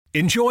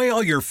Enjoy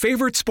all your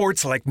favorite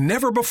sports like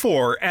never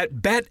before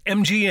at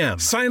BetMGM.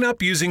 Sign up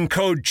using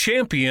code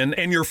CHAMPION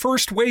and your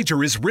first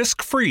wager is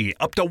risk-free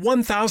up to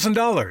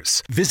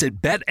 $1,000.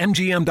 Visit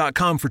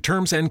BetMGM.com for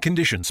terms and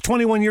conditions.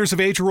 21 years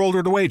of age or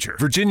older to wager.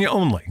 Virginia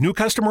only. New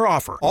customer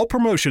offer. All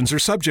promotions are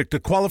subject to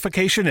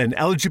qualification and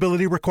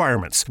eligibility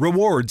requirements.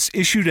 Rewards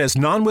issued as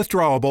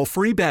non-withdrawable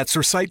free bets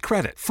or site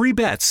credit. Free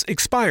bets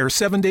expire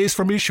 7 days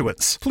from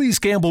issuance. Please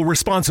gamble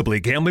responsibly.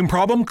 Gambling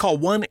problem? Call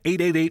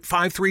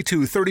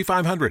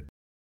 1-888-532-3500.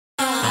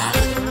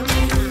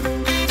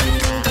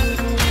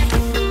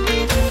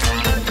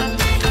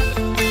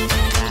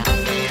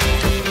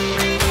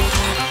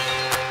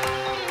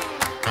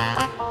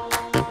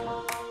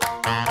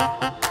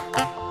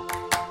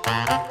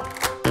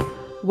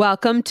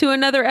 Welcome to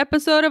another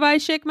episode of I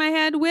Shake My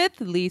Head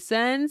with Lisa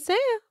and Saya.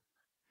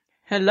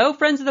 Hello,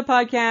 friends of the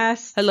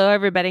podcast. Hello,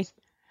 everybody.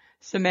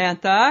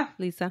 Samantha.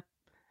 Lisa.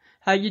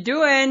 How you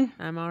doing?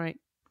 I'm all right.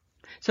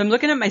 So I'm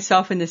looking at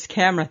myself in this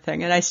camera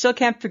thing, and I still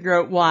can't figure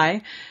out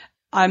why.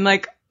 I'm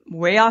like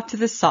way off to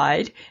the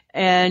side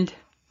and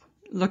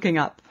looking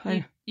up.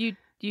 You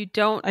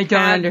don't. I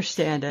don't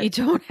understand it. You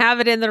don't have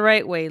it in the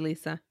right way,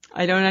 Lisa.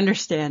 I don't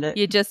understand it.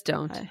 You just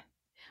don't. No.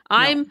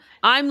 I'm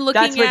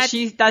looking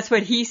That's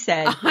what he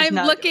said. I'm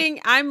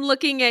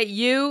looking at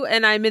you,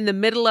 and I'm in the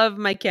middle of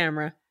my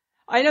camera.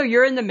 I know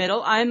you're in the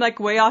middle. I'm like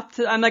way off.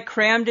 I'm like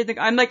crammed in.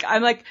 I'm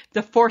like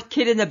the fourth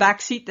kid in the back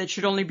seat that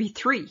should only be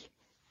 3.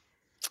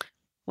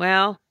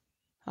 Well,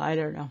 I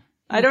don't know.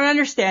 I don't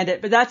understand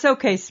it, but that's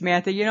okay,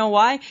 Samantha. You know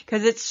why?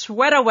 Because it's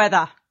sweater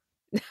weather.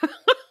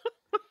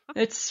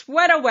 It's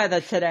sweater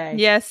weather today.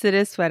 Yes, it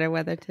is sweater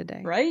weather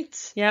today.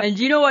 Right? Yeah. And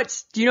do you know what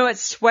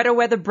sweater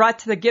weather brought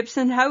to the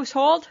Gibson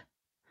household?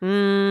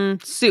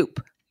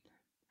 Soup.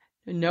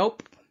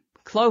 Nope.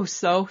 Close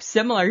though.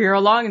 Similar. You're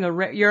along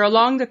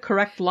the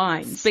correct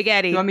lines.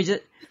 Spaghetti. You want me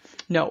to?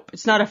 Nope.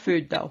 It's not a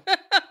food though.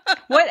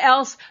 What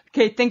else?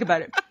 Okay, think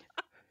about it.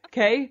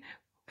 Okay.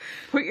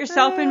 Put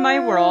yourself in my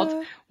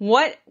world.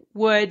 What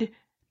would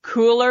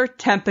cooler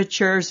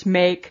temperatures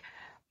make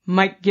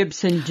Mike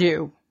Gibson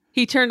do?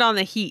 He turned on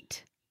the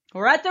heat.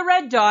 We're at the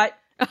red dot.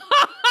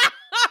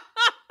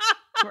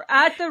 We're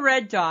at the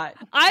red dot.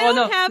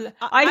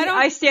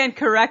 I stand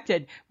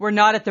corrected. We're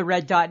not at the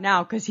red dot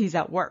now because he's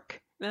at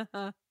work.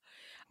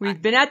 We've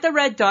been at the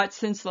red dot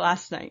since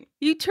last night.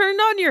 You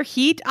turned on your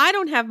heat? I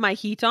don't have my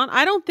heat on.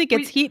 I don't think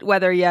it's heat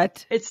weather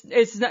yet.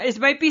 It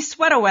might be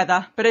sweater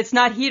weather, but it's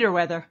not heater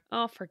weather.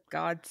 Oh, for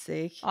God's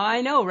sake.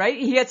 I know, right?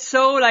 He gets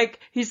so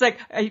he's like,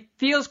 it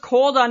feels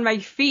cold on my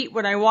feet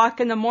when I walk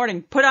in the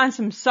morning. Put on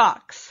some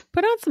socks.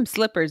 Put on some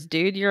slippers,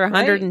 dude. You're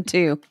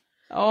 102. Right?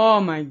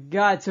 Oh my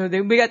God. So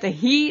we got the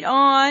heat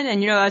on,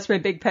 and that's my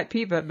big pet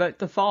peeve about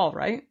the fall,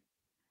 right?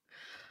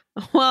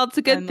 Well, it's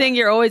a good thing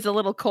you're always a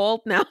little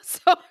cold now,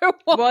 so it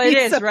won't be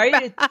is, so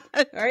right?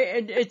 bad.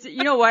 Right. It's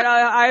you know what?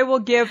 I will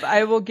give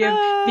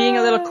being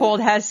a little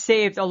cold has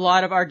saved a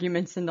lot of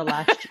arguments in the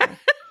last year.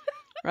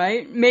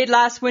 Right? Made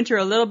last winter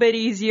a little bit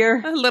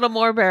easier. A little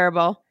more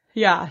bearable.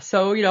 Yeah.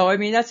 So,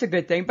 that's a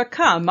good thing. But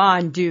come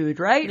on, dude,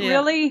 right? Yeah.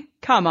 Really?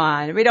 Come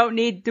on.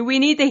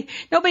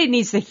 Nobody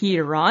needs the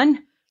heater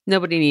on.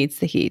 Nobody needs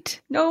the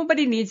heat.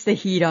 Nobody needs the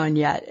heat on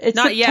yet. It's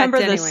not September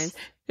yet, anyways.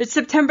 It's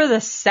September the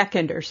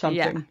 2nd or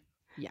something.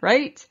 Yeah.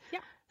 Right? Yeah.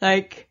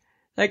 Like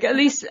at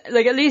least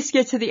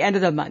get to the end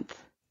of the month.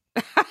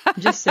 I'm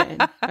just saying.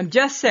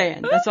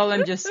 That's all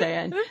I'm just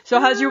saying.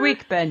 So how's your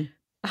week been?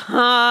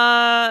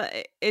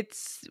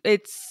 It's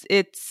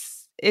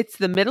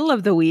the middle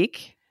of the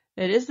week.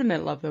 It is the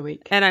middle of the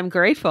week. And I'm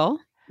grateful.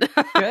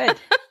 Good.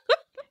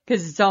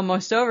 Because it's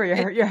almost over.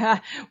 You're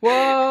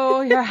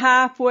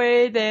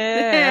halfway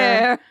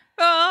there.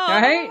 Oh.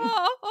 Right?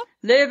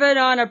 Living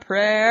on a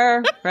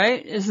prayer,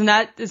 right? Isn't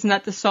that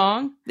the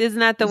song? Isn't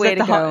that the way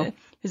to go?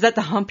 Is that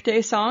the Hump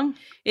Day song?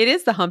 It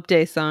is the Hump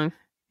Day song.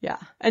 Yeah.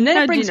 And then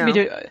it brings me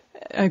to,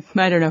 I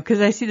don't know, because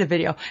I see the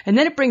video. And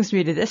then it brings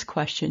me to this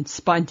question,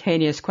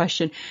 spontaneous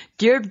question.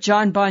 Dear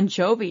John Bon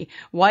Jovi,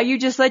 why you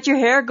just let your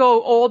hair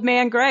go old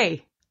man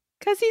gray?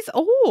 Because he's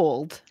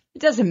old. It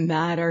doesn't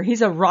matter.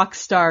 He's a rock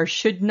star.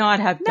 Should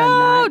not have done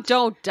that. No,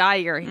 don't dye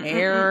your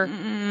hair.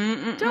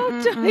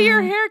 Don't dye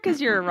your hair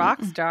because you're a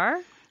rock star.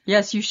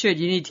 Yes, you should.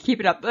 You need to keep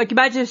it up. Like,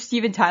 imagine if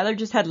Steven Tyler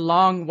just had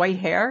long white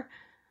hair.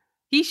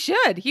 He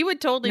should. He would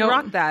totally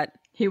rock that.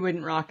 He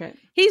wouldn't rock it.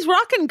 He's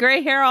rocking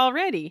gray hair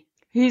already.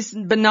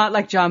 But not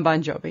like John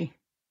Bon Jovi.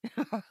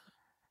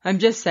 I'm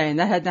just saying,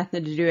 that had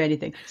nothing to do with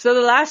anything. So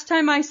the last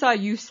time I saw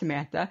you,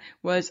 Samantha,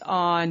 was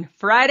on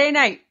Friday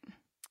night.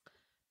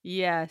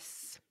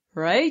 Yes.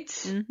 Right?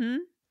 Mm-hmm.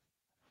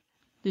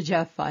 Did you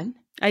have fun?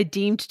 I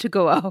deemed to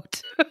go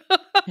out.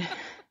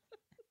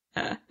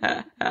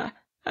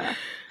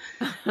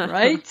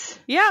 Right?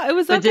 Yeah, it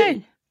was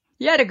okay.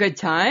 You had a good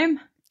time.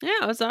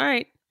 Yeah, it was all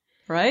right.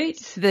 Right?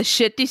 The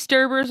shit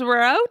disturbers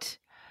were out.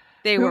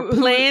 They were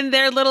playing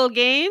their little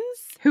games.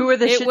 Who were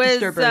the shit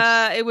disturbers?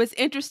 It was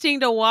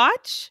interesting to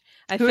watch.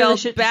 I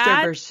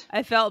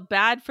felt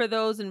bad for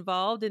those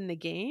involved in the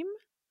game.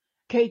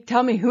 Okay,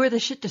 tell me, who are the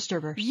shit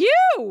disturbers?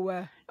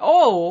 You!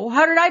 Oh,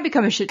 how did I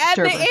become a shit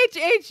disturber? At the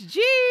HHG!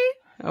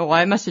 Oh,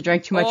 I must have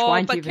drank too much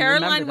wine to but even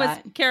remember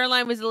that.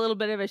 Caroline was a little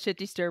bit of a shit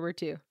disturber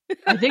too.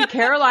 I think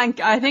Caroline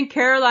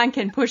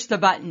can push the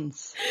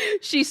buttons.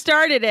 She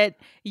started it.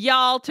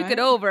 Y'all took it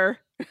over.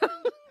 Do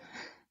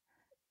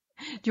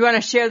you want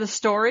to share the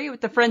story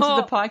with the friends of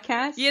the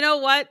podcast? You know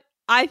what?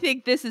 I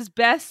think this is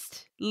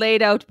best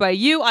laid out by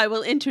you. I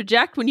will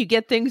interject when you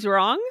get things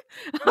wrong.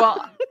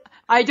 Well,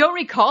 I don't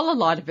recall a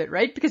lot of it,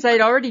 right? Because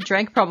I'd already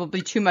drank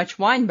probably too much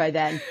wine by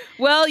then.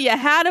 Well, you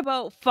had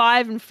about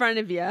 5 in front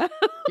of you.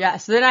 Yeah,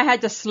 so then I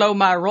had to slow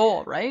my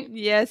roll, right?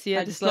 Yes, you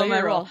had to slow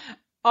my roll.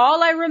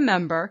 All I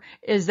remember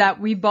is that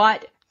we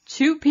bought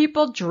 2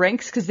 people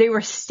drinks because they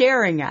were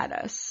staring at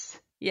us.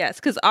 Yes,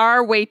 because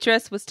our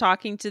waitress was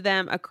talking to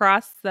them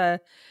across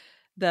the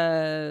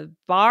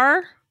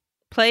bar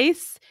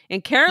place,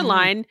 and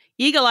Caroline,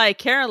 Eagle-Eye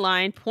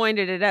Caroline,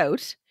 pointed it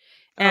out.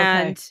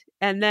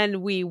 And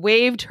then we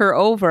waved her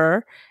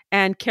over,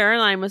 and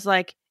Caroline was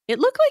like, "It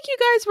looked like you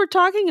guys were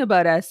talking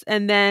about us."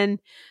 And then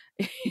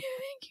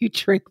you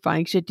drink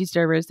buying shit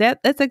disturbers.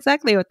 That's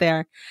exactly what they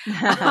are.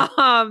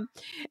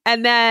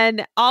 And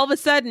then all of a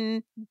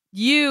sudden,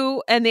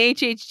 you and the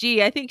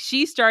HHG, I think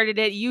she started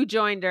it. You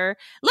joined her.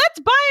 Let's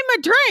buy him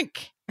a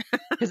drink.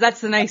 Because that's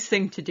the nice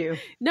thing to do.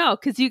 No,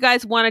 because you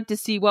guys wanted to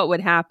see what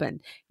would happen.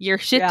 You're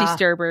shit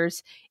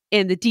disturbers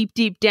in the deep,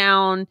 deep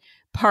down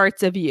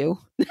parts of you.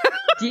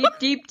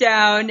 deep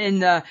down in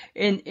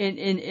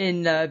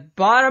the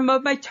bottom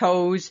of my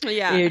toes.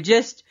 Yeah. You're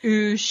just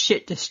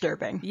shit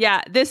disturbing.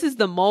 Yeah, this is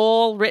the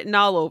mole written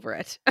all over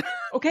it.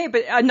 Okay,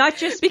 but not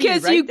just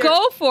because right? you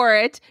go for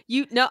it.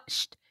 You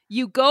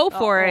go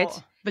for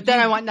it. But then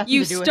I want nothing to do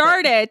with it. You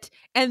start it,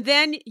 and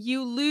then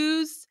you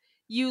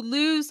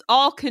lose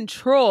all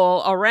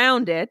control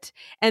around it,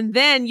 and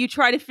then you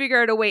try to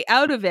figure out a way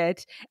out of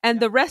it, and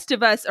the rest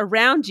of us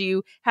around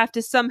you have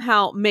to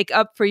somehow make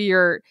up for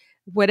your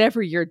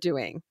whatever you're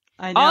doing.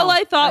 I know. All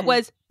I thought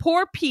was,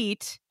 poor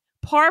Pete,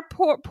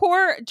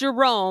 poor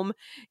Jerome,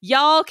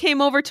 y'all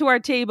came over to our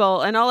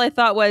table, and all I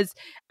thought was,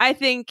 I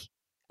think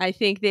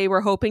they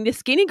were hoping the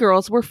skinny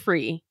girls were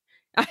free.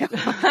 I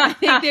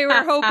think they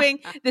were hoping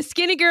the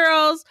skinny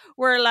girls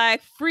were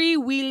like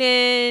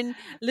freewheeling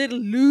little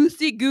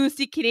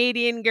loosey-goosey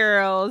Canadian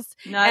girls.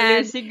 Not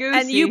loosey-goosey.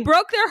 And you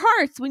broke their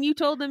hearts when you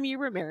told them you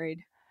were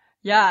married.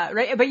 Yeah,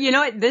 right. But you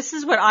know what? This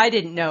is what I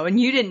didn't know, and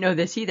you didn't know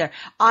this either.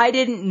 I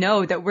didn't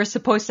know that we're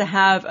supposed to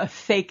have a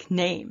fake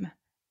name.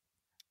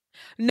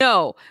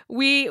 No,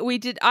 we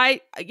did.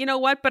 You know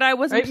what? But I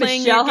wasn't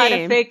playing Michelle your game.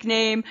 had a fake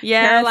name.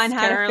 Yes, Caroline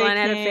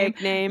had a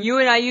fake name. You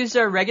and I used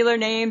our regular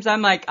names.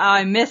 I'm like,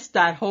 I missed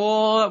that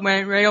whole. It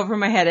went right over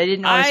my head. I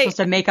didn't know I was supposed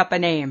to make up a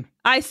name.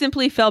 I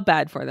simply felt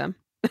bad for them.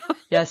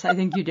 Yes, I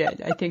think you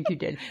did. I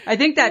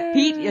think that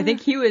Pete, I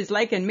think he was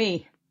liking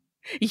me.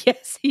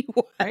 Yes, he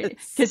was. Right?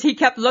 Because he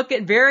kept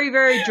looking very,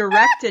 very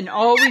direct and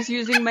always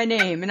using my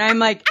name. And I'm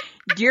like,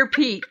 dear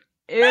Pete,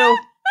 ew.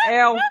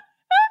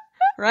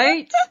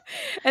 Right?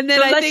 And then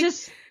I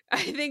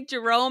think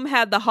Jerome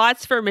had the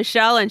hots for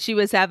Michelle, and she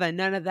was having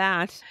none of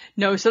that.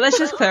 No, so let's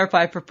just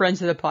clarify for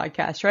friends of the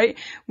podcast, right?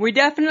 We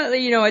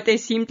definitely, you know what, they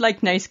seemed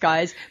like nice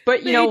guys,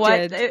 but you know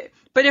what?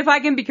 But if I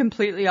can be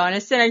completely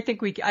honest, and I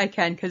think I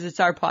can because it's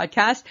our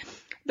podcast,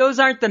 those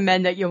aren't the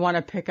men that you want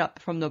to pick up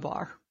from the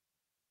bar.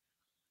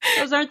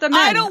 Those aren't the men.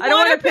 I don't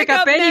want to pick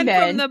up any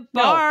men from the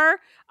bar. No.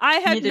 I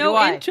had no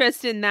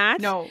interest in that.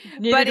 No,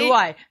 neither do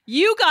I.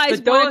 You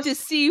guys wanted to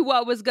see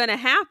what was going to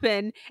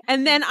happen.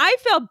 And then I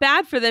felt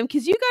bad for them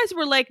because you guys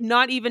were like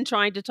not even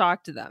trying to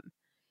talk to them.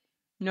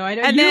 No, I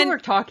know. And you were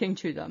talking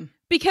to them.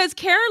 Because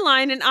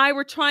Caroline and I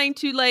were trying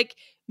to like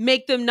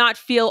make them not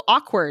feel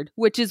awkward,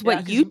 which is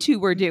what you two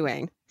were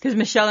doing. Because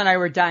Michelle and I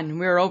were done.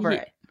 We were over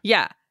it.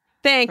 Yeah.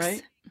 Thanks.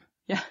 Right?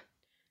 Yeah.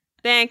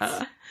 Thanks.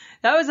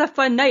 That was a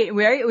fun night.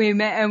 We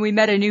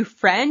met a new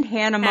friend,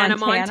 Hannah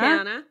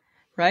Montana.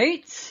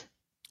 Right?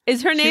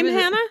 Is her name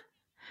Hannah?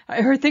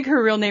 I think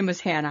her real name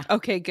was Hannah.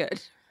 Okay,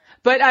 good.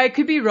 But I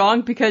could be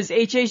wrong because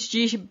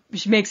HHG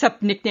she makes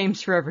up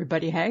nicknames for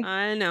everybody, hey?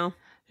 I know.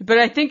 But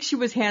I think she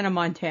was Hannah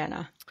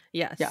Montana.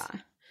 Yes. Yeah.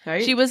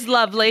 Right? She was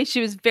lovely.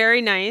 She was very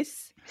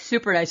nice.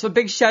 Super nice. So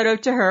big shout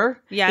out to her.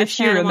 Yes, if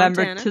she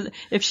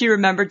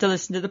remembered to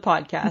listen to the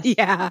podcast.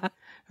 Yeah.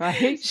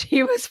 Right?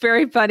 She was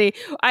very funny.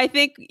 I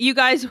think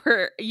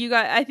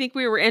I think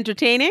we were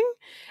entertaining.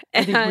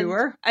 I think we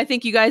were. I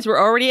think you guys were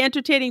already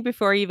entertaining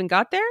before you even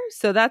got there.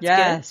 So that's good.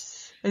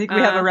 Yes. I think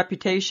we have a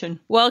reputation.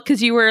 Well,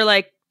 because you were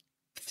like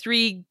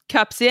 3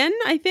 cups in,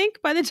 I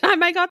think, by the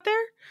time I got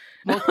there.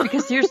 Well,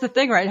 because here's the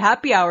thing, right?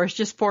 Happy hour is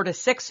just 4 to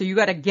 6, so you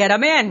got to get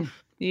them in.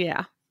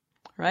 Yeah.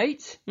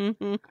 Right?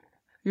 Mm-hmm.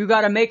 We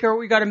got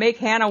to make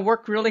Hannah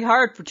work really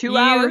hard for 2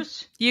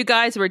 hours. You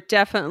guys were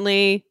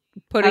definitely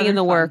putting in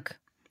the work.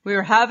 We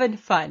were having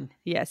fun.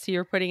 Yes, you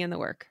were putting in the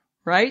work.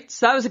 Right?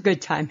 So that was a good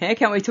time. Hey, I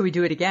can't wait till we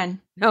do it again.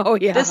 Oh,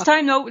 yeah. This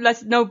time,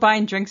 no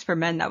buying drinks for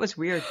men. That was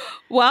weird.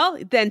 Well,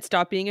 then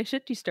stop being a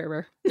shit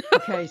disturber.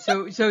 Okay,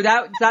 so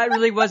that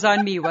really was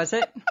on me, was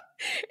it?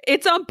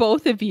 It's on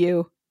both of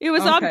you. It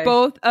was on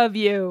both of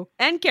you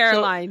and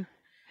Caroline.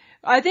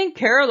 So, I think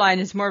Caroline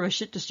is more of a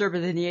shit disturber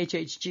than the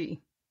HHG.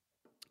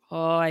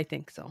 Oh, I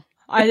think so.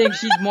 I think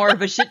she's more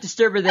of a shit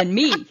disturber than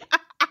me.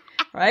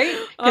 Right?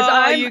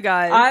 Because you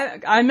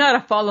guys. I'm not a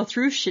follow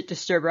through shit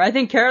disturber. I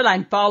think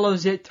Caroline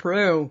follows it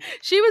through.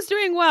 She was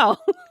doing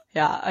well.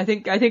 Yeah, I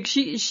think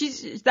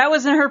she's that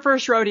wasn't her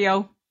first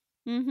rodeo.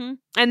 Mm-hmm.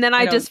 And then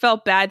I just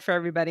felt bad for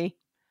everybody.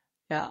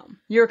 Yeah,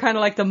 you're kind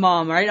of like the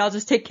mom, right? I'll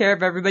just take care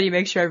of everybody,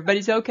 make sure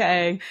everybody's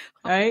okay,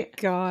 right?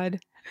 Oh, God,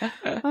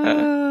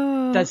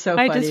 that's so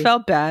funny. I just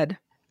felt bad.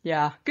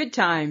 Yeah, good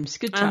times.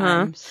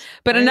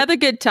 But another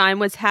good time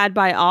was had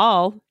by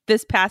all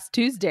this past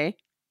Tuesday.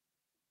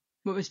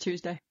 What was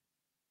Tuesday?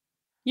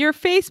 Your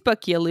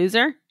Facebook, you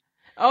loser.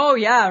 Oh,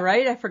 yeah,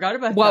 right? I forgot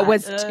about that. What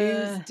was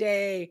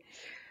Tuesday?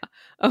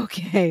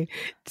 Okay.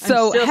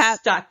 So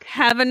stuck.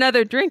 Have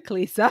another drink,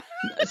 Lisa.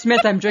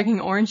 Smith, I'm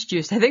drinking orange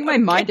juice. I think my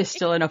mind is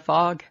still in a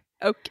fog.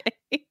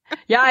 Okay.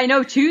 Yeah, I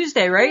know.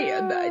 Tuesday,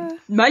 right?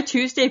 My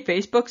Tuesday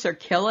Facebooks are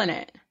killing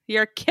it.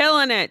 You're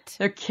killing it.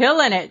 They're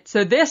killing it.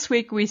 So this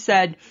week we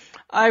said,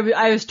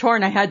 I was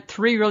torn. I had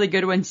 3 really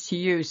good ones to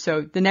use.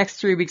 So the next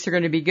 3 weeks are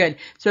going to be good.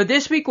 So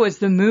this week was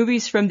the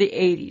movies from the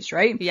 80s,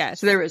 right?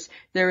 Yes. So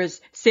there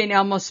was St.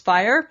 Elmo's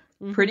Fire,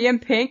 Pretty in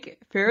Pink,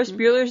 Ferris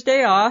Bueller's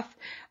Day Off,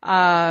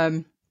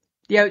 The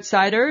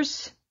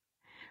Outsiders.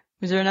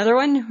 Was there another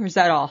one? Or was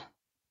that all?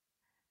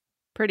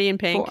 Pretty in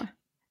Pink. 4.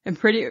 And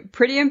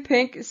Pretty in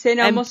Pink, St.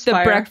 Elmo's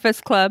Fire. The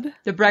Breakfast Club.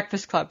 The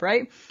Breakfast Club,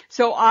 right?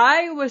 So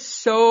I was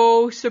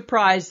so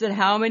surprised at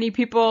how many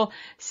people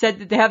said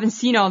that they haven't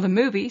seen all the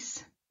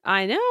movies.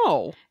 I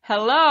know.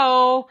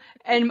 Hello.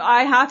 And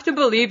I have to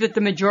believe that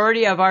the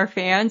majority of our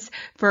fans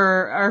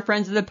for our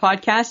friends of the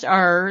podcast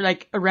are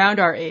like around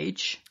our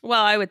age.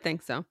 Well, I would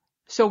think so.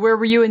 So where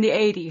were you in the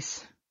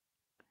 80s?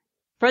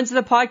 Friends of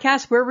the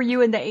podcast, where were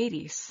you in the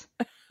 80s?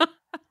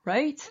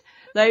 Right?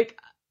 Like,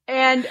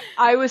 and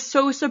I was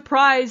so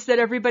surprised that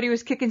everybody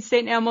was kicking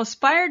St. Elmo's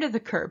Fire to the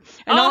curb.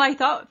 And all I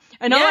thought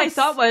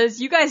was,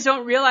 you guys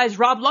don't realize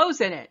Rob Lowe's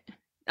in it.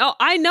 Oh,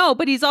 I know,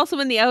 but he's also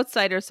in The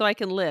Outsiders, so I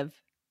can live.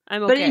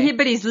 I'm okay.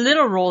 But his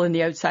little role in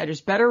The Outsiders,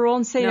 better role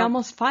in St.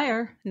 Elmo's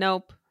Fire.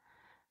 Nope.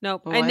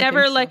 Oh,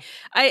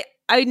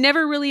 I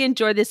never really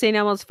enjoyed the St.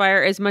 Elmo's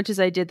Fire as much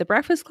as I did The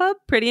Breakfast Club,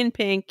 Pretty in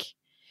Pink,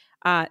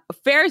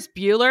 Ferris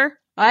Bueller.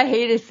 I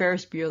hated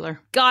Ferris Bueller.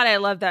 God, I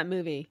love that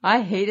movie. I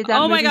hated that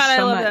movie so much. Oh my God,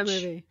 I love that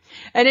movie.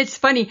 And it's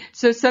funny.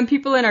 So some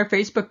people in our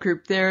Facebook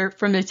group, they're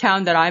from the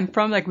town that I'm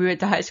from. Like we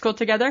went to high school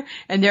together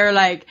and they're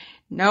like,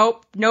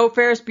 nope, no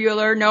Ferris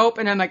Bueller, nope.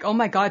 And I'm like, oh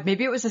my God,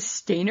 maybe it was a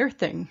Stainer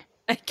thing.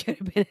 It could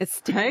have been a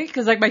Stainer. Right?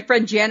 Because like my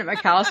friend Janet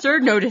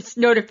McAllister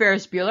noted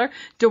Ferris Bueller.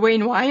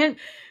 Dwayne Wyatt,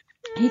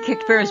 he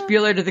kicked Ferris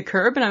Bueller to the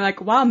curb. And I'm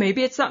like, wow,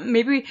 maybe it's something,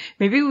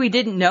 maybe we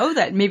didn't know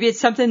that. Maybe it's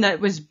something that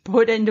was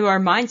put into our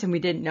minds and we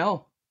didn't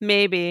know.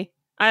 Maybe.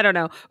 I don't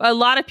know. A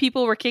lot of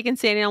people were kicking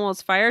St.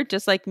 Elmo's Fire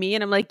just like me.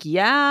 And I'm like,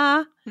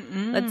 yeah,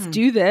 let's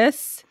do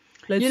this.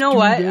 You know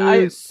what?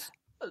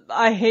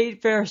 I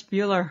hate Ferris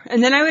Bueller.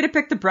 And then I would have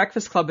picked The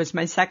Breakfast Club as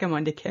my second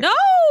one to kick. No!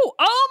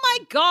 Oh my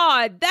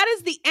God. That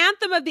is the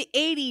anthem of the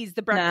 80s,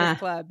 The Breakfast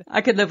Club. I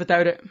could live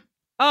without it.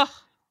 Oh.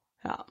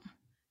 Yeah.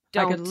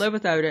 Don't. I could live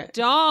without it.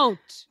 Don't.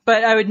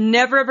 But I would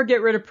never ever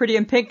get rid of Pretty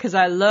in Pink because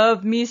I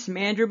love me some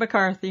Andrew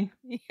McCarthy.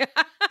 Yeah.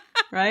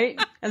 Right?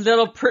 And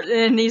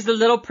he's a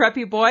little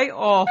preppy boy.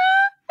 Oh.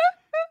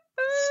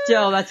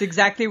 Still, that's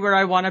exactly where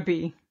I want to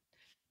be.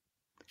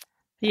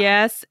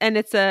 Yes, and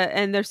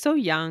they're so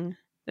young.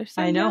 They're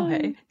so I know, young.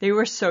 hey. They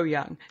were so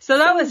young. So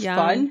that was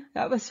fun.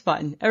 That was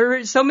fun.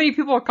 So many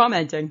people were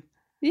commenting.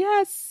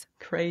 Yes.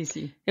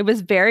 Crazy. It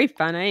was very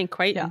fun. I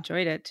quite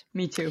enjoyed it.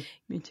 Me too.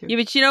 Yeah,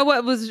 but you know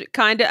what was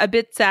kind of a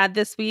bit sad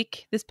this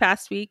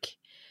past week?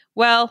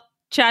 Well,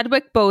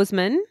 Chadwick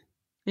Boseman.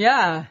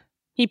 Yeah.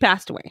 He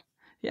passed away.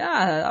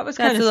 Yeah, that was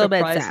kind of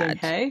surprising, bit sad.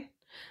 Hey?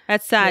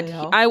 That's sad.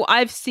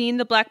 I've seen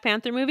the Black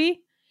Panther movie.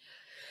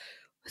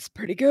 It's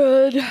pretty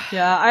good.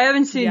 Yeah, I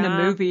haven't seen the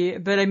movie,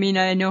 but I mean,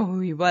 I know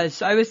who he was.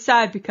 So I was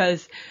sad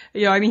because,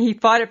 he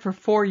fought it for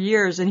 4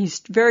 years and he's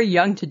very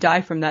young to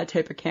die from that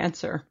type of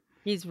cancer.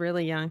 He's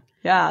really young.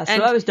 Yeah, so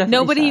that was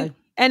definitely sad.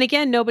 And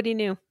again, nobody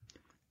knew.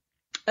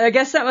 I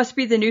guess that must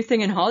be the new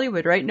thing in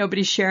Hollywood, right?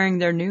 Nobody's sharing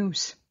their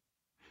news.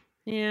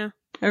 Yeah.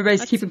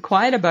 Everybody's keeping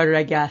quiet about it,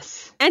 I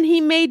guess. And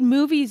he made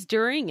movies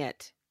during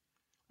it.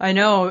 I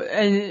know.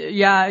 And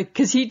yeah,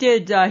 because he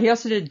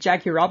also did a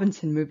Jackie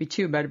Robinson movie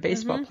too about a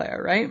baseball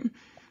player, right?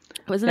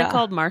 Wasn't it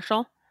called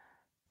Marshall?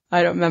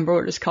 I don't remember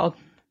what it's called.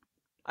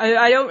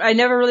 I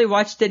never really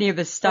watched any of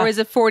his stuff. Or is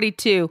it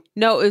 42?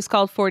 No, it was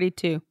called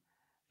 42.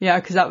 Yeah,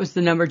 because that was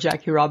the number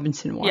Jackie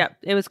Robinson won. Yeah,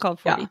 it was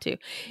called 42.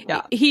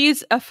 Yeah.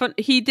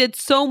 He did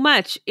so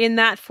much in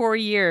that 4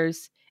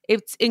 years.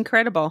 It's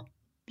incredible.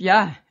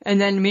 Yeah.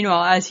 And then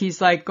meanwhile, as he's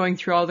like going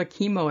through all the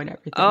chemo and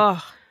everything.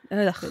 Oh,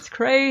 ugh. It's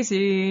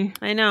crazy.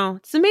 I know.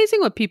 It's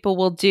amazing what people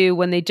will do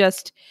when they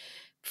just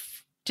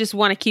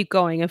want to keep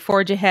going and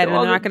forge ahead, and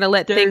they're not going to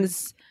let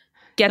things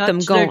get them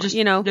going.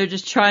 They're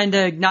just trying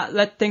to not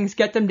let things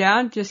get them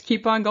down. Just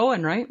keep on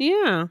going, right?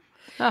 Yeah.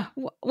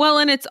 Well,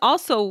 and it's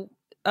also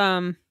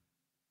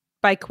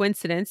by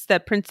coincidence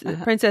that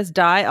Princess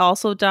Di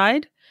also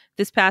died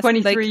this past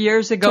 23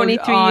 years ago.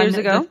 23 years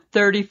ago, the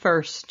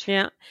 31st.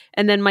 Yeah,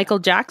 and then Michael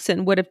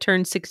Jackson would have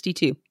turned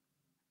 62.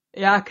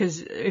 Yeah,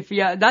 because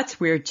that's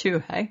weird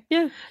too. Hey.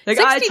 Yeah, like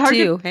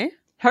 62.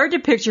 Hard to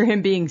picture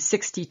him being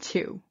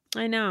 62.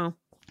 I know.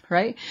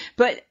 Right,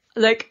 but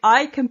like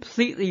I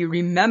completely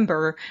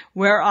remember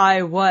where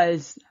I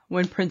was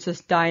when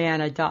Princess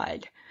Diana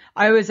died.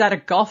 I was at a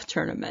golf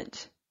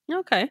tournament.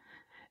 Okay.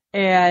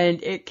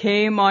 And it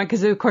came on,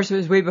 because of course it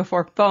was way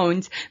before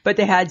phones, but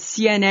they had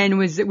CNN,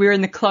 we were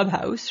in the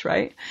clubhouse,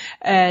 right?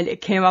 And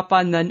it came up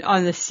on the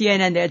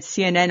CNN, they had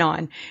CNN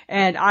on.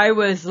 And I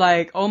was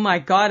like, oh my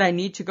God, I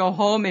need to go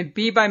home and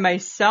be by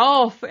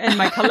myself and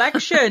my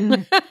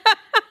collection.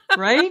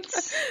 Right?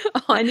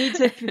 I need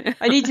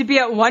to be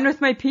at one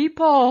with my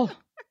people.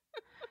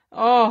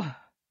 Oh,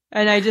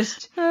 and I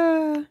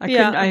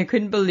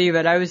couldn't believe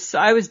it. I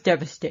was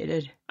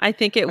devastated. I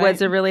think it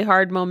was a really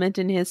hard moment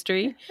in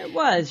history. It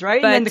was,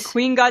 right? And then the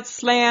Queen got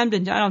slammed,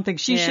 and I don't think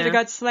she should have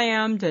got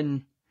slammed,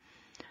 and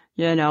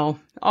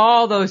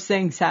all those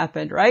things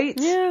happened, right?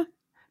 Yeah.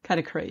 Kind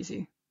of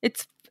crazy.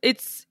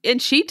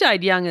 And she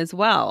died young as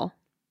well.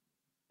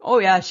 Oh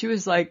yeah, she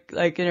was like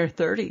in her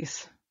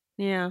 30s.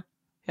 Yeah.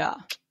 Yeah.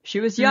 She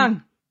was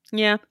young.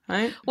 Yeah.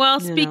 Right? Well,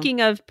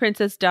 speaking of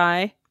Princess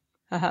Di,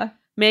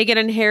 Meghan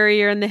and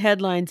Harry are in the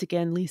headlines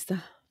again,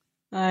 Lisa.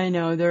 I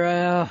know.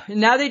 They're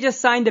now they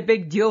just signed a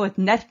big deal with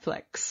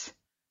Netflix.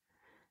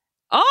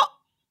 Oh!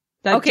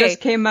 That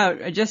just came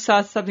out. I just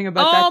saw something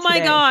about that today. Oh my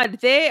God.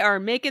 They are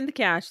making the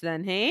cash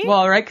then, hey?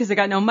 Well, right, because they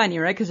got no money,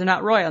 right? Because they're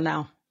not royal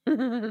now.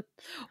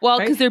 Well,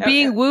 because they're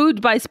being wooed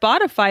by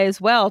Spotify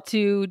as well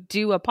to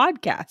do a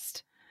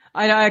podcast.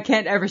 I know. I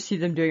can't ever see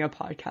them doing a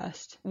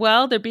podcast.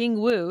 Well, they're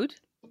being wooed.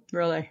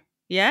 Really?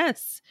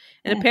 Yes.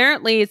 And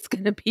apparently it's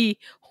going to be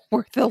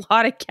worth a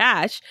lot of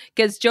cash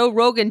because Joe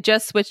Rogan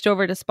just switched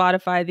over to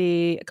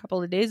Spotify a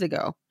couple of days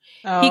ago.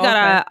 He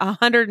got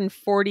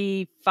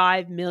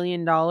 $145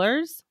 million.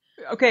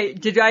 Okay.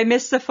 Did I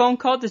miss the phone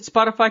call? Did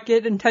Spotify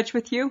get in touch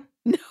with you?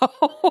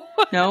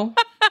 No?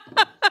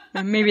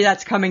 Maybe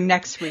that's coming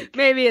next week.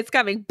 Maybe it's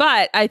coming.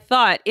 But I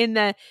thought in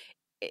the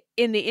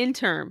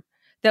interim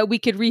that we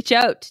could reach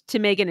out to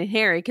Meghan and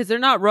Harry because they're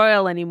not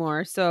royal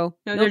anymore. So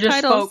no they're titles.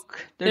 Just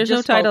folk. There's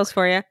no titles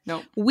for you.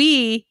 No.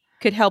 We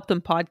could help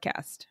them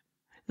podcast.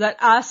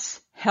 Let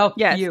us help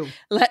you.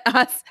 Let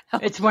us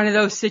help. It's one of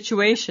those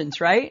situations,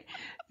 right?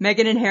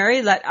 Meghan and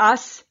Harry, let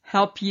us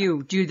help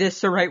you do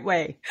this the right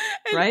way,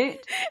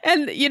 right?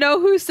 And you know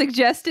who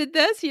suggested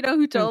this? You know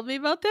who told me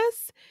about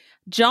this?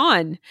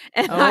 John.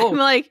 And I'm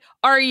like,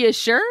 are you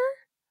sure?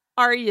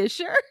 Are you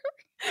sure?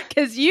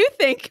 Because you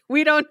think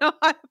we don't know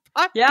how to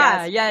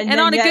podcast. Yeah. And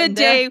on a good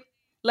day,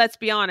 let's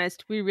be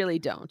honest, we really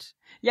don't.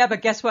 Yeah,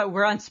 but guess what?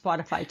 We're on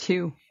Spotify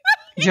too,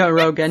 Joe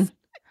Rogan,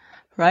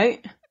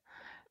 right?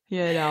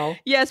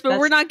 Yes, but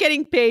we're not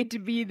getting paid to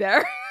be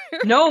there.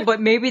 No,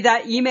 but maybe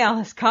that email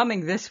is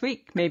coming this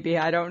week. Maybe.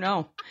 I don't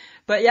know.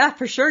 But yeah,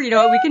 for sure. We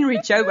can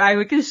reach out.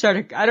 We can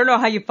start I don't know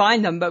how you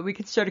find them, but we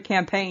can start a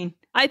campaign.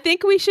 I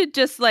think we should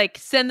just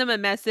send them a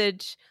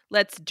message.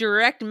 Let's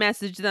direct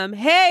message them.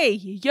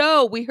 Hey,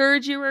 we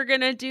heard you were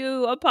going to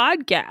do a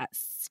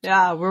podcast.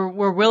 Yeah,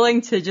 we're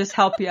willing to just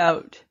help you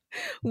out.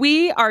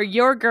 We are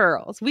your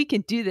girls. We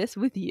can do this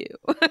with you.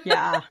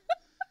 Yeah.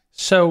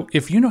 So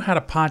if you know how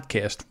to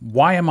podcast,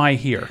 why am I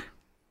here?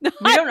 We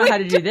don't know how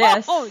to do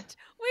this.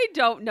 We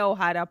don't know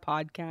how to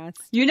podcast.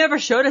 You never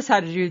showed us how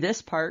to do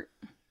this part.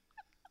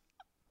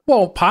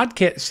 Well,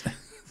 podcast.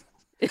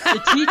 The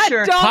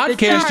teacher.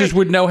 Podcasters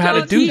would know how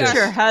to do this. The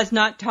teacher has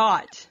not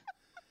taught.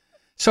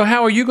 So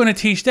how are you going to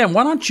teach them?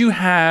 Why don't you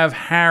have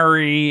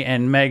Harry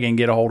and Meghan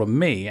get a hold of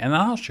me, and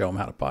I'll show them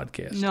how to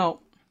podcast?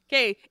 No.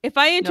 Okay, if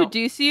I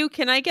introduce you,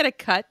 can I get a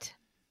cut?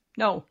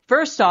 No.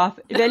 First off,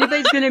 if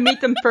anybody's going to meet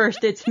them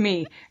first, it's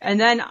me. And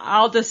then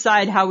I'll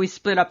decide how we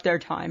split up their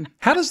time.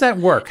 How does that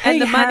work? Hey,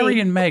 Harry money.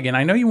 and Meghan,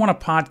 I know you want a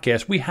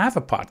podcast. We have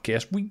a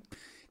podcast. We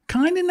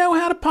kind of know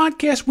how to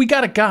podcast. We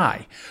got a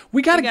guy.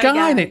 We got a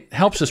guy that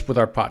helps us with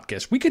our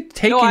podcast. We could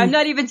take No, I'm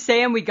not even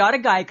saying we got a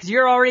guy because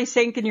you're already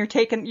thinking you're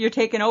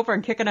taking over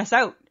and kicking us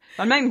out.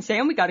 I'm not even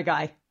saying we got a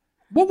guy.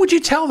 What would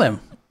you tell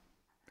them?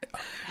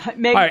 All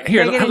right,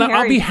 here,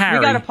 I'll be Harry.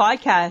 We got a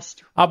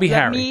podcast. I'll be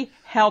Harry. Let me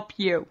help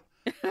you.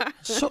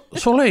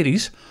 So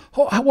ladies,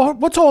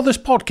 what's all this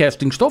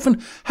podcasting stuff,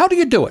 and how do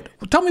you do it?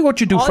 Tell me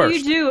what you do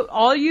first.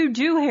 All you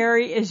do,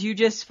 Harry, is you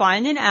just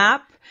find an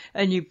app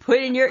and you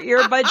put in your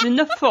earbuds in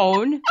the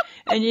phone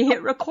and you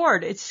hit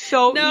record. It's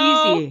so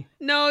easy.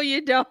 No,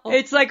 you don't.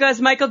 It's like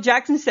as Michael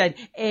Jackson said,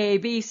 A,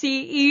 B,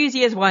 C,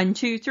 easy as 1,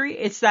 2, 3.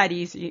 It's that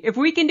easy. If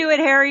we can do it,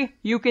 Harry,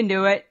 you can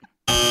do it.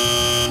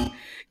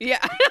 Yeah.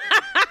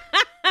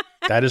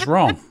 That is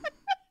wrong.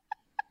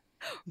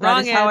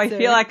 That is how I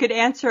feel I could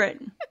answer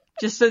it.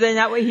 Just so then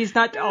that way he's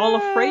not all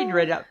afraid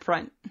right up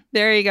front.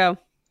 There you go.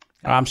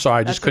 I'm sorry,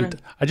 I just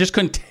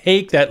couldn't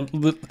take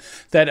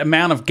that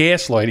amount of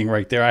gaslighting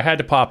right there. I had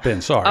to pop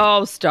in. Sorry.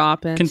 Oh,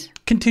 stop it.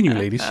 Continue,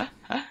 ladies.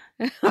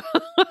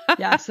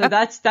 Yeah, so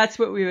that's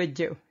what we would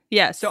do.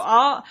 Yes. So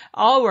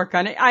I'll work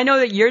on it. I know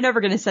that you're never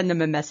going to send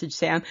them a message,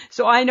 Sam.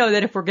 So I know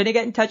that if we're going to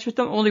get in touch with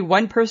them, only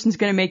one person's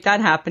going to make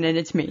that happen, and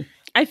it's me.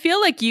 I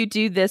feel like you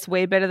do this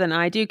way better than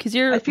I do because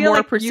you're more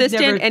like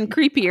persistent and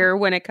creepier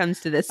when it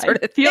comes to this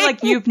sort of thing. I feel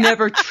like you've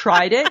never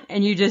tried it,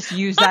 and you just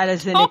use that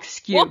as an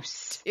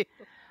excuse.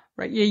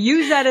 Right? You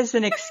use that as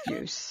an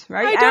excuse,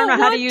 right? I don't know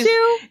how to use.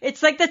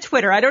 It's like the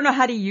Twitter. I don't know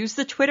how to use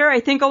the Twitter.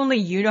 I think only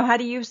you know how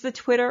to use the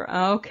Twitter.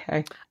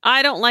 Okay.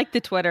 I don't like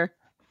the Twitter.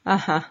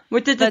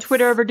 What did the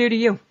Twitter ever do to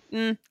you?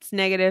 It's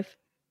negative.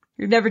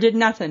 You never did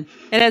nothing.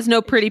 It has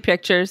no pretty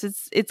pictures.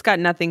 It's got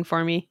nothing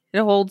for me. It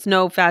holds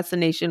no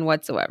fascination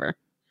whatsoever.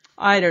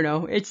 I don't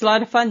know. It's a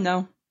lot of fun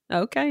though.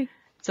 Okay.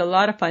 It's a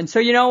lot of fun. So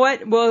you know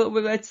what? Well,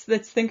 let's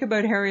think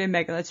about Harry and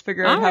Meghan. Let's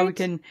figure out how we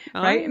can,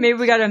 right? Maybe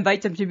we got to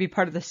invite them to be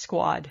part of the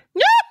squad.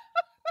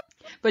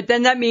 But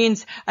then that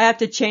means I have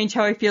to change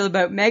how I feel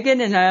about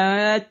Meghan, and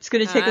that's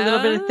going to take a little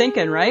bit of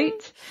thinking,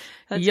 right?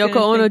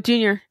 Yoko Ono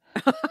Jr.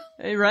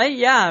 Right?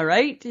 Yeah,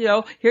 right? You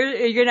know,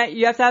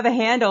 you have to have a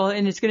handle,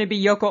 and it's going to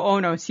be Yoko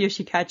Ono. See if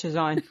she catches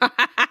on.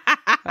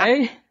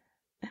 Right?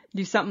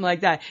 Do something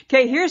like that.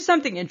 Okay, here's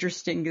something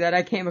interesting that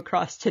I came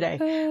across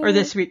today or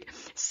this week.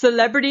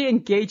 Celebrity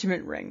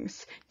engagement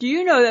rings. Do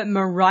you know that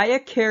Mariah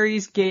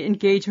Carey's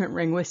engagement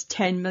ring was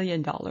 $10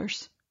 million?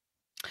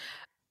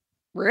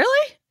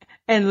 Really?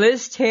 And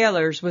Liz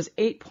Taylor's was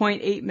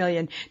 $8.8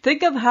 million.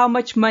 Think of how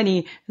much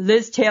money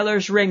Liz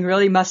Taylor's ring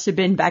really must have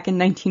been back in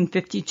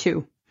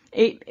 1952.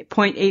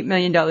 $8.8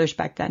 million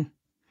back then.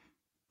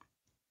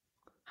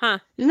 Huh.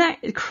 Isn't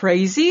that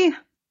crazy?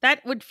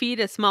 That would feed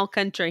a small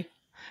country.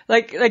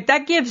 Like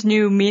that gives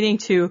new meaning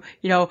to,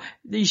 you know,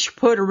 you should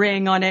put a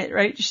ring on it,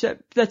 right?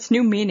 That's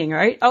new meaning,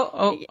 right?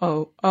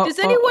 Oh. Does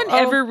anyone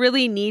ever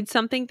really need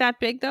something that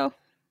big though?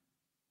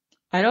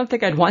 I don't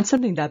think I'd want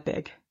something that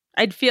big.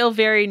 I'd feel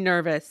very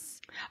nervous.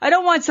 I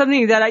don't want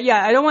something that I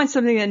don't want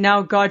something that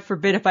now, God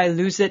forbid, if I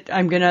lose it,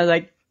 I'm going to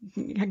like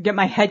get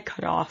my head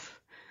cut off,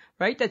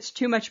 right? That's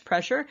too much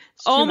pressure.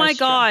 Oh my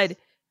God.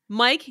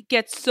 Mike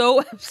gets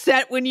so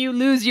upset when you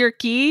lose your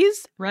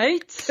keys.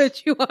 Right?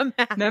 Could you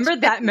imagine? Remember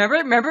that?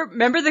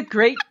 Remember the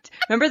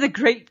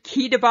great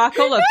key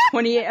debacle of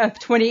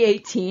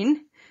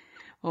 2018?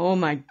 Oh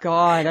my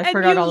God. I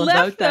forgot all about that. And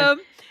you left them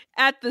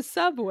at the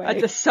subway.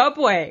 At the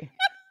subway.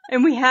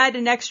 And we had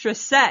an extra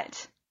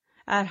set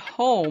at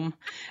home.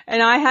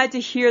 And I had to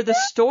hear the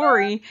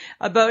story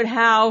about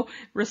how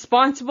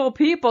responsible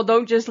people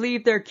don't just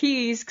leave their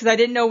keys because I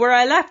didn't know where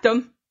I left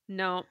them.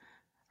 No.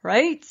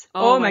 Right?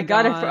 Oh my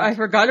God. I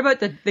forgot about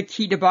the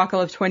key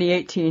debacle of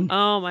 2018.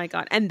 Oh my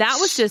God. And that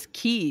was just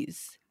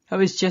keys. That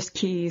was just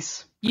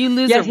keys. You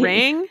lose a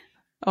ring?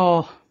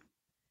 Oh,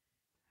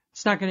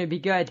 it's not going to be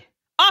good.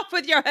 Off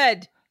with your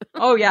head.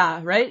 Oh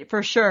yeah, right?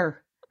 For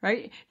sure.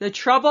 Right? The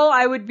trouble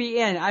I would be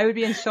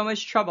in so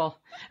much trouble.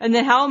 And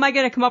then how am I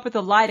going to come up with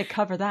a lie to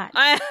cover that?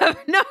 I have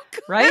no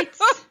clue. Right?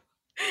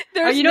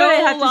 There's you know what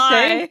I have lie.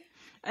 To say?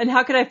 And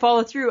how could I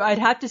follow through? I'd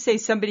have to say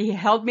somebody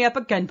held me up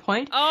at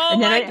gunpoint. Oh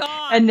my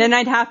God. And then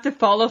I'd have to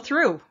follow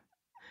through.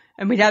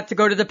 And we'd have to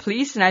go to the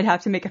police and I'd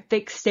have to make a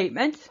fake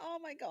statement. Oh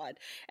my God.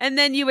 And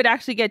then you would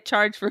actually get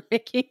charged for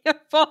making a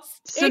false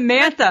statement.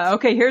 Samantha,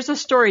 okay, here's a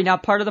story,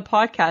 not part of the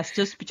podcast,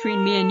 just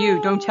between me and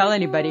you. Don't tell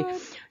anybody.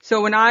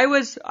 So when I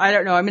was, I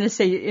don't know, I'm going to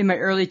say in my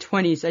early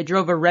 20s, I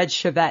drove a red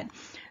Chevette.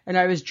 And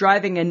I was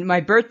driving, and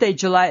my birthday is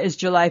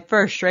July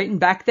 1st, right? And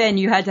back then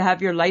you had to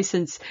have your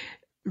license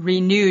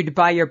renewed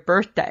by your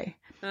birthday.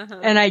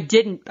 And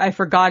I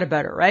forgot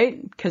about it,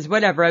 right? Because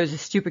whatever, I was a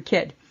stupid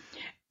kid.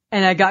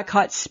 And I got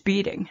caught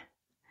speeding.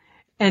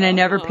 And I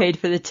never paid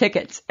for the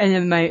tickets.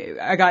 And then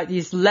I got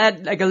these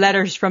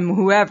letters from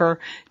whoever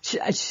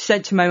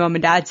sent to my mom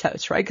and dad's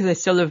house, right? Because I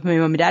still lived with my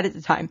mom and dad at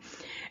the time.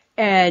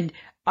 And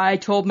I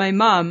told my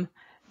mom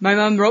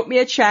wrote me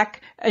a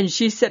check, and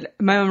she said,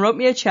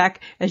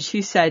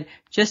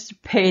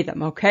 just pay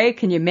them, okay?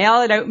 Can you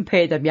mail it out and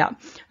pay them? Yeah.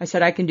 I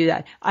said, I can do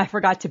that. I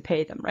forgot to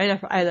pay them, right?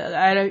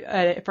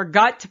 I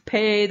forgot to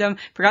pay them,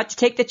 forgot to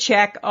take the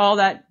check, all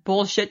that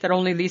bullshit that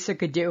only Lisa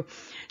could do.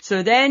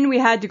 So then we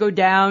had to go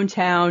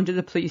downtown to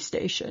the police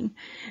station.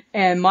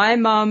 And my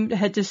mom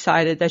had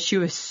decided that she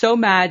was so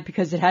mad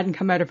because it hadn't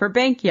come out of her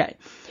bank yet.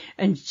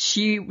 And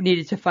she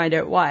needed to find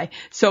out why.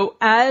 So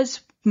as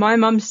my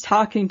mom's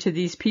talking to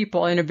these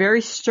people in a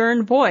very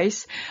stern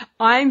voice,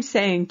 I'm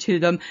saying to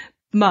them,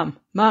 Mom.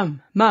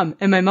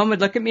 And my mom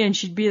would look at me and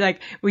she'd be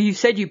like, well, you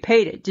said you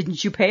paid it.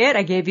 Didn't you pay it?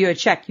 I gave you a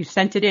check. You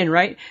sent it in,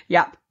 right?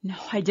 Yep. No,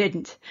 I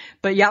didn't.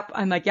 But yep.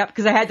 I'm like, yep,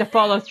 because I had to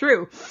follow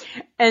through.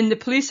 And the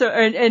police not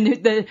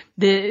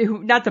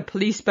the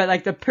police, but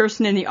like the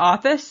person in the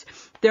office,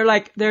 they're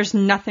like, there's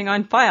nothing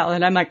on file.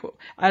 And I'm like,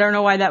 I don't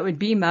know why that would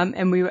be, Mom.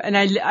 And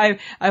I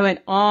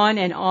went on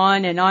and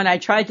on and on. I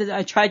tried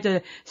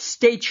to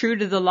stay true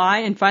to the lie.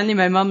 And finally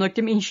my mom looked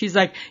at me and she's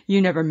like, you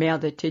never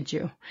mailed it, did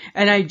you?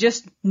 And I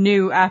just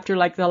knew after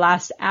like the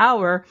last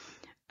hour,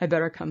 I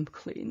better come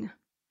clean.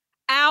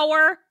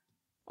 Hour?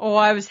 Oh,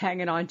 I was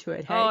hanging on to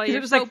it. Hey? Oh, it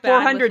was so like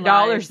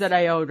 $400 that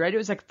I owed, right? It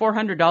was like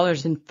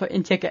 $400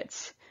 in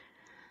tickets.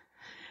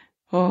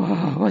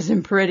 Oh, it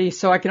wasn't pretty.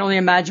 So I can only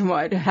imagine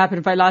what would happen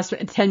if I lost a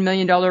 $10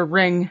 million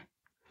ring.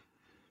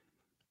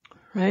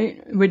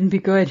 Right? It wouldn't be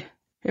good.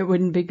 It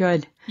wouldn't be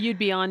good. You'd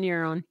be on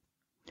your own.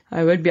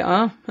 I would be.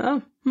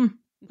 Well,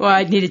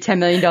 I'd need a $10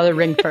 million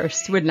ring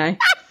first, wouldn't I?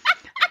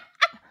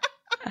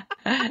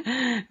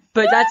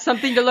 But that's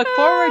something to look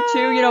forward to.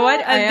 You know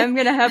what? I am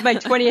going to have my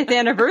 20th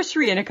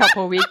anniversary in a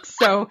couple of weeks.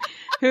 So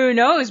who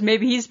knows?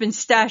 Maybe he's been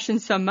stashing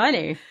some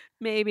money.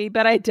 Maybe,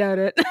 but I doubt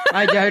it.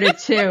 I doubt it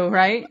too,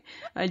 right?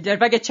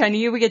 If I get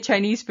we get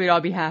Chinese food, I'll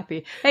be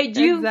happy. Hey,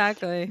 do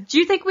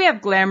you think we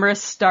have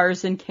glamorous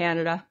stars in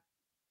Canada?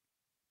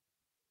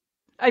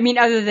 I mean,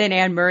 other than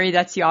Anne Murray,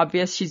 that's the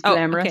obvious. She's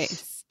glamorous. Okay,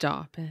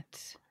 stop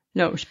it.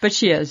 No, but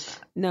she is.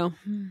 No.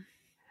 Do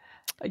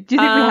you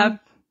think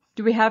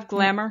we have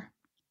glamour?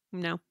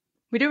 No.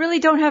 We really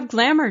don't have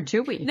glamour,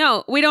 do we?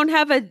 No, we don't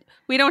have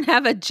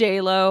a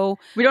J-Lo.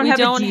 We don't have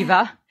a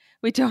diva.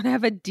 We don't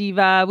have a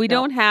diva. We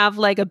don't have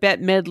like a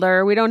Bette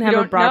Midler. We don't have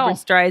a Barbara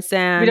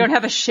Streisand. We don't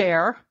have a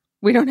Cher.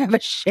 We don't have a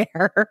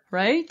Cher.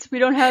 Right? We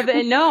don't have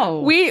it. No.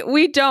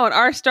 We don't.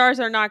 Our stars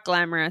are not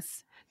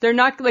glamorous. They're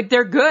not like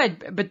they're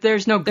good, but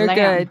there's no glam. They're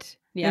good.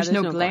 Yeah, there's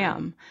no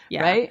glam.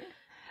 Yeah. Right?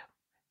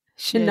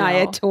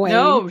 Shania Twain.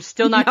 No,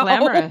 still not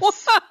glamorous.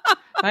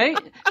 Right?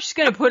 She's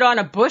going to put on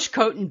a bush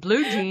coat and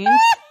blue jeans.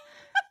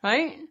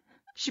 Right?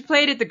 She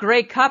played at the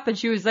Grey Cup and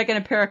she was like in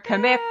a pair of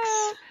kamiks.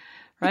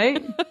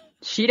 Right?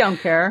 She don't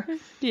care.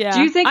 Yeah.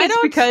 Do you think it's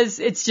because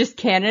it's just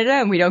Canada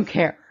and we don't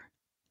care?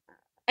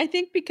 I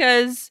think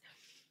because,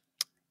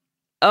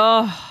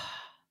 I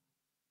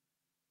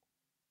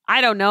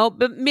don't know,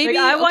 but maybe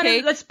but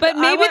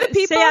maybe the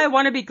people say I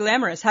want to be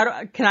glamorous.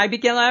 Can I be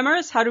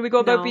glamorous? How do we go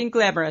about being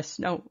glamorous?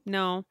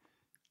 No.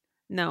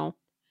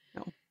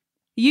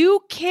 You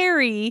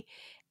carry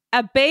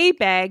a bay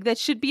bag that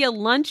should be a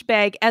lunch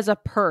bag as a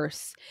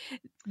purse.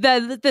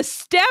 The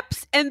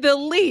steps and the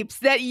leaps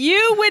that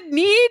you would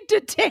need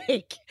to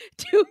take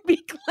to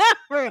be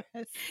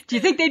glamorous. Do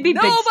you think they'd be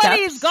big steps?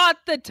 Nobody's got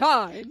the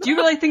time. Do you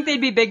really think they'd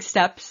be big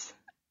steps?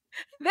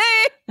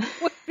 They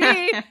would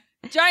be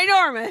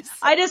ginormous.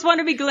 I just want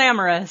to be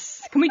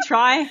glamorous. Can we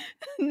try?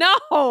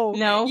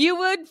 No. You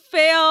would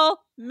fail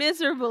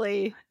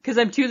miserably. Because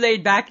I'm too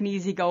laid back and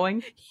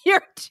easygoing.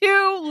 You're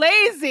too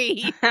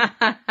lazy.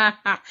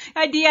 I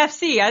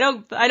DFC. I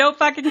don't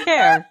fucking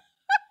care.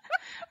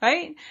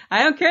 Right?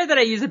 I don't care that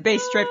I use a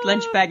base striped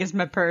lunch bag as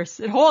my purse.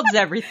 It holds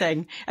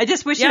everything. I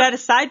just wish it had a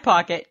side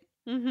pocket.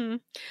 Mm-hmm.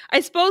 I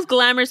suppose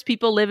glamorous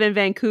people live in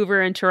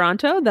Vancouver and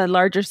Toronto, the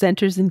larger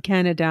centers in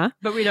Canada.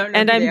 But we don't know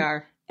who they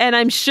are. And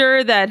I'm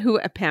sure that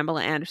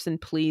Pamela Anderson,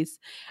 please.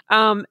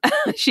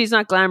 She's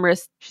not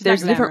glamorous.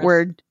 There's a different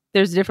word.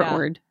 There's a different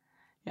word.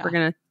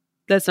 Yeah.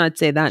 Let's not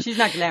say that. She's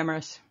not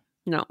glamorous.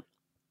 No.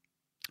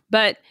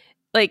 But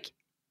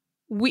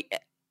we're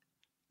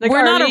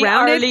not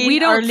around it. We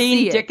don't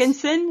see it.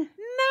 Dickinson?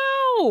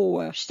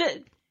 No. She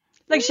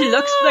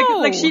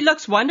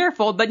looks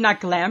wonderful, but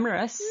not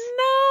glamorous.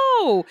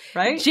 No.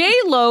 Right?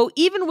 J-Lo,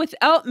 even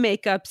without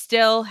makeup,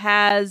 still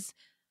has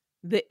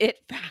the it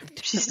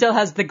factor. She still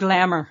has the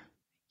glamour.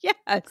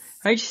 Yes.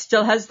 Right? She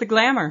still has the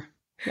glamour.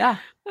 Yeah.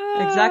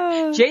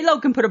 Exactly. J-Lo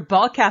can put a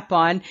ball cap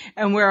on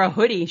and wear a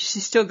hoodie.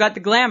 She's still got the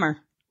glamour.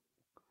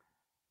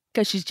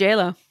 Because she's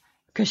J-Lo.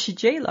 Because she's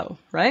J-Lo,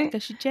 right?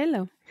 Because she's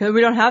J-Lo. Because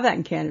we don't have that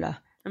in Canada.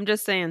 I'm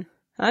just saying.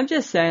 I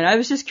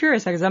was just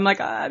curious because I'm like,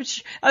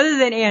 other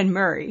than Anne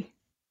Murray.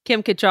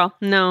 Kim Cattrall.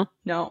 No.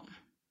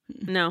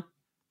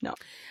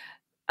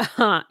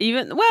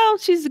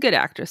 She's a good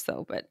actress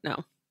though, but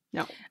no.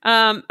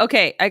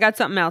 Okay, I got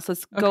something else.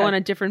 Let's go on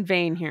a different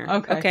vein here.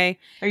 Okay.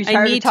 Are you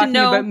tired of talking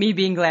about me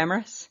being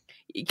glamorous?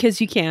 Because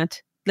you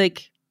can't.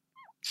 Let's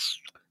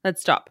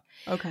stop.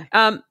 Okay.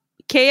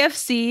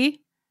 KFC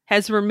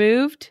has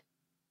removed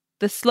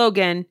the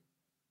slogan,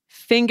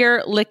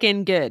 finger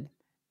licking good.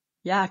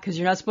 Yeah, because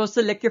you're not supposed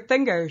to lick your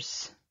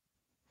fingers.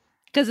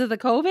 Because of the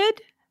COVID?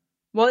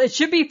 Well, it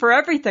should be for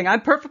everything.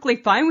 I'm perfectly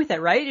fine with it,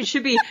 right? It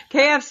should be,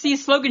 KFC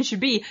slogan should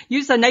be,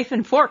 use a knife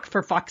and fork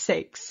for fuck's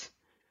sakes.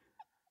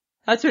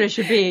 That's what it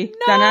should be.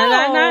 No.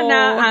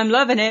 I'm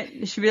loving it.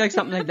 It should be like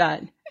something like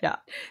that. Yeah.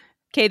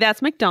 Okay,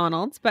 that's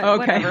McDonald's, but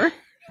whatever.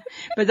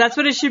 But that's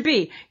what it should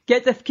be.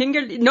 Get the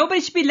finger. Nobody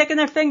should be licking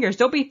their fingers.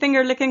 Don't be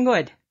finger licking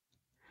good.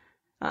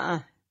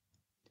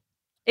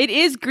 It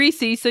is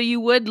greasy, so you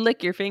would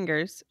lick your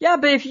fingers. Yeah,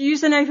 but if you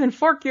use a knife and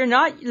fork, you're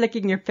not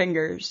licking your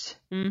fingers.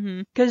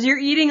 Mm-hmm. Because you're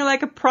eating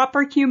like a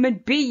proper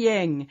human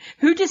being.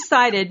 Who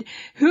decided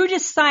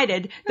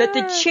that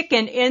the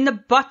chicken in the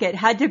bucket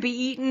had to be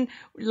eaten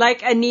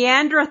like a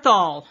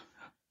Neanderthal?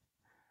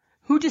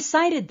 Who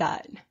decided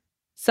that?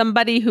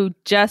 Somebody who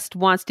just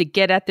wants to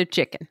get at their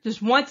chicken.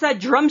 Just wants that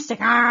drumstick.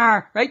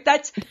 Right?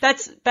 That's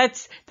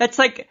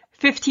like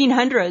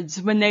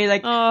 1500s when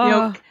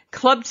they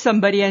clubbed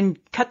somebody and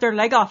cut their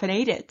leg off and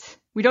ate it.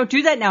 We don't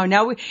do that now.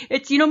 Now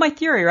it's my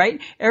theory,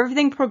 right?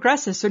 Everything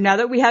progresses. So now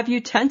that we have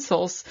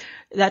utensils,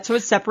 that's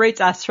what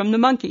separates us from the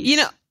monkeys.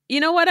 You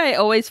know what I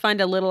always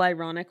find a little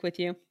ironic with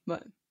you?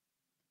 What?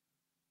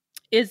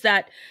 Is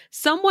that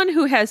someone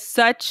who has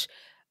such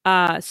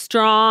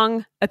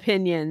strong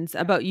opinions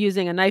about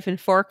using a knife and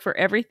fork for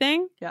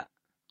everything. Yeah.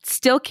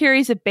 Still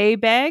carries a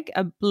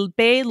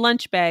bay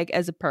lunch bag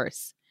as a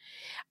purse.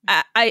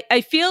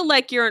 I feel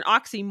like you're an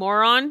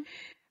oxymoron.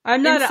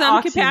 I'm not in an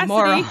some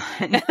oxymoron.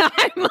 capacity. And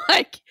I'm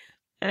like,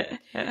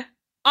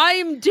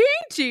 I'm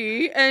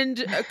dainty and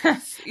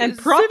And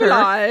proper.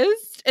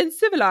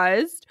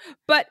 civilized,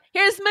 but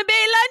here's my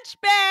bay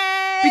lunch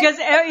bag. Because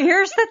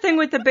here's the thing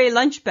with the bay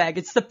lunch bag.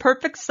 It's the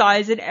perfect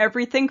size and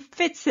everything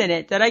fits in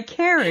it that I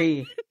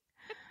carry.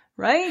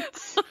 Right?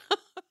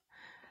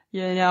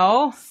 You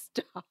know?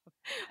 Stop.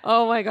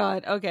 Oh my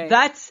God. Okay.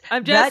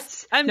 I'm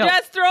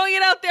just throwing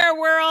it out there,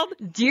 world.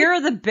 Dear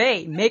the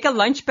Bay, make a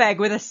lunch bag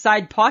with a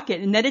side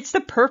pocket and then it's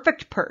the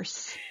perfect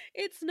purse.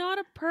 It's not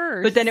a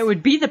purse. But then it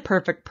would be the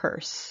perfect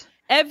purse.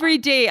 Every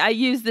day I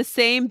use the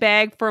same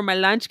bag for my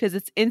lunch because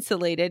it's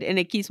insulated and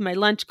it keeps my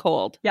lunch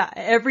cold. Yeah,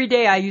 every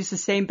day I use the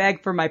same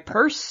bag for my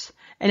purse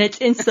and it's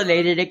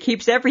insulated. It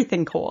keeps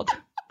everything cold.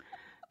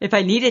 If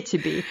I need it to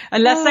be.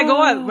 Unless I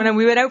go out. When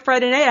we went out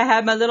Friday night, I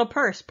had my little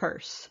purse.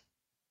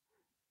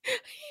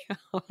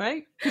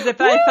 Right? Because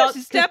if I felt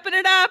stepping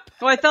it up.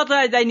 Well, I felt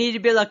like I needed to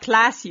be a little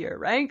classier,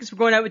 right? Because we're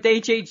going out with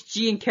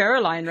HHG and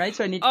Caroline, right?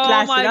 So I need to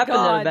class it up a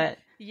little bit.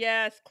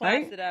 Yes,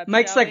 class it up.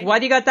 Mike's like, why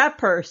do you got that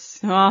purse?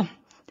 Oh,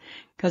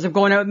 because I'm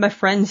going out with my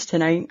friends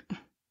tonight.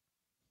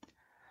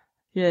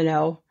 You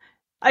know.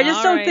 I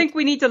just don't think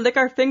we need to lick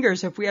our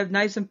fingers if we have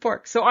knives and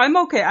forks. So I'm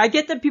okay. I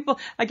get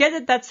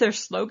that that's their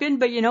slogan,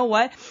 but you know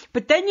what?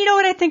 But then you know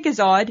what I think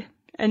is odd?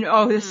 And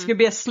this is going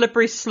to be a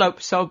slippery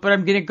slope, but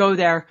I'm going to go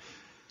there.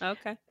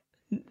 Okay.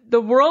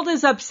 The world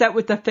is upset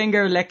with the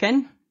finger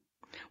licking.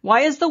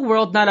 Why is the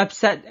world not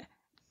upset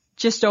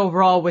just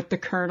overall with the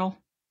Colonel?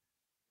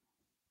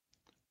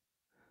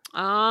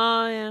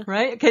 Oh, yeah.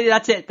 Right? Okay,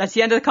 that's it. That's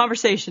the end of the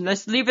conversation.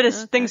 Let's leave it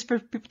as things for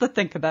people to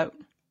think about.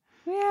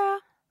 Yeah.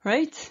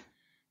 Right?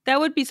 That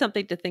would be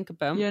something to think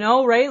about. You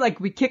know, right? Like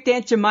we kicked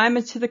Aunt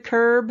Jemima to the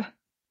curb.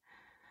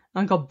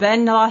 Uncle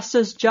Ben lost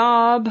his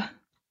job.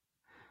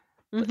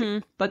 Mm-hmm.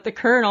 But the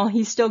Colonel,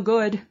 he's still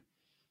good.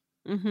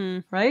 Mm-hmm.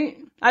 Right?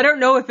 I don't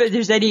know if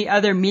there's any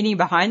other meaning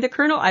behind the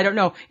Colonel. I don't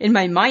know. In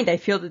my mind, I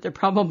feel that there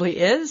probably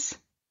is.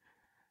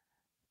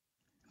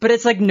 But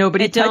it's like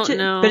nobody touches it.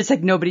 But it's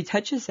like nobody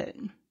touches it.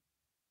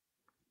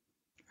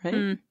 Right?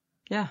 Mm.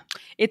 Yeah.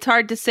 It's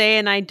hard to say,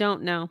 and I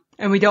don't know.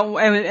 And we don't,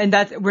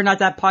 and we're not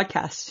that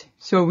podcast.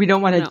 So we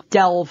don't want to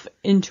delve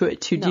into it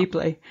too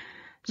deeply.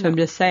 So I'm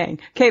just saying.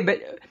 Okay,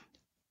 but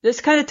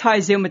this kind of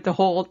ties in with the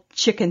whole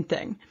chicken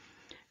thing.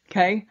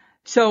 Okay?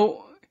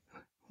 So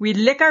we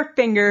lick our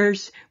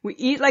fingers. We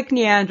eat like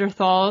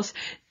Neanderthals.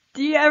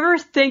 Do you ever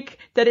think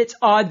that it's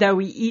odd that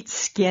we eat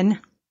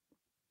skin?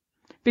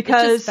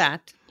 Because it's just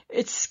fat.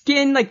 It's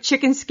skin, like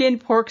chicken skin,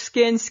 pork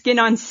skin, skin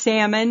on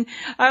salmon.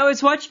 I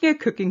was watching a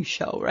cooking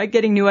show, right?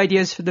 Getting new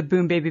ideas for the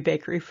Boom Baby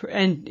Bakery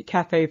and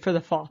Cafe for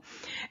the fall.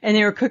 And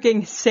they were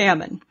cooking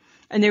salmon.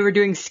 And they were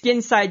doing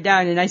skin side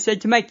down. And I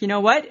said to Mike, you know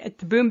what? At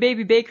the Boom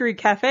Baby Bakery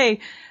Cafe,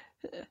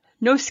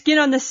 no skin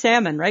on the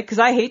salmon, right? Because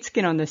I hate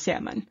skin on the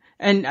salmon.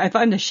 And if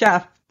I'm the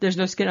chef, there's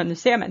no skin on the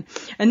salmon.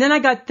 And then I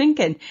got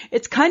thinking,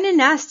 it's kind of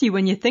nasty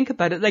when you think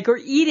about it. Like we're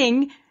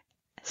eating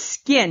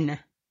skin.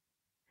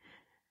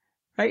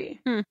 Right?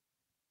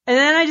 And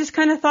then I just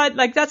kind of thought,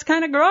 like, that's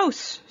kind of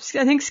gross.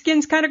 I think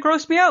skins kind of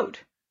gross me out.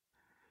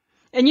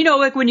 And you know,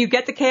 like when you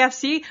get the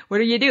KFC, what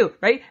do?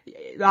 Right?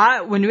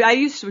 When I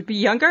used to be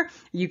younger,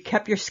 you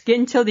kept your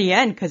skin till the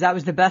end because that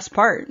was the best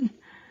part.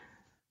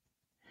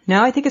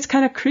 Now I think it's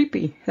kind of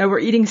creepy that we're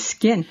eating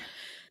skin.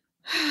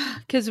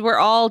 Because we're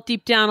all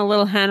deep down a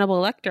little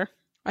Hannibal Lecter.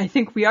 I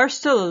think we are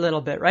still a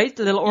little bit, right?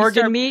 A little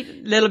organ meat,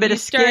 a little bit of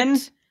skin.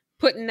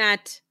 Putting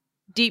that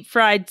deep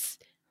fried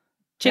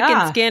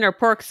chicken skin or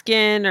pork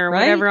skin or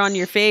whatever on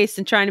your face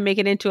and trying to make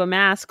it into a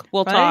mask.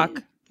 We'll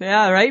talk.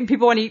 Yeah, right? And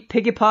people want to eat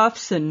piggy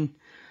puffs and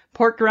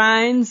pork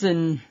rinds,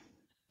 and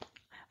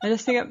I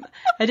just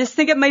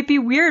think it might be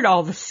weird,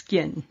 all the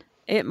skin.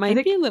 It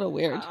might be a little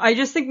weird. I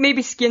just think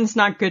maybe skin's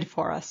not good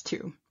for us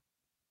too.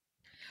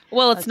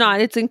 Well, it's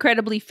not. It's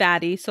incredibly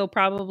fatty, so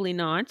probably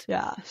not.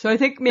 Yeah. So I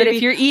think maybe. But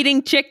if you're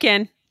eating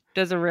chicken,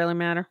 does it really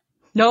matter?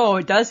 No,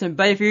 it doesn't.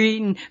 But if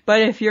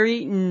you're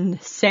eating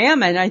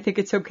salmon, I think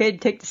it's okay to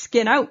take the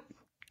skin out.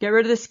 Get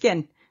rid of the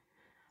skin.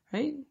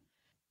 Right?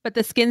 But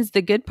the skin's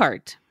the good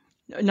part.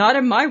 Not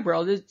in my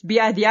world.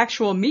 The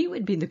actual meat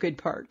would be the good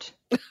part.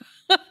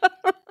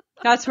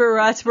 That's where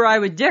I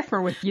would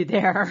differ with you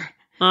there.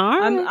 All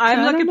right,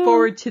 I'm looking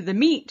forward to the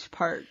meat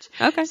part.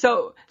 Okay.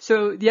 So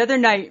the other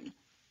night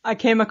I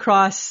came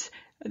across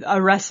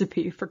a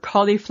recipe for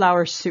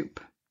cauliflower soup.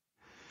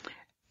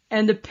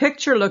 And the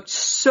picture looked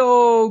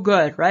so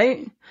good,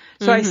 right?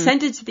 So I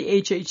sent it to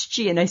the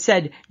HHG and I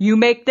said, "You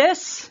make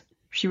this?"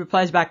 She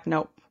replies back,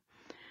 "No."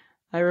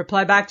 I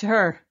reply back to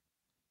her,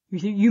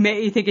 You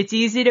think it's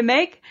easy to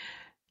make?"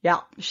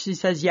 Yeah. She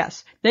says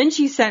yes. Then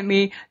she sent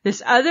me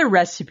this other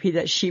recipe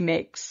that she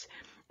makes.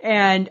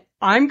 And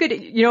I'm going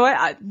to, you know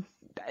what?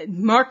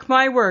 Mark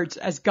my words,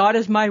 as God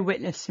is my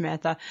witness,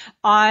 Samantha.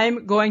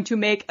 I'm going to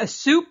make a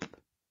soup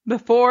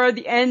before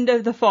the end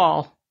of the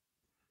fall.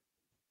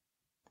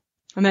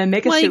 I'm going to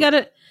make a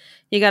soup.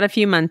 You got a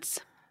few months.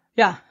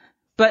 Yeah.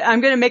 But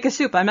I'm going to make a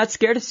soup. I'm not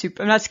scared of soup.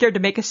 I'm not scared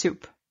to make a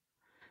soup.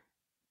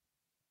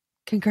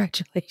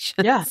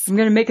 Congratulations. Yeah. I'm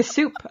going to make a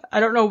soup. I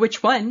don't know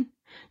which one.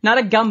 Not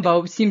a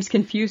gumbo. It seems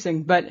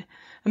confusing, but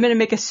I'm going to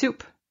make a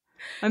soup.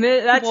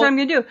 That's what I'm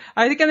going to do.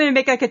 I think I'm going to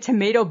make like a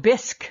tomato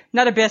bisque.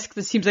 Not a bisque.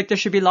 That seems like there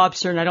should be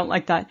lobster and I don't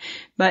like that.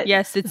 But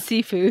yes, it's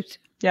seafood.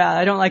 Yeah,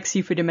 I don't like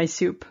seafood in my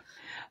soup.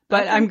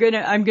 But okay. I'm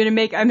gonna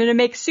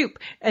make soup.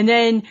 And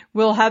then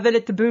we'll have it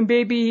at the Boom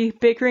Baby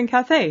Bakery and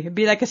Cafe. It'd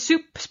be like a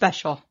soup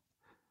special.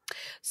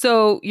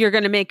 So you're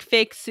going to make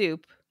fake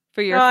soup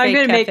for your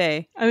fake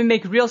cafe? I'm going to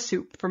make real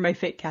soup for my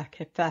fake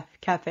cafe.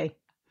 Okay.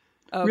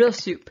 Real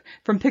soup.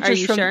 Are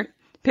you sure?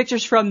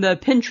 Pictures from the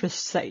Pinterest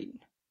site.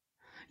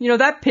 You know,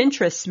 that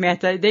Pinterest,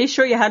 Samantha, they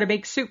show you how to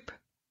make soup.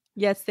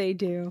 Yes, they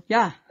do.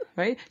 Yeah,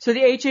 right? So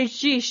the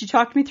HHG, she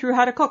talked me through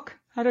how to cook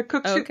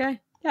soup. Okay.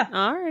 Yeah.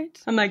 All right.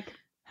 I'm like,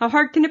 how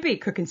hard can it be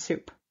cooking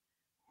soup?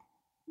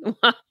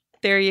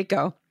 There you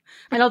go.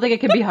 I don't think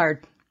it can be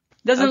hard.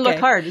 Doesn't look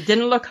hard. It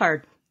didn't look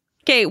hard.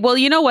 Okay, well,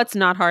 you know what's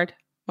not hard?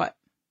 What?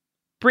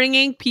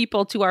 Bringing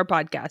people to our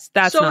podcast.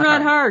 That's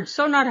not hard.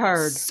 So not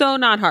hard. So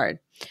not hard.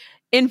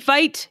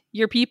 Invite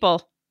your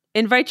people.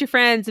 Invite your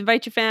friends.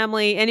 Invite your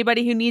family.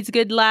 Anybody who needs a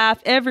good laugh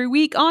every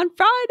week on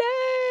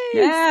Fridays.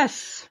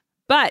 Yes.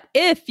 But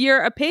if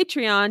you're a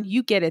Patreon,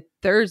 you get it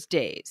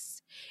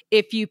Thursdays.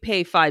 If you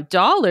pay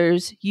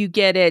 $5, you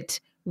get it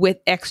with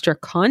extra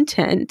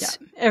content.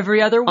 Yeah.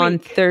 Every other week. On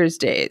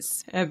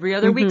Thursdays. Every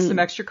other week, some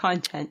extra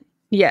content.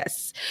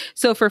 Yes.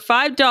 So for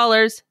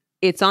 $5,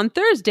 it's on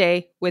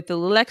Thursday with a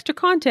little extra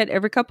content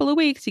every couple of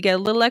weeks. You get a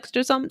little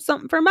extra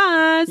something from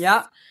us.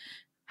 Yeah.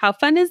 How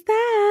fun is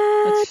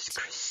that?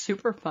 That's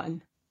super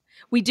fun.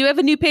 We do have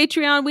a new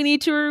Patreon we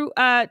need to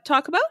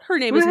talk about. Her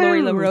name is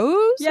Lori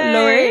LaRose. Yay.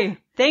 Lori.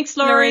 Thanks,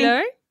 Lori.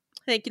 Lori.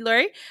 Thank you,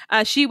 Lori.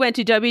 She went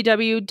to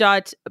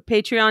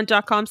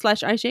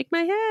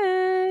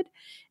www.patreon.com/IShakeMyHead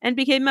and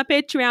became a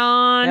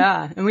Patreon.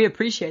 Yeah, and we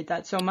appreciate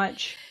that so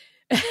much.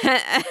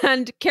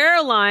 And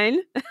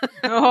Caroline.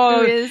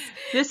 This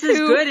is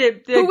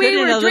good. Good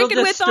and a little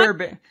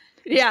disturbing.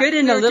 It's good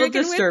and a little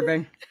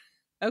disturbing.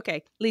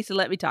 Okay, Lisa,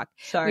 let me talk.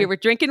 Sorry. We were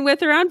drinking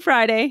with her on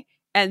Friday,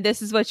 and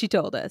this is what she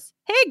told us.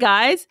 Hey,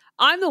 guys,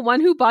 I'm the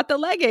one who bought the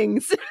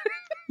leggings.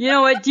 You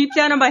know what? Deep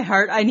down in my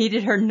heart, I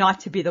needed her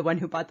not to be the one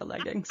who bought the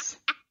leggings.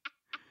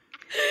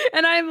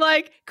 And I'm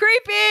like,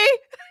 creepy.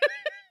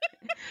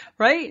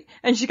 Right?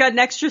 And she got an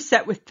extra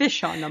set with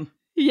fish on them.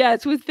 Yeah,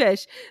 it's with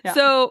fish. Yeah.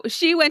 So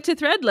she went to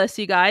Threadless,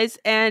 you guys,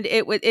 and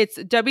it's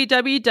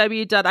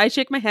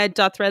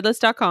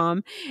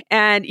www.ishakemyhead.threadless.com.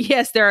 And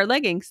yes, there are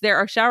leggings. There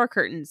are shower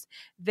curtains.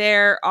 She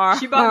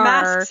bought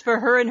masks for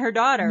her and her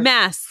daughter.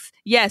 Masks,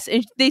 yes.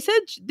 And they said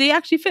they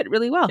actually fit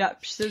really well. Yeah,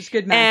 it's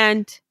good masks.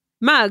 And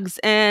mugs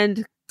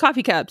and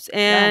coffee cups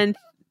and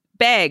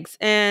bags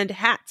and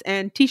hats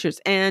and t-shirts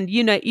and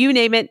you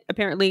name it.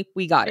 Apparently,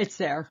 we got it. It's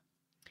there.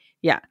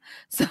 Yeah.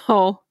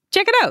 So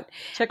check it out.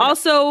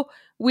 Also,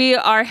 we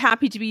are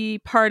happy to be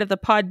part of the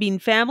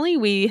Podbean family.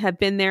 We have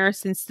been there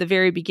since the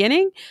very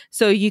beginning.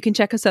 So you can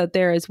check us out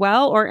there as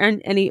well or on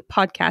any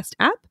podcast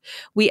app.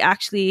 We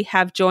actually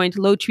have joined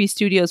Low Tree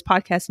Studios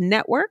Podcast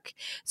Network.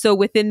 So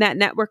within that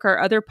network are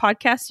other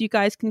podcasts you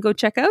guys can go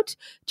check out.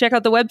 Check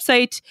out the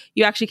website.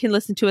 You actually can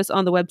listen to us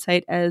on the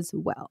website as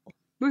well.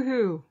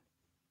 Woohoo.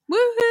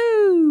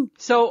 Woohoo.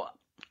 So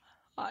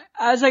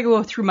as I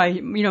go through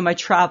my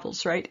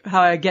travels, right,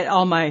 how I get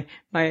all my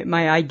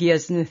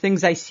ideas and the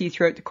things I see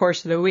throughout the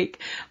course of the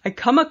week, I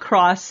come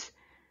across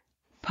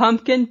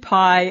pumpkin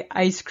pie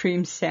ice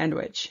cream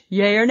sandwich.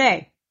 Yay or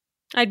nay?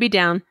 I'd be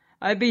down.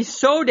 I'd be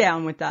so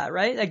down with that,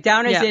 right? Like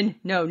down as in,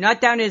 no,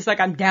 not down as like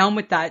I'm down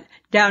with that.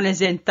 Down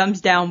as in thumbs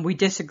down. We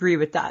disagree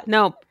with that.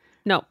 No.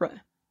 Right.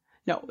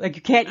 No, like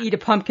you can't eat a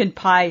pumpkin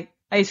pie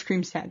ice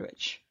cream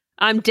sandwich.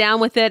 I'm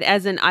down with it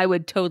as in I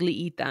would totally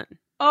eat that.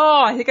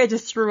 Oh, I think I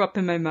just threw up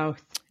in my mouth.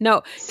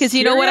 No, because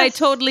you know what I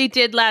totally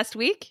did last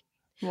week?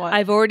 What?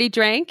 I've already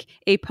drank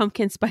a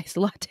pumpkin spice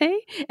latte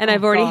and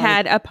I've already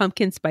had a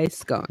pumpkin spice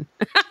scone.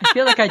 I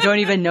feel like I don't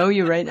even know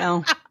you right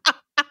now.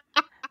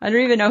 I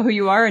don't even know who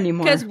you are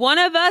anymore. Because one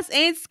of us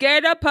ain't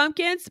scared of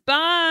pumpkin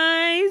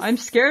spice. I'm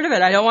scared of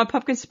it. I don't want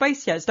pumpkin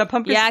spice yet. It's not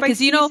pumpkin spice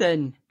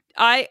season.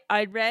 I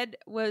read,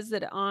 was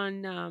it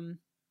on Instagram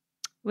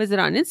or was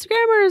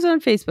it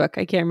on Facebook?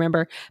 I can't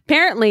remember.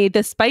 Apparently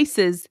the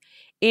spices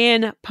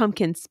in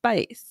pumpkin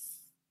spice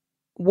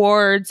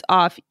wards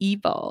off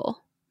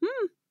evil.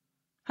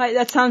 Hi,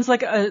 that sounds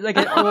like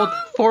an old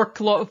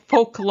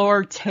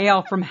folklore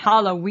tale from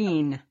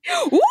Halloween.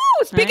 Ooh,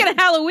 speaking of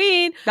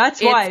Halloween,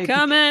 that's why it's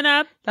coming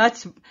up.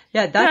 That's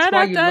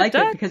why you like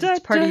it, because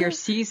it's part of your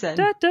season.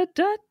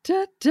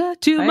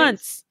 2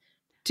 months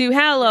to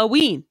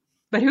Halloween.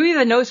 But who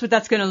even knows what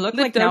that's going to look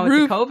like now with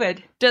the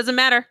COVID? Doesn't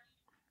matter.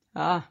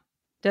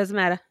 Doesn't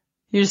matter.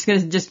 You're just going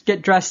to just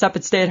get dressed up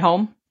and stay at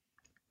home?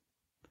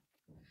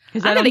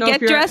 I'm going to get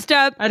dressed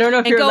up. I don't know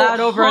if you're allowed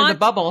over in the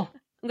bubble.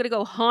 I'm going to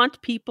go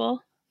haunt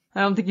people. I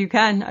don't think you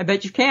can. I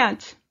bet you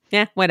can't.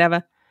 Yeah,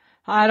 whatever.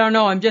 I don't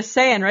know. I'm just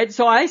saying, right?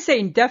 So I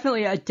say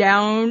definitely a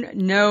down,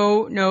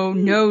 no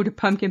to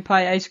pumpkin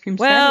pie ice cream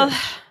sandwich.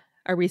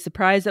 Are we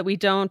surprised that we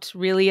don't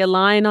really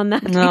align on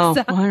that? No,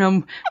 Lisa?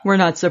 no, we're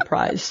not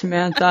surprised,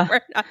 Samantha.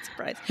 We're not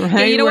surprised. Right?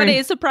 Okay, you know what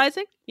is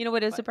surprising? You know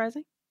what is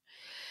surprising?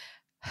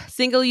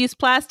 Single-use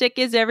plastic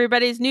is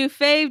everybody's new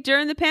fave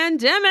during the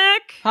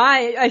pandemic.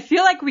 I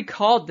feel like we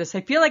called this.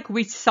 I feel like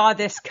we saw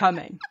this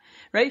coming.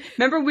 Right?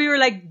 Remember we were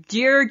like,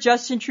 dear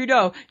Justin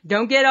Trudeau,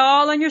 don't get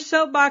all on your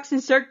soapbox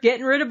and start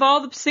getting rid of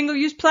all the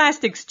single-use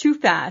plastics too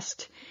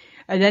fast.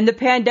 And then the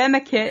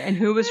pandemic hit, and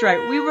who was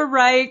right? We were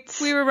right.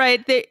 We were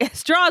right.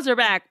 Straws are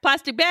back.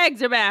 Plastic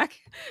bags are back.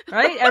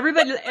 Right?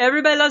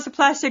 Everybody loves a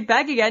plastic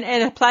bag again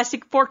and a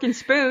plastic fork and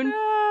spoon.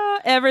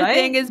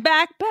 Everything is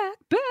back.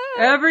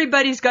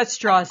 Everybody's got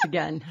straws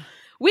again.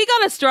 We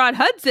got a straw at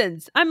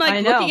Hudson's. I'm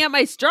like looking at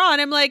my straw,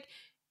 and I'm like,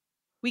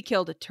 we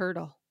killed a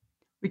turtle.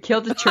 We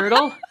killed a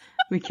turtle?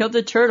 We killed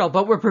a turtle,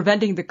 but we're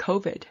preventing the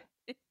COVID.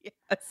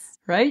 Yes.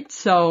 Right?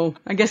 So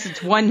I guess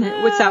it's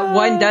what's that,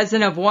 1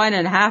 dozen of one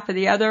and half of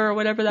the other, or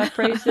whatever that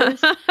phrase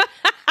is.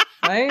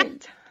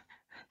 Right?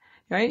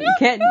 Right? You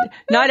can't,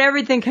 not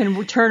everything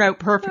can turn out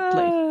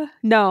perfectly.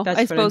 No, That's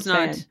I what suppose I'm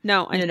not. saying.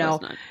 No, I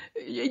suppose not.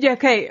 Yeah,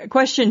 okay,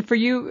 question for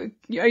you.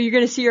 Are you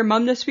going to see your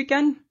mom this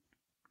weekend?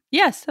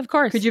 Yes, of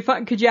course. Could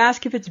you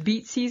ask if it's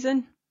beet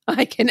season?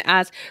 I can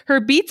ask.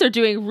 Her beets are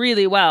doing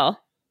really well.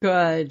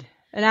 Good.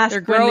 And ask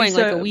They're growing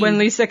like a weed. When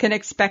Lisa can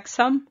expect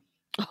some.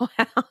 Oh,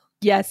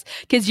 yes,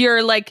 because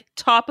you're like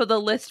top of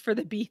the list for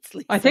the beets,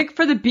 Lisa. I think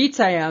for the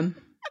beets I am.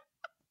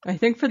 I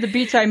think for the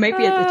beets I might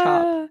be at the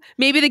top.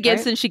 Maybe the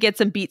Gibson should get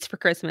some beets for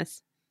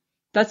Christmas.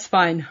 That's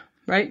fine,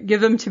 right? Give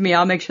them to me.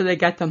 I'll make sure they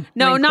get them.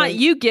 No, wink, not wink.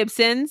 you,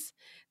 Gibsons.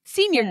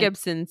 Senior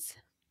Gibsons.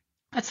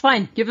 That's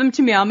fine. Give them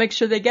to me. I'll make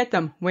sure they get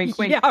them. Wink,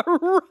 wink. Yeah,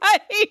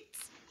 right.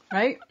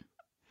 Right?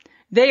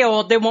 They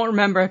won't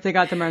remember if they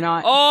got them or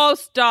not. Oh,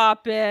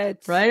 stop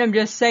it. Right? I'm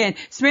just saying.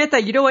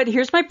 Samantha, you know what?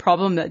 Here's my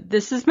problem.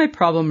 This is my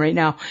problem right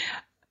now.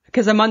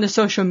 Because I'm on the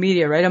social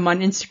media, right? I'm on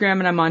Instagram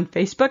and I'm on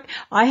Facebook.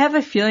 I have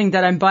a feeling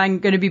that I'm going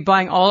to be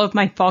buying all of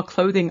my fall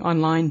clothing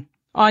online.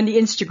 On the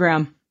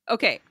Instagram.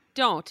 Okay,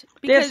 don't.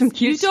 They have some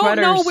cute you don't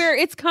sweaters. know where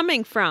it's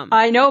coming from.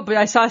 I know, but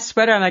I saw a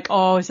sweater. I'm like,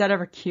 oh, is that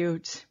ever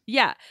cute?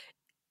 Yeah.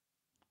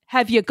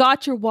 Have you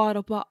got your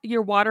water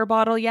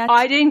bottle yet?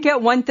 I didn't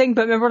get one thing,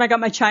 but remember when I got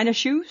my China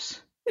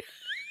shoes?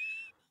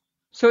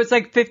 So it's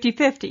like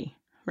 50-50,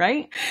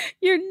 right?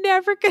 You're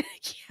never going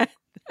to get.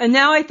 And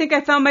now I think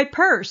I found my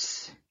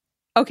purse.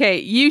 Okay,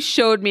 you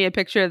showed me a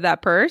picture of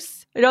that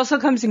purse. It also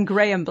comes in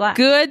gray and black.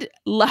 Good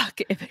luck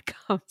if it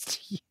comes to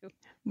you.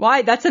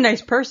 Why? That's a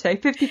nice purse, eh?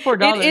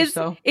 $54 It is,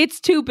 though. It's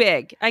too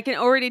big. I can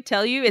already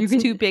tell you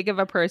it's too big of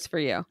a purse for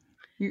you.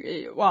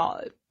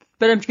 Well,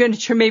 but I'm going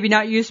to maybe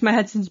not use my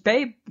Hudson's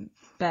Bay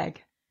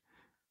bag.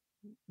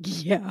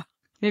 Yeah.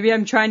 Maybe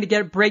I'm trying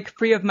to break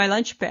free of my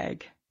lunch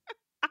bag.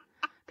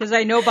 Because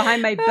I know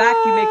behind my back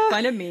you make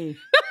fun of me.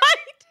 I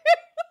do.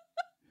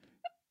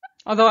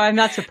 Although I'm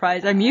not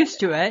surprised. I'm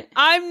used to it.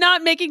 I'm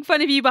not making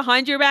fun of you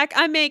behind your back.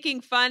 I'm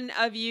making fun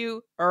of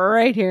you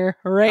right here,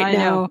 right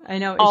now. I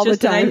know. All the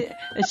time.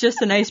 It's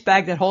just a nice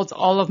bag that holds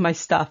all of my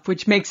stuff,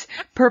 which makes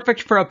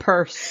perfect for a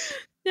purse.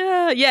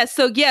 Yes.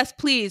 So yes,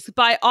 please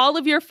buy all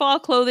of your fall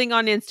clothing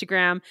on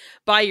Instagram.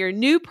 Buy your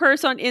new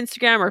purse on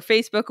Instagram or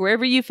Facebook,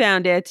 wherever you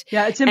found it.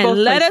 Yeah, it's in and both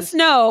let places.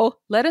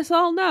 let us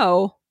all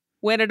know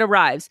when it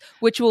arrives,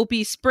 which will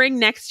be spring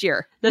next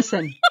year.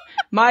 Listen,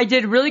 I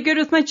did really good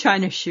with my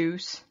China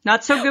shoes.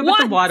 Not so good with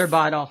the water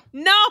bottle.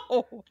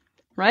 No.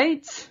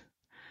 Right?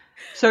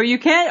 So you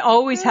can't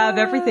always have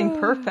everything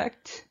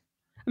perfect.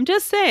 I'm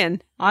just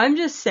saying. I'm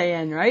just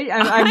saying, right?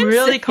 I'm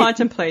really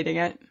contemplating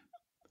it.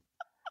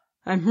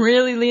 I'm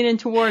really leaning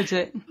towards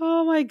it.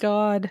 Oh my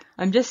God.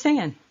 I'm just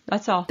saying.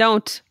 That's all.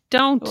 Don't.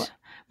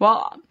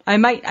 Well, I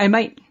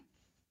might.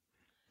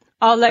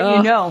 I'll let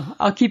you know.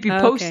 I'll keep you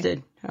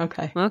posted.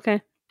 Okay.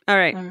 All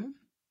right.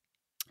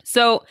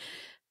 So,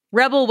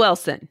 Rebel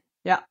Wilson.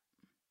 Yeah.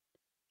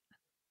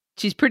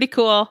 She's pretty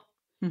cool.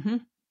 Mm-hmm.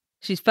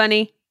 She's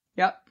funny.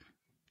 Yep.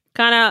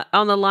 Kind of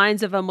on the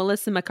lines of a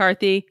Melissa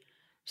McCarthy.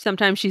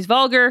 Sometimes she's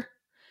vulgar.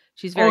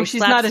 She's very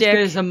she's slapstick. not as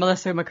good as a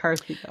Melissa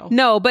McCarthy, though.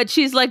 No, but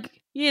she's like,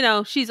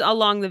 she's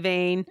along the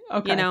vein.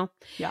 Okay.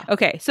 Yeah.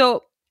 Okay.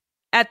 So,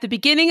 at the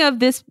beginning of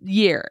this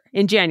year,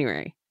 in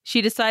January,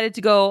 she decided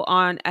to go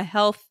on a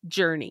health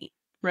journey.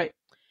 Right.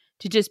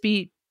 To just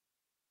be,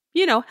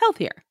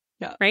 healthier.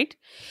 Yeah. Right.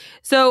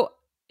 So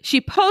she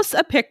posts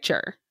a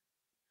picture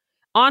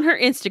on her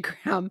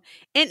Instagram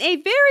in a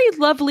very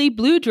lovely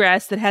blue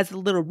dress that has a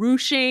little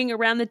ruching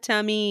around the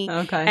tummy.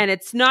 Okay. And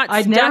it's not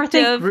I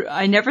seductive.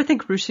 never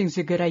think ruching's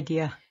a good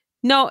idea.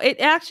 No, it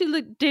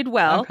actually did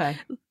well. Okay.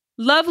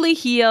 Lovely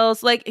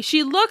heels. Like,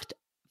 she looked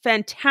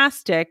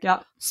fantastic.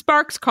 Yeah.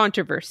 Sparks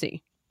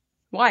controversy.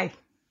 Why?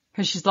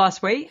 Because she's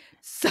lost weight?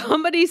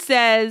 Somebody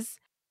says,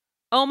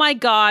 oh my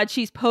God,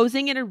 she's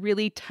posing in a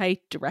really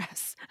tight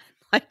dress.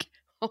 Like,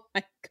 oh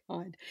my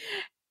God.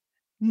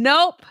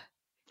 Nope.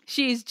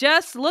 She's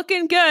just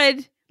looking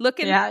good.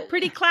 Looking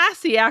pretty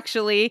classy,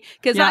 actually.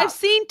 Because I've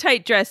seen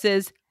tight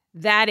dresses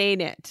That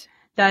ain't it.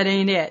 That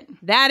ain't it.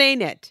 That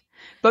ain't it.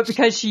 But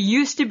because she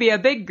used to be a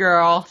big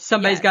girl,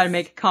 somebody's got to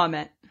make a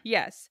comment.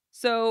 Yes.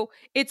 So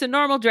it's a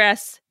normal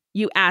dress,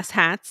 you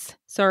asshats.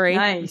 Sorry,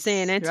 I'm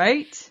saying it.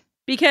 Right?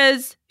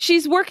 Because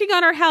she's working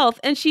on her health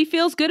and she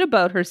feels good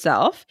about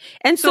herself.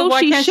 And so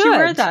why she can't should. she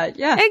wear that?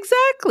 Yeah.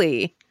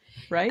 Exactly.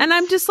 Right? And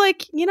I'm just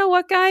like, you know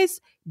what,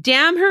 guys?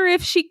 Damn her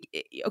if she...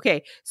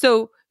 Okay,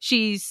 so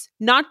she's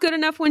not good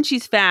enough when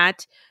she's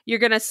fat. You're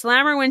going to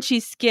slam her when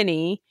she's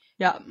skinny.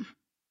 Yeah.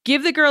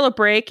 Give the girl a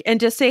break and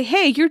just say,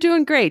 hey, you're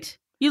doing great.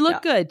 You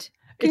look good.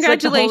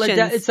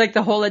 Congratulations. It's like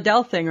the whole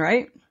Adele thing,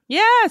 right?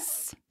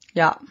 Yes.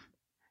 Yeah.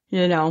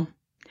 You know,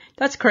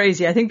 that's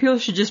crazy. I think people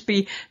should just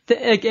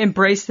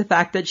embrace the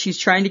fact that she's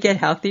trying to get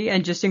healthy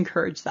and just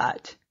encourage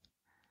that.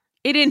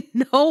 It in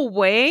no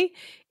way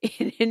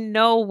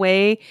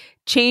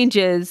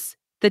changes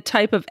the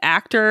type of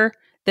actor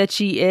that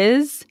she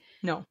is.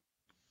 No.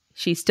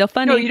 She's still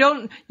funny. No, you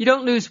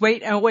don't lose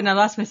weight. And when I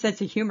lost my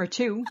sense of humor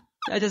too.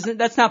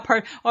 That's not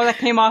part. Oh, that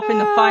came off in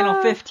the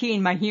final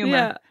 15, my humor.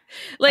 Yeah.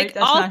 Like, right?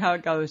 That's not how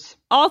it goes.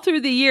 All through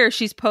the year,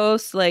 she's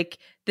posts like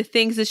the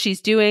things that she's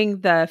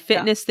doing, the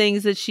fitness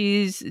things that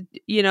she's,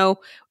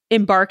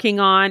 embarking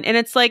on. And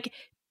it's like,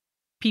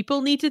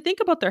 people need to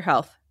think about their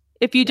health.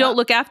 If you don't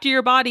look after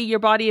your body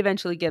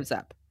eventually gives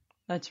up.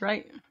 That's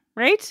right.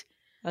 Right?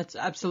 That's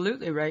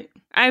absolutely right.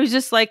 I was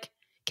just like,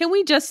 can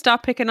we just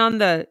stop picking on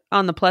the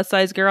plus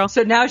size girl?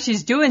 So now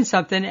she's doing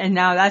something, and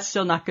now that's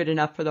still not good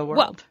enough for the world.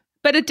 Well,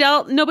 but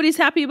Adele, nobody's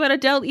happy about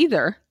Adele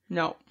either.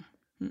 No.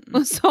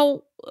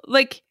 So,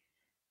 like,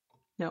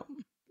 no.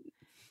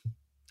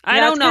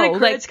 I don't know.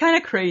 It's kind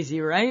of crazy,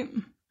 right?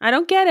 I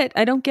don't get it.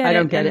 I don't get it.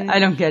 I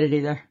don't get it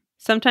either.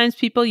 Sometimes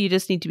people, you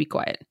just need to be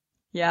quiet.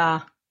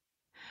 Yeah.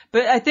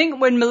 But I think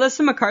when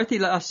Melissa McCarthy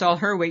lost all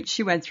her weight,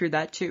 she went through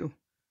that too.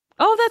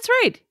 Oh, that's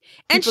right.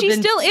 And she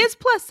still is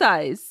plus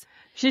size.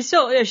 She's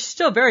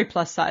still very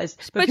plus size.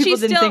 But people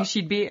didn't think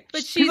she'd be.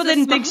 People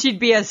didn't think she'd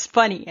be as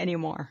funny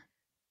anymore.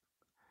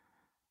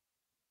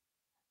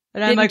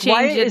 And I'm like,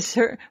 why is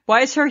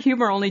her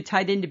humor only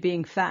tied into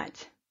being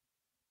fat?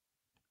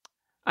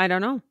 I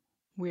don't know.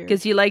 Weird.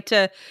 Because you like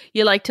to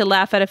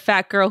laugh at a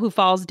fat girl who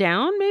falls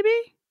down,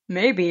 maybe?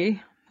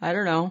 Maybe. I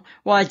don't know.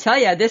 Well, I tell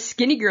you, this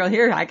skinny girl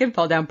here, I can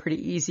fall down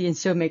pretty easy and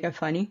still make it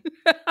funny.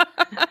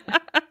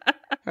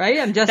 Right?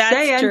 I'm just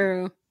saying. That's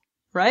true.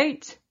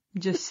 Right?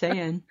 I'm just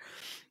saying.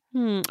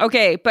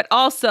 Okay, but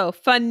also,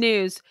 fun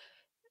news.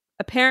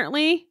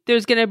 Apparently,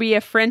 there's going to be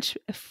a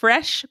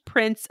Fresh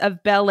Prince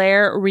of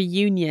Bel-Air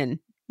reunion.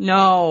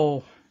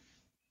 No.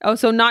 Oh,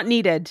 so not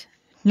needed.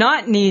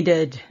 Not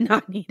needed.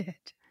 Not needed.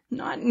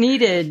 Not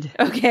needed.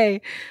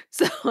 Okay,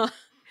 so...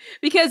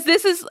 Because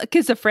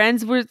the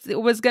Friends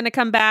was going to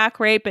come back,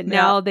 right? But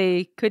now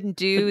they couldn't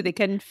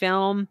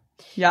film.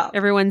 Yeah.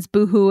 Everyone's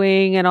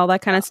boohooing and all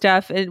that kind of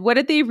stuff. And what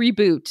did they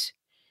reboot?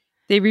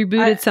 They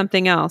rebooted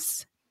something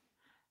else.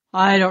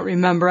 I don't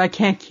remember. I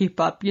can't keep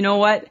up. You know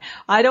what?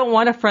 I don't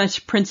want a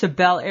Fresh Prince of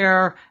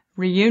Bel-Air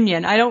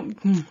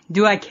reunion.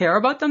 Do I care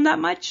about them that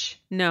much?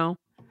 No.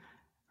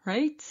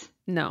 Right?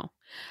 No.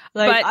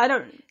 Like, I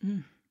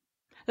don't...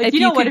 Like,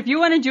 you know what? If you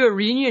want to do a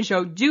reunion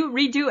show,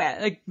 do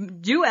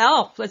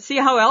Elf. Let's see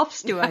how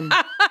Elf's doing.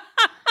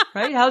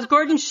 Right? How's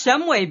Gordon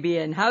Shumway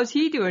being? How's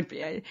he doing?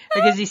 Like,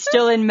 is he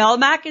still in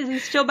Melmac? Is he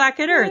still back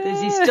at Earth?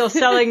 Is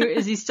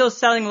he still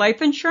selling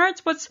life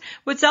insurance?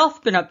 What's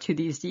Elf been up to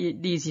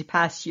these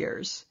past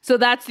years? So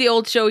that's the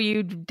old show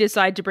you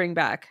decide to bring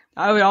back.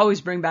 I would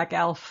always bring back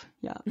Elf.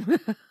 Yeah.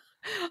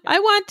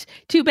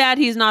 Too bad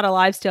he's not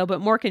alive still,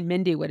 but Mork and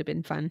Mindy would have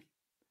been fun.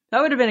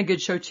 That would have been a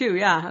good show too.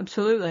 Yeah,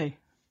 absolutely.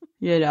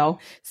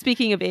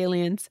 Speaking of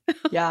aliens.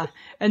 Yeah.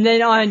 And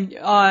then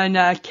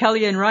on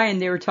Kelly and Ryan,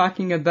 they were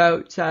talking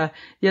about, the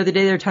other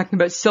day they were talking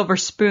about Silver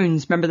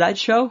Spoons. Remember that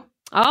show?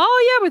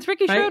 Oh, yeah, with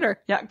Ricky Schroeder.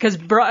 Yeah,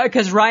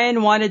 because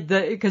Ryan wanted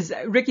because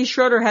Ricky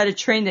Schroeder had a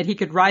train that he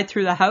could ride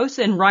through the house,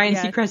 and Ryan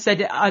Seacrest said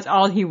that's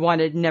all he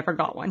wanted, never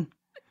got one.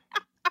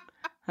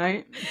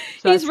 Right?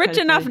 So he's rich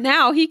enough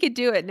now. He could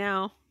do it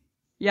now.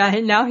 Yeah,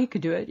 now he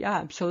could do it. Yeah,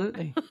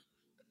 absolutely.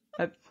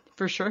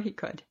 For sure he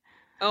could.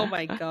 Oh,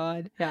 my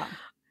God. Yeah.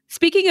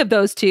 Speaking of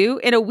those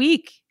two, in a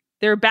week,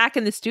 they're back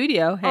in the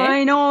studio. Hey?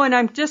 I know, and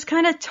I'm just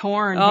kind of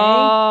torn.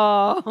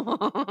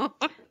 Oh.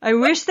 Hey? I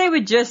wish they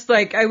would just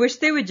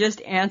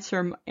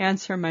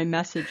answer my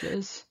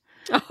messages.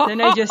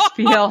 Then I just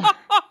feel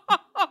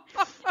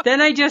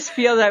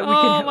that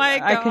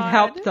I could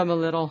help them a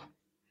little.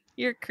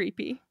 You're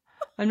creepy.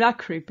 I'm not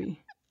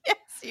creepy. Yes,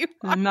 you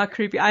are. I'm not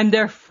creepy. I'm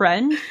their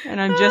friend,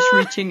 and I'm just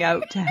reaching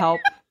out to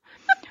help.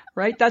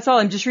 Right? That's all.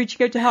 I'm just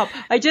reaching out to help.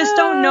 I just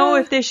don't know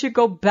if they should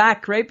go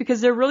back, right? Because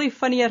they're really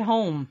funny at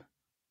home.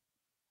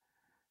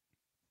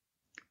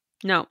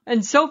 No.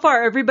 And so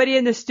far, everybody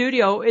in the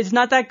studio is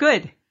not that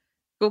good.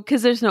 Well,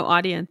 because there's no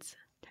audience.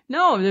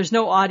 No, there's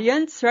no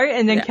audience, right?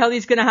 And then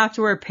Kelly's going to have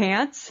to wear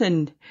pants,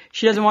 and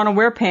she doesn't want to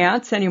wear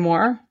pants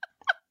anymore.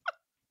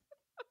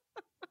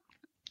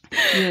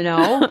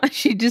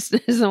 She just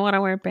doesn't want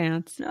to wear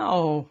pants.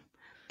 No.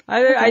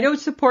 I don't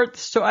support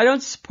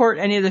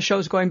any of the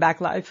shows going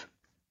back live.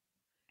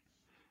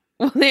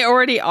 Well, they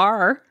already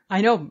are.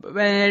 I know, but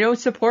I don't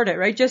support it,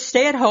 right? Just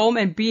stay at home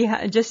and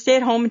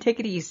take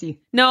it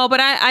easy. No, but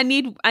I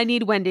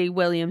need Wendy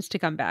Williams to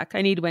come back.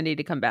 I need Wendy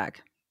to come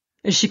back.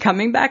 Is she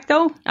coming back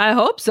though? I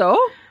hope so.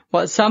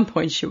 Well, at some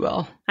point she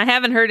will. I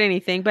haven't heard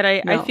anything, but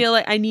I feel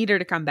like I need her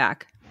to come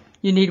back.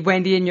 You need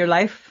Wendy in your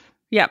life?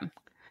 Yep.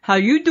 How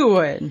you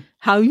doing?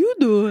 How you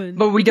doing?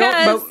 But we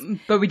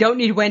don't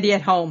need Wendy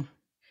at home.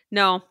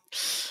 No.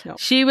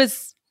 She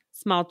was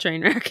small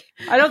train wreck.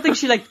 I don't think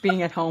she liked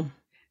being at home.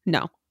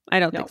 No,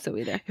 I don't think so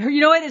either. You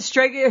know what?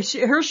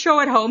 Her show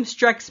at home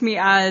strikes me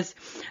as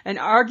an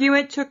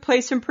argument took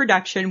place in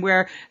production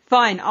where,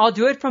 fine, I'll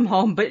do it from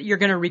home, but you're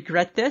going to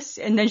regret this.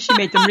 And then she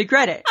made them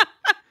regret it.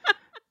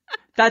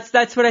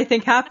 That's what I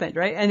think happened,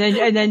 right? And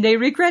then they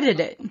regretted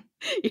it.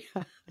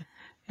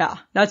 Yeah,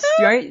 that's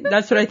right.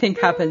 That's what I think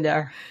happened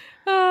there.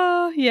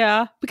 Oh,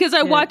 yeah. Because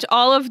I watch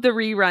all of the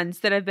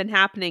reruns that have been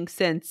happening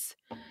since.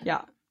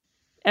 Yeah.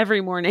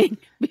 Every morning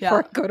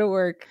before I go to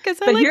work.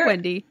 Because I like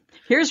Wendy.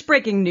 Here's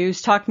breaking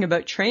news talking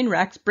about train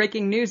wrecks.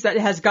 Breaking news that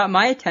has got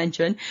my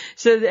attention.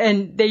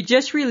 And they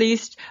just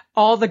released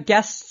all the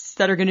guests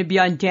that are going to be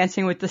on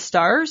Dancing with the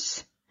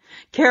Stars.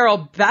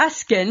 Carol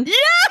Baskin.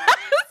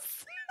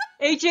 Yes!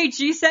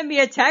 HHG sent me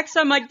a text.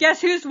 I'm like,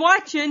 guess who's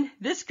watching?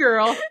 This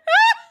girl.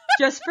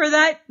 Just for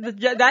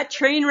that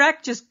train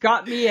wreck just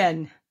got me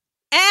in.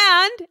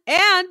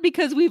 And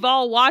because we've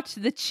all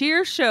watched the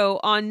Cheer show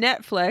on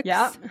Netflix.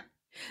 Yeah.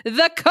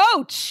 The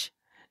coach.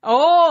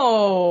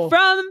 Oh.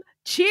 From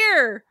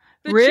Cheer.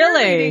 The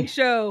really? cheerleading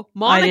show.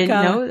 Monica. I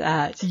didn't know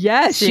that.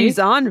 Yes, See? she's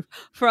on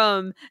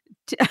from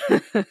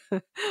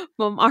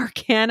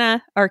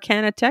Arcana,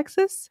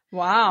 Texas.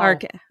 Wow.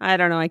 I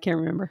don't know. I can't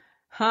remember.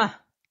 Huh.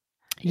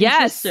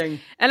 Yes. And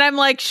I'm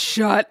like,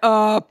 shut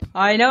up.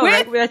 I know.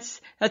 Right?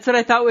 That's what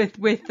I thought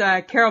with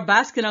Carol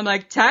Baskin. I'm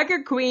like,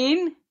 Tiger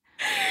Queen.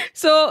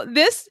 So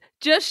this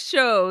just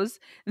shows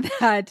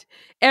that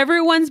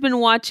everyone's been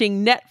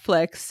watching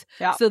Netflix.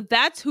 Yeah. So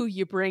that's who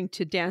you bring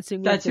to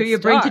Dancing with the Stars. That's who you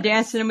bring to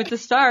Dancing with the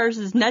Stars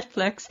is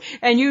Netflix.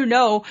 And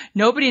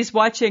nobody's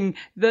watching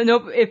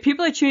if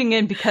people are tuning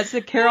in because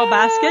of Carol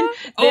Baskin,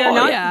 they're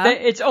not.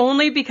 It's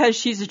only because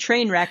she's a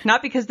train wreck,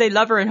 not because they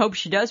love her and hope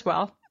she does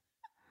well.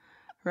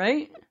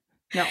 Right?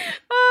 No.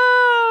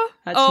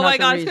 Oh my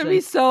God, it's going to be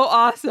so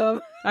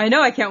awesome. I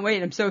know, I can't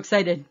wait. I'm so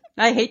excited.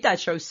 I hate that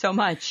show so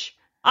much.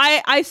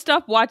 I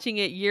stopped watching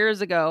it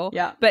years ago.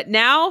 Yeah. But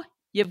now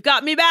you've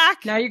got me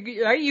back. Now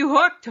you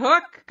hooked.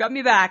 Got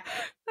me back.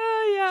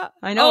 Oh yeah.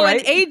 I know,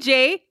 right?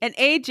 And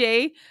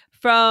AJ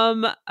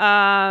from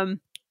Backstreet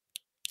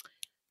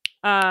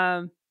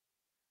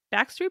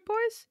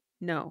Boys?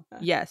 No.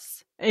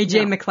 Yes.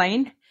 AJ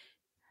McLean?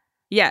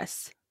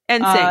 Yes.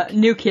 NSYNC.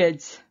 New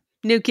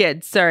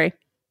Kids. Sorry.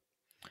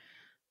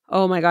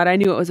 Oh my God, I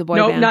knew it was a boy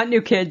band. No, not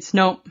New Kids.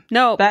 No.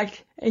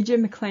 Back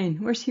AJ McLean.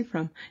 Where's he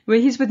from? Well,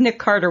 he's with Nick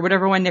Carter,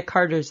 whatever one Nick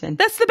Carter's in.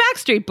 That's the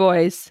Backstreet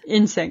Boys.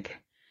 NSYNC.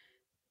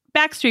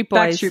 Backstreet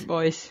Boys.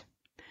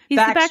 He's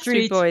the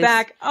Backstreet Boys.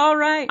 Back. All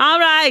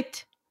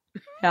right.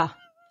 Yeah.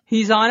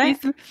 He's on it?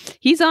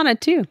 He's on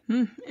it too.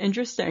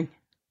 Interesting.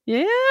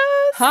 Yes.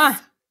 Huh.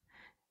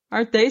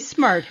 Aren't they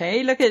smart,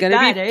 hey? Look at that, It's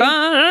gonna be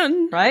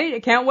fun. Right? I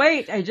can't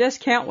wait. I just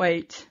can't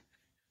wait.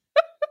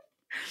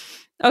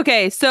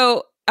 Okay,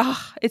 so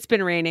it's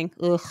been raining.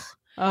 Ugh.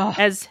 Oh.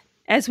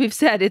 As we've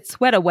said, it's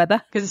sweater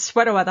weather. Because it's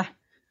sweater weather.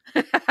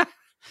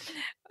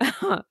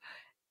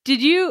 Do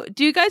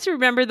you guys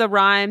remember the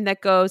rhyme that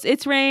goes,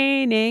 "It's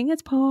raining,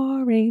 it's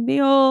pouring,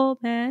 the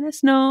old man is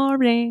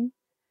snoring"?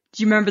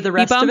 Do you remember the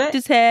rest of it? He bumped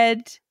his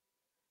head.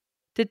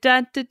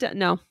 Da-da-da-da.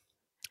 No.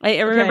 I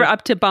remember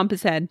up to bump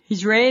his head.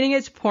 He's raining,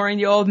 it's pouring,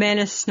 the old man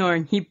is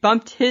snoring. He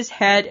bumped his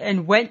head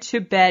and went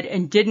to bed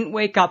and didn't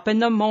wake up in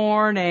the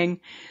morning.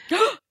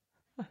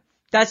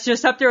 That's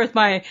just up there with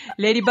my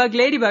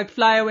ladybug,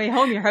 fly away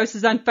home. Your house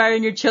is on fire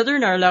and your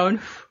children are alone.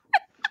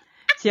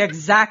 It's the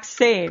exact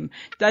same.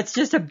 That's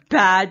just a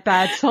bad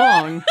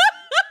song.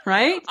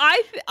 Right?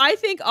 I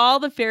think all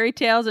the fairy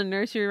tales and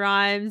nursery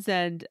rhymes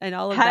and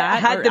all of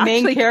that had the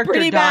main character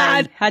dying.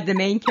 Bad. Had the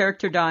main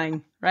character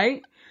dying,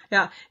 right?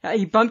 Yeah.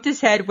 He bumped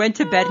his head, went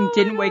to bed, and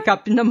didn't wake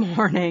up in the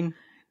morning.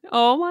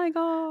 Oh my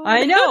God.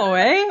 I know,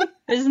 eh?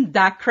 Isn't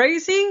that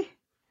crazy?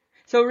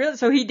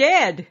 So he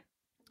did.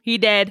 He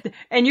did.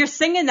 And you're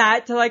singing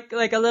that to like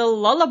a little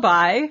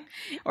lullaby.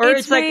 Or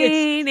it's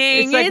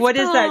raining, it's like what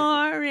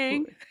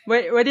pouring. Is that?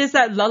 What is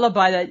that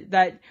lullaby,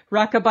 that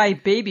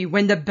rockabye baby?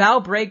 When the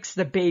bough breaks,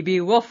 the baby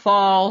will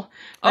fall.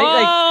 Right?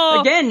 Oh,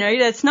 like, again, right?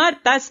 That's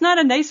not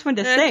a nice one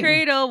to sing. The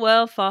cradle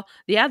will fall.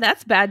 Yeah,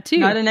 that's bad too.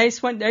 Not a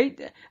nice one,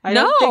 right? I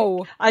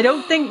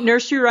don't think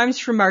nursery rhymes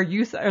from our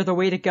youth are the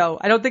way to go.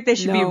 I don't think they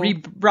should be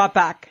brought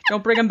back.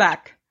 Don't bring them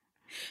back.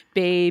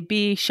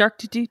 Baby shark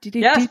to do.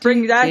 Yes,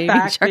 bring that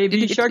back.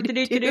 Baby shark to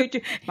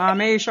do.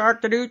 Mommy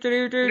shark to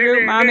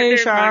do. Mommy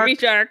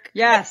shark.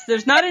 Yes,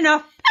 there's not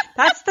enough.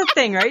 That's the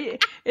thing,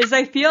 right? Is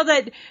I feel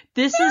that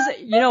this is,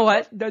 you know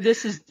what?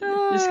 This is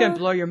going to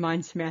blow your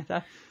mind,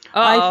 Samantha.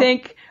 Uh-oh.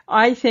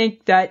 I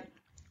think that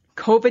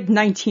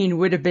COVID-19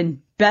 would have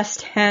been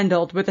best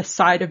handled with a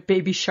side of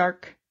Baby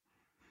Shark.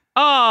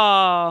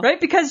 Oh. Right?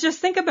 Because just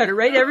think about it,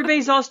 right?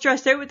 Everybody's all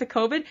stressed out with the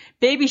COVID.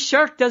 Baby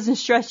Shark doesn't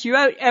stress you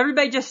out.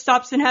 Everybody just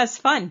stops and has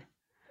fun.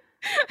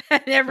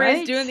 And everyone's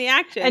Right? doing the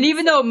action. And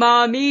even though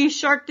Mommy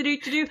Shark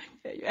do,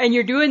 and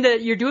you're doing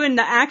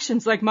the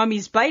actions like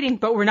Mommy's biting,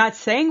 but we're not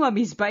saying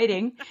Mommy's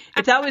biting.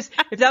 If that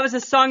was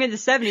a song in the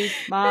 70s,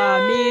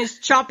 Mommy's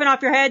chopping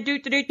off your head, do,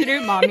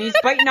 Mommy's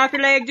biting off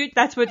your leg,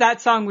 that's what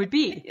that song would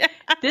be. Yeah.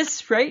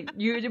 This, right?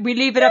 We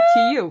leave it up to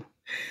you.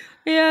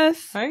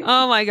 Yes. Right?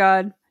 Oh my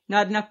God.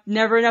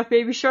 Never enough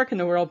Baby Shark in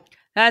the world.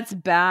 That's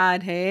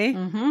bad, hey?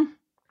 Mm-hmm.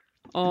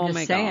 Oh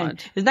my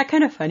God. Isn't that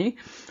kind of funny?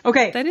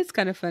 Okay. That is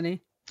kind of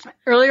funny.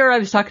 Earlier I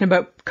was talking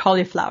about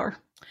cauliflower.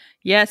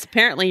 Yes,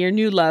 apparently your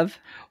new love.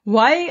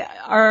 Why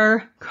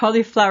are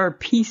cauliflower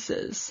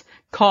pieces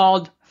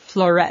called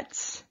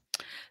florets?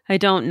 I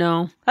don't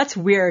know. That's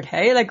weird,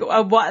 hey? Like,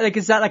 what? Like,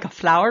 is that like a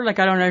flower? Like,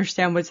 I don't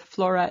understand what's a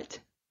floret.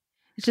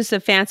 It's just a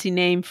fancy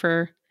name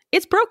for,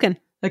 it's broken.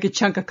 Like a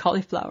chunk of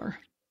cauliflower.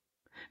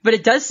 But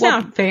it does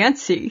sound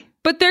fancy.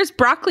 But there's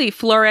broccoli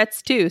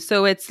florets too.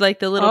 So it's like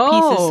the little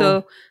pieces.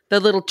 So the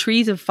little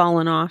trees have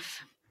fallen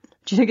off.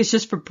 Do you think it's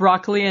just for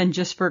broccoli and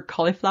just for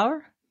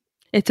cauliflower?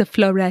 It's a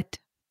floret.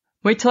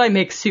 Wait till I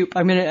make soup.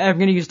 I'm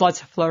gonna use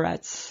lots of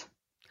florets.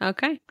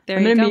 Okay. There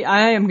you go.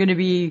 I am gonna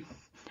be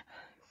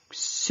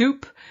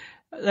soup,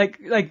 like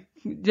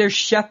there's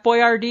Chef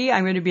Boyardee.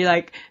 I'm gonna be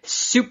like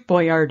Soup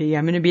Boyardee.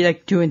 I'm gonna be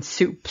like doing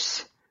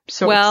soups.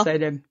 So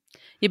excited.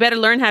 You better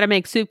learn how to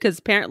make soup because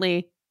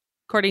apparently,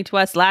 according to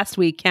us last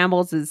week,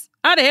 Campbell's is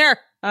out of here.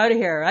 Out of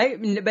here, right?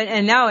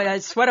 And now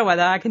it's sweater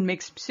weather. I can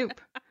make some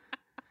soup.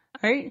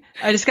 Right?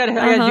 I gotta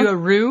do a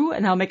roux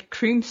and I'll make a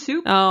cream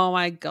soup. Oh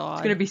my God.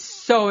 It's gonna be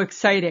so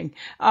exciting.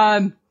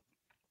 And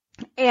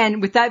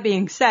with that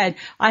being said,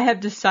 I have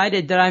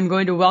decided that I'm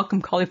going to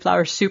welcome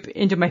cauliflower soup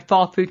into my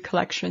fall food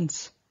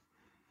collections.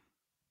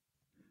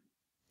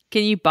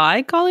 Can you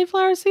buy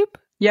cauliflower soup?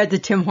 Yeah, at the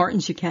Tim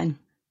Hortons you can.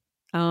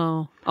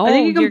 Oh. I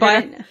think you can buy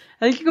it.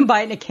 I think you can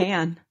buy it in a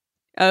can.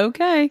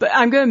 Okay. But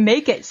I'm gonna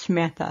make it,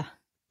 Samantha.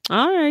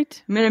 All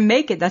right. I'm gonna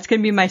make it. That's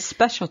gonna be my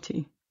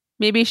specialty.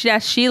 Maybe you should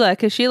ask Sheila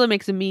because Sheila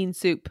makes a mean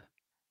soup.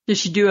 Does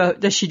she do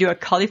a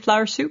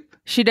cauliflower soup?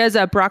 She does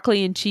a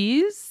broccoli and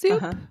cheese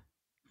soup. Uh-huh.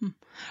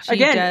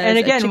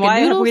 Again, why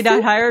have we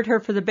not hired her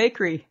for the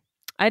bakery?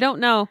 I don't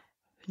know.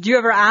 Do you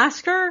ever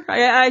ask her?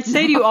 I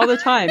say to you all the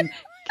time,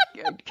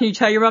 can you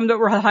tell your mom that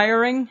we're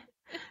hiring?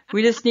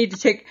 We just need to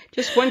take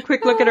just one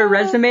quick look at her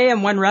resume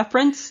and one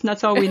reference. And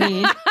that's all we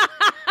need.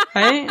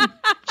 Right?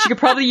 She could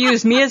probably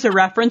use me as a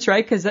reference,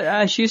 right?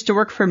 Because she used to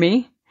work for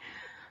me.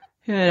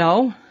 You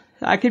know,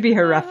 I could be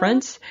her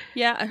reference.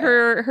 Yeah,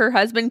 her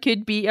husband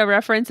could be a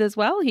reference as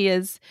well. He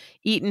has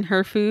eaten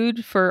her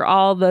food for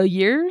all the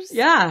years.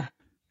 Yeah.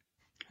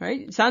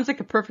 Right? It sounds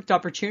like a perfect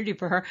opportunity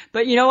for her.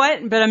 But you know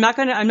what? But I'm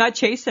not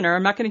chasing her.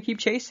 I'm not going to keep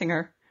chasing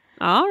her.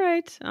 All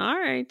right.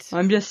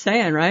 I'm just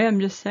saying, right? I'm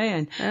just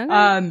saying.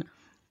 Okay.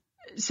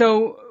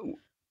 So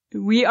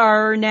we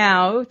are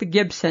now, the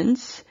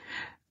Gibsons,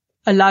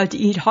 allowed to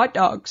eat hot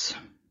dogs.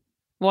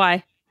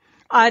 Why?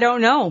 I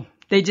don't know.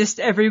 They just,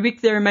 every week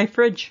they're in my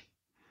fridge.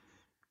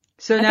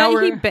 So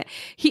I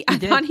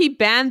thought he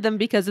banned them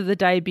because of the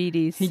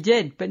diabetes. He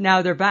did, but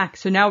now they're back.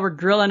 So now we're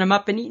grilling them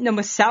up and eating them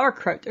with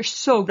sauerkraut. They're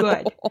so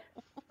good.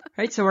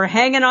 Right? So we're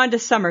hanging on to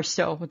summer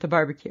still with the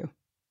barbecue.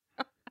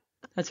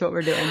 That's what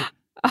we're doing.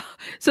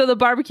 So the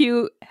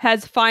barbecue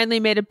has finally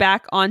made it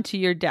back onto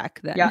your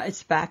deck then? Yeah,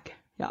 it's back.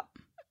 Yeah.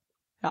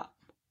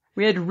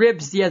 We had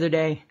ribs the other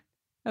day.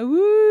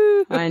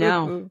 Woo! I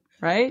know,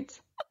 right?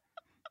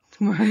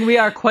 We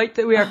are quite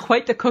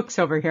the cooks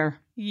over here.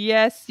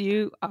 Yes,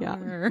 you are.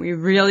 Yeah, we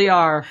really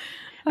are.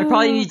 I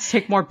probably need to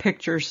take more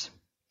pictures.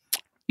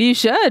 You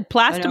should.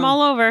 Plast them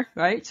all over.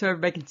 Right? So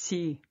everybody can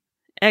see.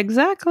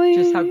 Exactly.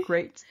 Just how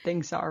great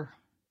things are.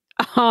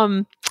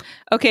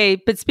 Okay,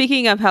 but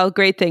speaking of how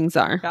great things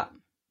are. Yeah.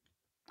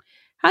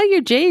 How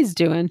your Jays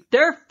doing?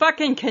 They're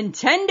fucking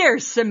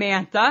contenders,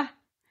 Samantha.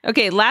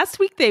 Okay, last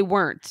week they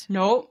weren't.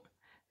 No.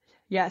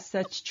 Yes,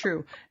 that's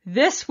true.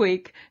 This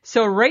week,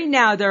 so right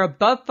now they're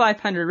above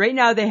 500. Right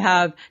now they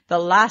have the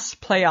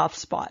last playoff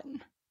spot.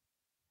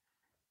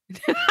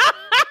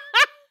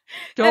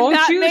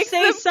 Don't you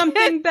say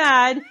something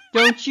bad.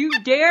 Don't you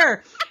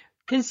dare.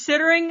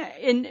 Considering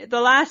in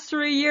the last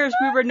 3 years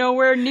we were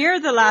nowhere near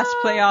the last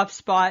playoff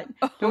spot.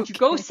 Don't you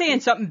go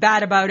saying something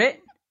bad about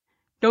it.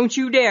 Don't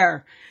you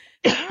dare.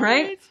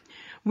 Right?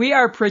 We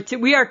are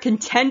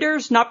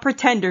contenders, not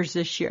pretenders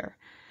this year.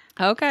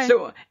 Okay.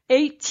 So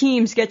 8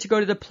 teams get to go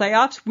to the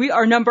playoffs. We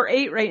are number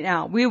 8 right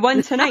now. We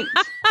won tonight.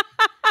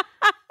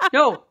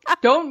 No,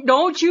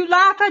 don't you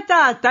laugh at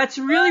that. That's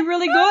really,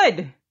 really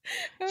good.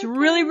 It's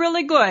really,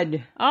 really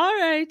good. All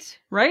right.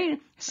 Right?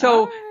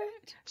 So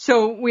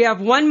we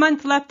have 1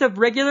 month left of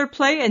regular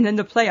play and then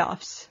the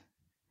playoffs.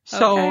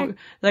 So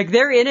like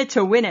they're in it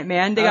to win it,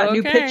 man. They got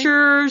new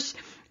pitchers.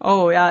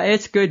 Oh yeah,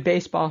 it's good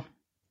baseball.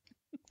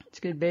 It's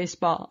good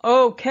baseball.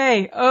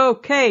 Okay.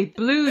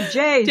 Blue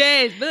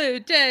Jays. Blue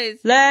Jays.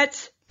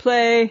 Let's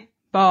play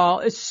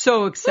ball. It's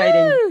so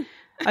exciting. Woo!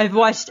 I've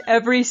watched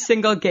every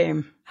single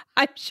game.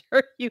 I'm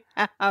sure you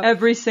have.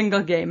 Every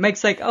single game.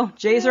 Mike's like, oh,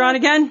 Jays are on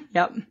again?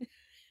 Yep.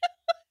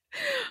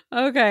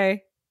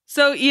 Okay.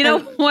 So you know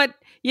what?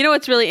 You know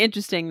what's really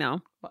interesting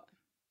though?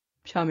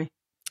 Tell me.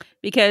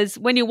 Because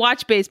when you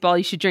watch baseball,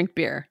 you should drink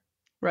beer.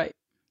 Right.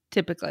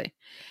 Typically.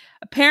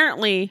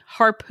 Apparently,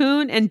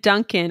 Harpoon and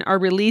Dunkin' are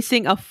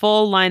releasing a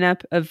full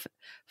lineup of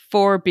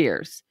 4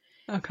 beers.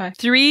 Okay.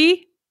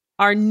 3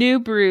 are new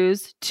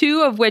brews,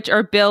 2 of which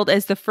are billed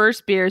as the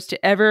first beers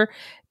to ever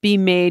be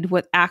made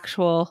with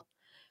actual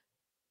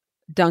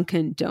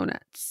Dunkin'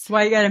 Donuts.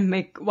 Why you gotta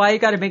make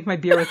my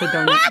beer with a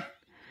donut?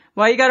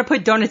 Why you gotta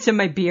put donuts in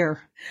my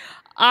beer?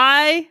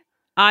 I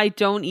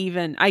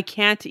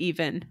can't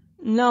even.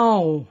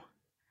 No.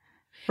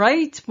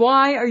 Right?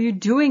 Why are you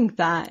doing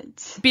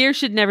that? Beer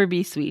should never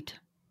be sweet.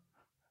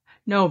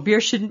 No, beer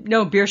should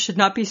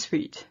not be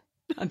sweet.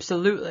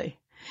 Absolutely.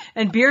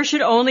 And beer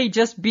should only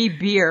just be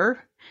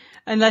beer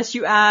unless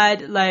you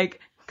add like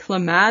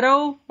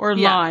Clamato or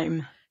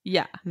lime.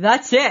 Yeah.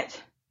 That's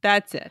it.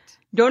 That's it.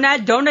 Don't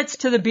add donuts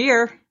to the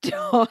beer.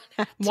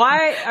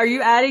 Why are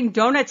you adding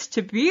donuts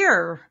to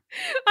beer?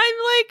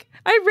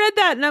 I read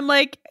that and I'm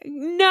like,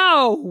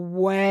 no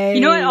way.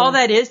 You know what all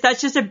that is?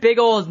 That's just a big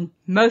old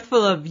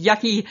mouthful of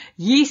yucky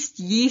yeast.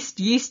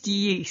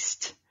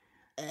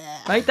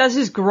 Right? That's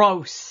just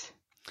gross.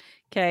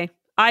 Okay.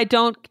 I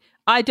don't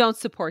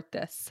support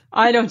this.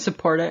 I don't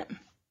support it.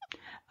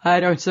 I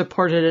don't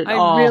support it at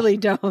all. I really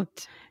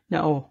don't.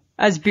 No.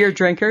 As beer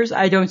drinkers,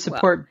 I don't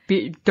support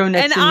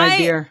donuts in my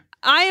beer.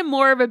 I am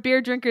more of a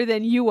beer drinker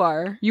than you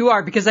are. You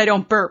are, because I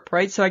don't burp,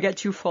 right? So I get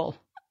too full.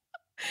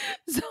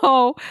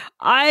 So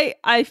I'm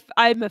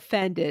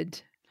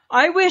offended.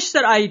 I wish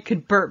that I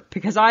could burp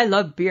because I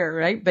love beer,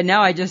 right? But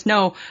now I just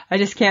know I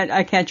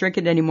can't drink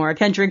it anymore. I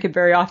can't drink it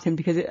very often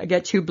because I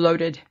get too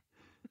bloated.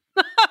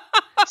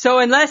 So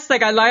unless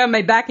like I lie on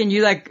my back and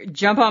you like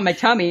jump on my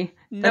tummy,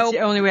 that's the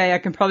only way I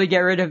can probably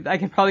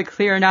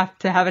clear enough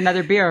to have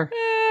another beer.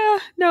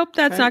 Nope,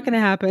 that's not going to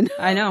happen.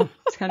 I know.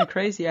 It's kind of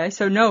crazy, eh?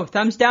 So no,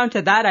 thumbs down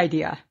to that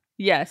idea.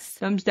 Yes.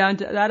 Thumbs down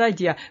to that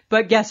idea.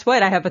 But guess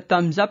what? I have a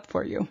thumbs up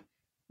for you.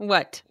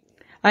 What?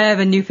 I have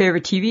a new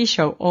favorite TV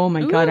show. Oh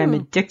my God, I'm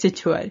addicted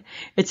to it.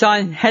 It's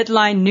on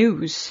Headline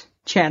News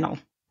channel.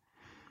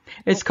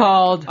 It's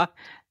called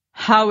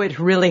How It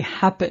Really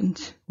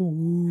Happened.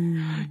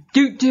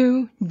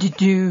 Do.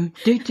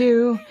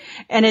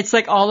 And it's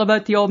like all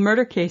about the old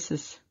murder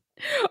cases.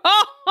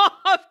 Oh,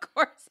 of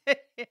course it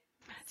is.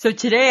 So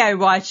today I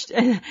watched,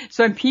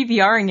 so I'm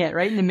PVRing it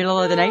right in the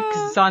middle of the night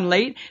because it's on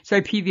late. So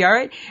I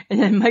PVR it, and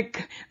then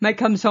Mike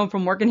comes home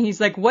from work and he's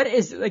like,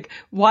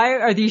 why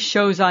are these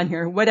shows on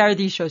here? What are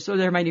these shows? So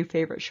they're my new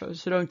favorite shows,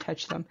 so don't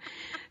touch them.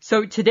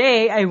 So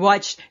today I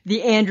watched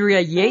the Andrea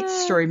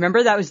Yates story.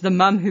 Remember that was the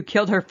mom who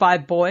killed her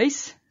 5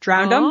 boys,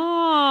 drowned them?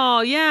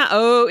 Oh, yeah.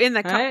 Oh, in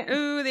the car. Right?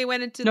 Oh, they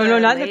went into No,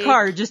 not in the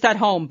car, just at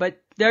home. But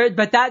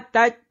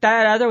that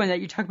other one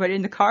that you talk about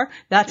in the car,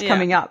 that's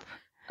coming up.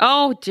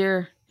 Oh,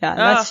 dear. Yeah,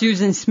 that's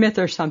Susan Smith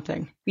or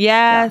something.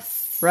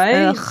 Yes. Yeah,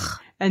 right? Ugh.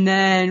 And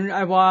then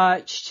I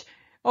watched,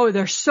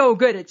 they're so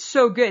good. It's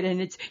so good.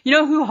 And it's, you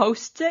know who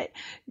hosts it?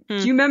 Do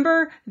you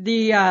remember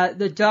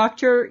the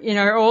doctor in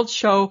our old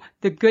show,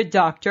 The Good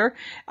Doctor?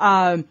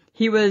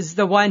 He was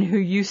the one who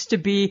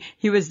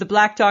he was the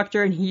black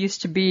doctor and he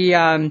used to be,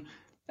 the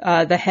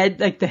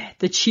head, like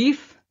the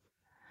chief.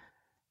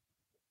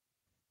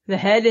 The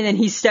head, and then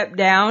he stepped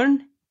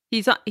down.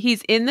 He's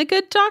in The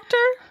Good Doctor?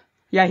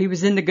 Yeah, he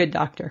was in The Good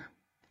Doctor.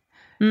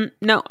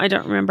 No, I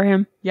don't remember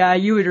him. Yeah,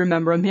 you would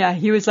remember him. Yeah,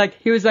 he was like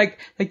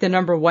the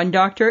number 1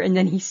 doctor, and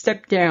then he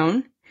stepped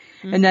down,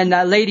 and then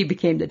that lady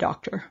became the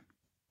doctor.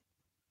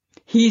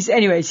 He's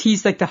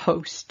like the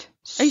host.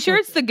 Are you sure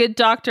it's The Good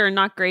Doctor and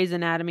not Grey's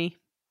Anatomy?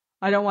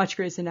 I don't watch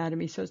Grey's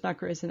Anatomy, so it's not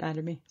Grey's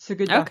Anatomy. It's a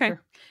Good Doctor. Okay.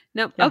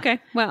 No. Yeah. Okay.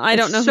 Well, I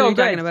don't know who you're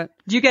talking about.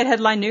 Do you get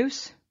Headline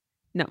News?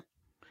 No.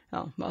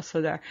 Oh, well,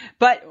 so there.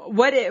 But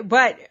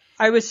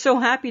I was so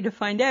happy to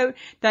find out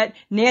that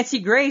Nancy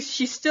Grace,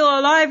 she's still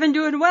alive and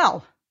doing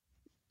well.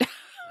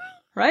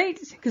 Right?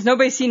 Because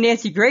nobody's seen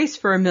Nancy Grace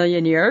for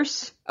 1,000,000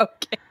 years.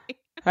 Okay.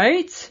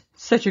 Right?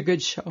 Such a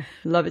good show.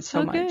 Love it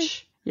so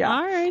much. Yeah.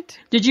 All right.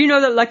 Did you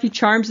know that Lucky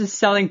Charms is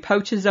selling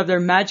pouches of their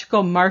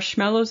magical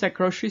marshmallows at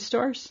grocery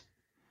stores?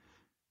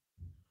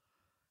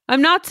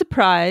 I'm not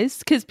surprised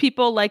because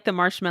people like the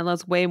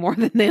marshmallows way more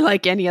than they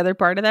like any other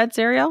part of that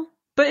cereal.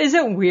 But is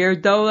it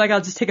weird though? Like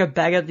I'll just take a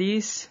bag of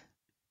these.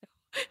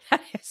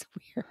 That is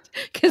weird.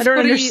 I don't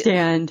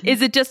understand.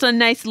 Is it just a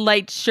nice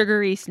light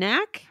sugary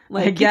snack?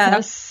 Like, I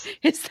guess.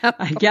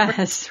 I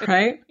guess,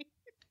 right?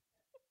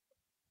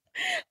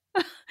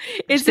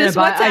 Is this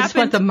what's happened? I just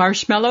want the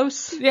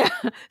marshmallows. Yeah.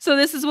 So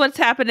this is what's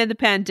happened in the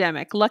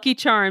pandemic. Lucky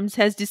Charms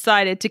has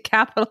decided to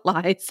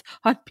capitalize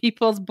on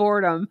people's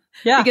bordom.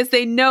 Yeah. Because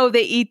they know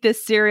they eat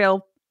this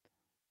cereal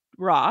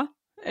raw.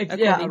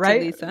 Yeah,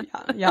 right? Lisa.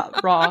 Yeah,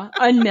 raw.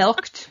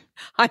 Unmilked.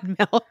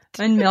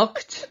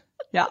 Unmilked.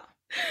 Yeah.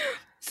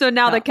 So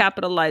now they're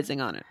capitalizing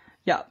on it.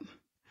 Yeah.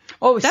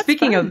 Oh, That's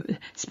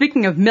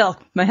speaking of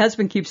milk, my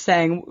husband keeps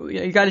saying,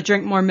 you got to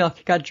drink more milk.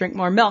 You got to drink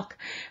more milk.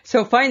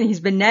 So finally, he's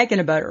been nagging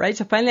about it, right?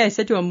 So finally I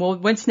said to him, well,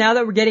 now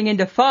that we're getting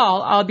into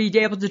fall, I'll be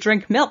able to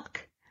drink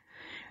milk.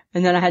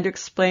 And then I had to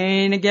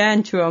explain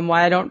again to him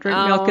why I don't drink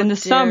milk in the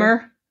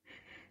summer.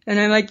 And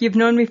I'm like, you've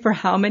known me for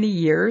how many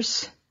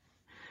years?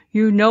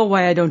 You know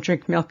why I don't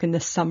drink milk in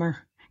the summer.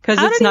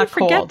 Because it's not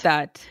cold. How did you forget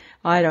that?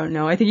 I don't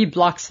know. I think he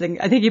blocks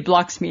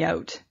me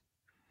out.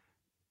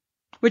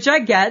 Which I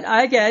get.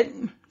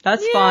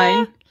 That's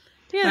fine.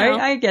 You know,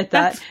 I get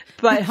that.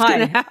 But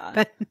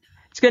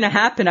it's going to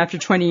happen after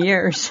 20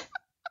 years.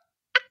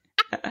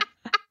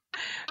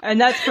 And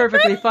that's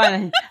perfectly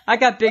fine. I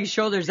got big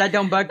shoulders. That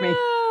don't bug me.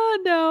 Oh,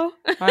 no.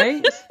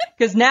 Right?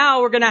 Because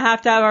now we're going to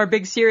have our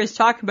big serious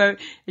talk about,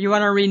 you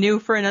want to renew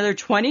for another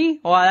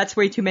 20? Oh, that's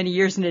way too many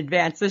years in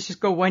advance. Let's just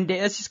go 1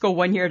 day. Let's just go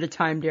 1 year at a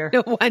time, dear.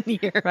 1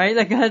 year. Right?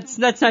 Like, let's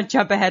not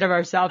jump ahead of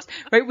ourselves.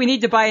 Right? We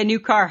need to buy a new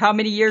car. How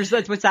many years?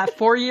 What's that?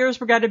 4 years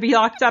we're going to be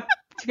locked up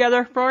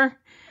together for?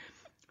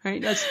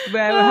 Right? That's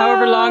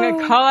however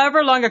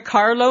long a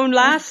car loan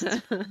lasts.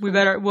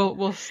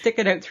 We'll stick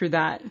it out through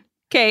that.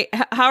 Okay.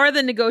 How are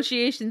the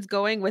negotiations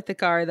going with the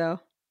car, though?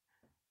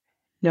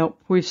 No,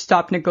 we've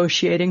stopped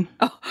negotiating.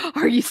 Oh,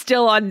 are you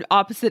still on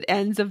opposite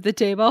ends of the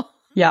table?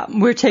 Yeah,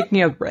 we're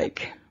taking a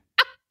break.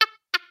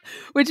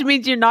 Which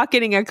means you're not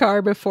getting a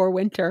car before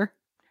winter.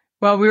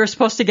 Well, we were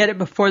supposed to get it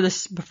before the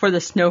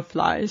snow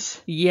flies.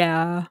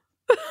 Yeah.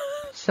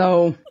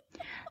 So,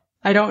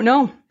 I don't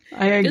know.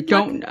 I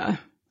don't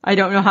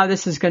know how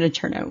this is going to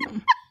turn out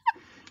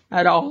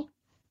at all.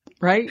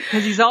 Right?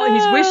 Because he's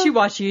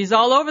wishy-washy. He's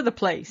all over the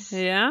place.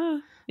 Yeah.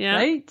 Yeah.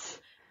 Right?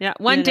 Yeah.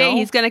 One day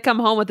he's going to come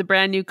home with a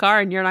brand new car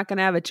and you're not going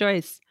to have a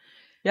choice.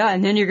 Yeah.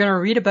 And then you're going to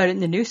read about it in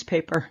the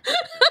newspaper.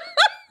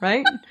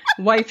 Right?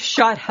 Wife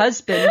shot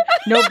husband.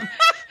 No,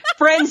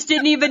 friends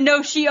didn't even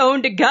know she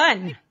owned a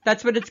gun.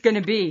 That's what it's going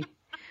to be.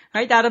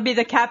 Right? That'll be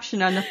the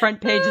caption on the front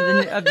page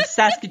of the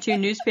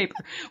Saskatoon newspaper.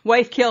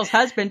 Wife kills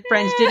husband.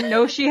 Friends didn't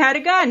know she had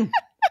a gun.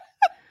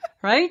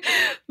 Right?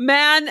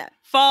 Man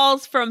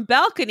falls from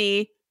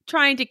balcony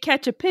trying to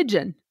catch a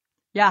pigeon.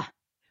 Yeah.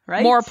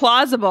 Right? More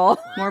plausible,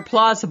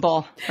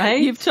 right?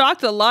 You've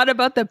talked a lot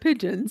about the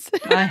pigeons.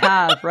 I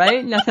have,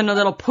 right? Nothing a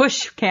little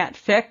push can't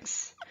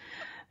fix.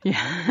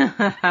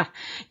 Yeah.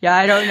 Yeah,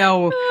 I don't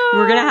know.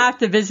 We're going to have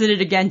to visit it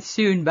again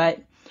soon,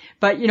 but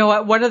you know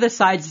what? One of the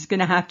sides is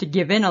going to have to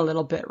give in a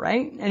little bit,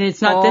 right? And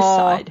it's not this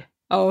side.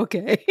 Oh,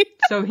 okay.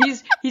 So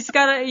he's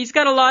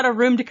got a lot of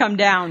room to come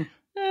down.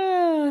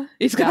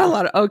 He's got a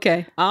lot of,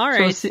 okay. All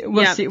right. So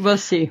we'll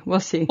see.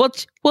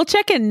 We'll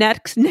check in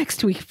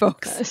next week,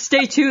 folks.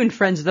 Stay tuned,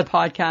 friends of the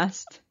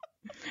podcast.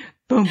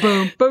 Boom,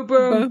 boom, boom,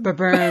 boom, boom,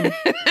 boom.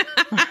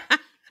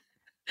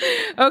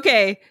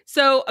 Okay.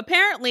 So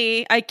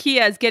apparently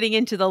IKEA is getting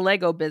into the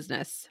Lego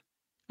business.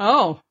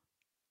 Oh.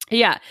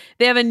 Yeah.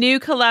 They have a new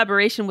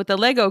collaboration with the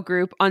Lego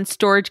group on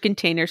storage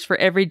containers for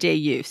everyday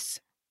use.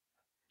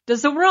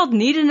 Does the world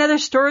need another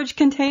storage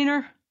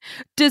container?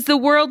 Does the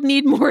world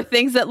need more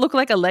things that look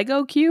like a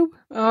Lego cube?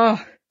 I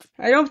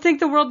don't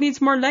think the world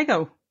needs more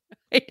Lego.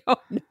 I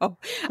don't know.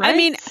 Right? I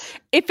mean,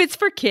 if it's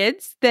for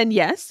kids, then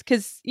yes,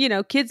 because,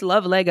 kids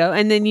love Lego,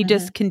 and then you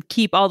just can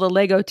keep all the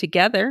Lego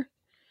together,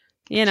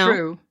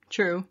 True.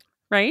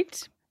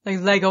 Right? Like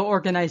Lego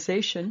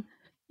organization.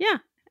 Yeah.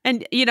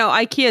 And,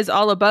 IKEA is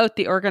all about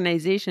the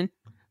organization.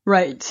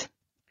 Right.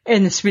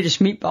 And the Swedish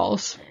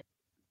meatballs.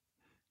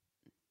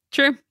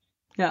 True.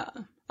 Yeah.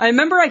 I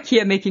remember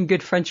IKEA making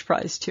good French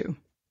fries, too.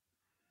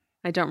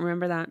 I don't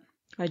remember that.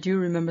 I do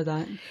remember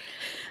that.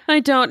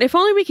 I don't. If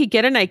only we could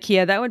get an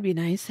IKEA, that would be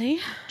nice, eh?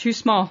 Too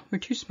small. We're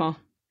too small.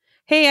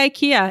 Hey,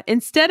 IKEA,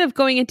 instead of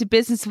going into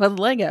business with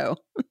Lego.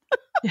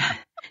 Yeah.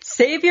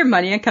 Save your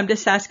money and come to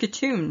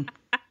Saskatoon.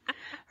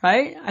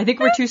 Right? I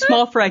think we're too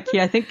small for IKEA.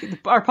 I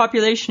think our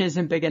population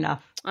isn't big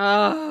enough.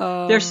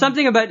 Oh. There's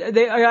something about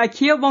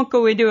IKEA won't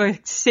go into a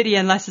city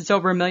unless it's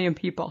over 1 million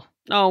people.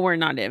 Oh, we're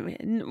not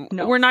even.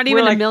 No, we're not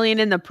even 1 million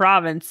in the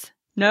province.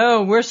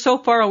 No, we're so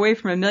far away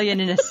from 1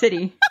 million in a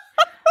city,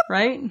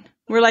 right?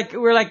 We're like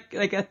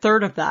a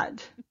third of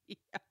that.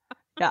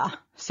 Yeah.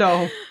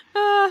 So.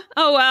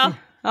 Oh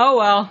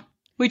well.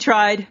 We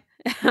tried.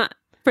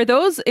 For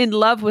those in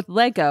love with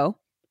Lego,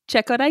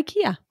 check out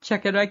IKEA.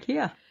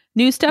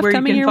 New stuff where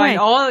coming your way.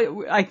 Where you can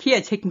find all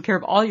IKEA taking care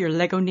of all your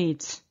Lego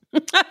needs.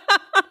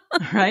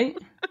 Right?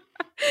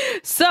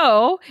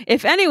 So,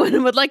 if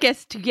anyone would like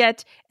us to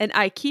get an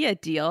IKEA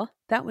deal,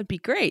 that would be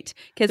great.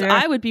 Because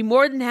I would be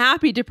more than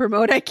happy to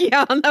promote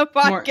IKEA on the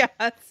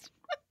podcast.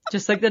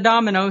 Just like the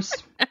Dominoes.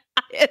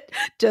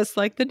 Just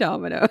like the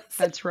Dominoes.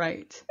 That's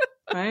right.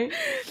 Right?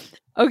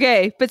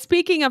 Okay, but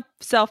speaking of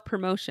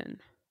self-promotion.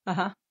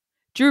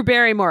 Drew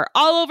Barrymore,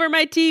 all over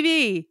my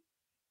TV.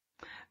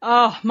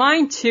 Oh,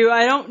 mine too.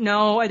 I don't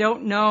know.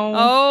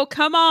 Oh,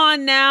 come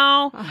on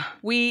now.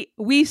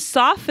 We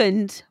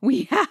softened.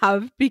 We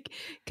have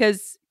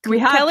because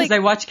I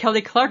watch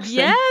Kelly Clarkson.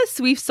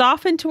 Yes, we've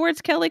softened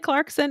towards Kelly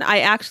Clarkson. I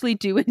actually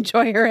do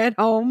enjoy her at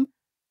home.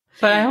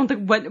 But I don't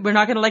think we're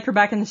not going to like her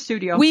back in the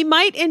studio. We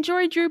might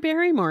enjoy Drew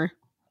Barrymore.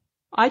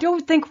 I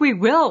don't think we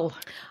will.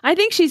 I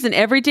think she's an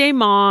everyday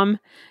mom.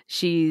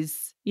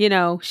 She's,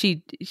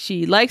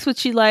 she likes what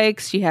she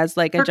likes. She has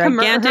like a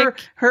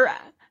gigantic...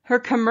 Her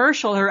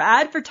commercial, her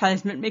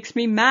advertisement makes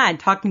me mad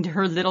talking to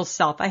her little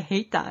self. I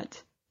hate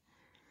that.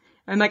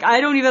 I'm like, I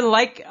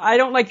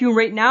don't like you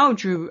right now,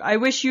 Drew. I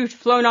wish you'd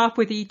flown off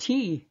with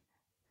E.T.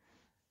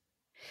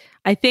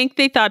 I think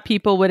they thought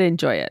people would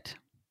enjoy it.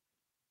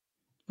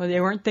 Well,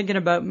 they weren't thinking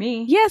about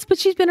me. Yes, but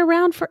she's been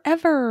around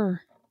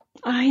forever.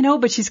 I know,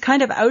 but she's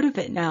kind of out of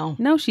it now.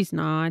 No, she's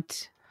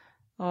not.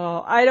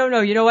 Oh, I don't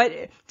know. You know what?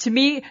 To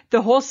me,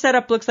 the whole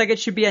setup looks like it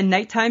should be a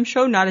nighttime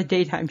show, not a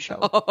daytime show.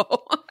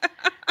 Oh.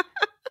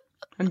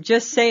 I'm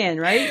just saying,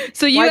 right?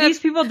 So why these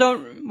people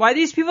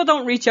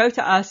don't reach out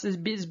to us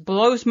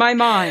blows my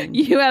mind.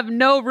 You have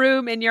no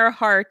room in your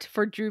heart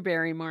for Drew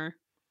Barrymore.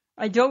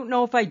 I don't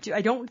know if I do.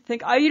 I don't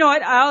think. You know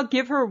what? I'll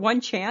give her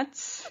one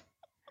chance.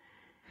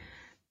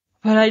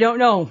 But I don't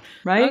know,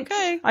 right?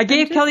 Okay. I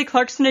gave Kelly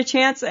Clarkson a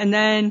chance, and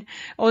then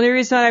only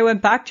reason I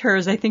went back to her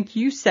is I think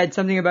you said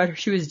something about her.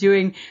 She was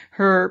doing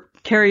her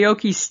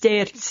karaoke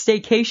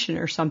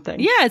staycation or something.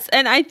 Yes,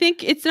 and I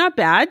think it's not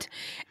bad.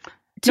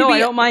 I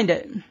don't mind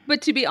it.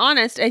 But to be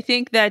honest, I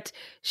think that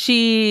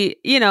she,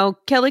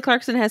 Kelly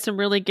Clarkson has some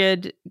really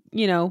good,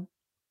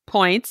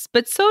 points,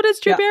 but so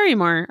does Drew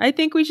Barrymore. I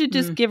think we should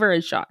just give her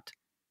a shot.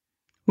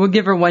 We'll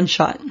give her one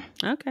shot.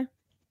 Okay.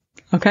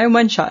 Okay,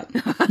 one shot.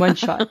 One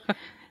shot.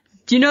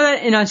 Do you know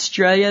that in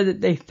Australia that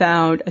they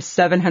found a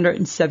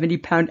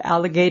 770-pound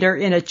alligator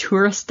in a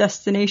tourist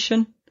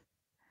destination?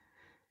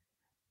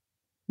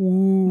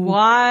 Ooh.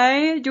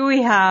 Why do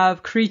we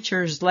have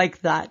creatures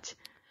like that?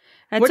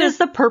 What is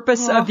the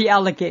purpose of the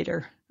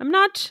alligator? I'm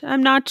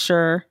not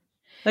sure.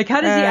 Like,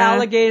 how does the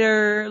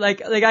alligator,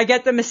 like I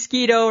get the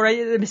mosquito,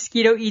 right? The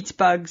mosquito eats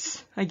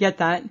bugs. I get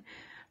that,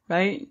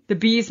 right? The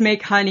bees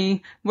make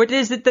honey. What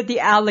is it that the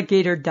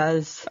alligator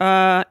does?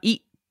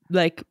 Eat,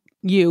 like,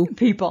 you.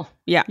 People.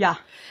 Yeah. Yeah.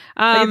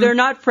 Like, they're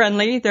not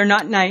friendly. They're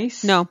not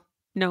nice. Nope,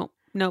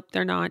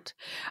 they're not.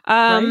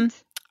 Right?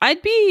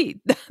 I'd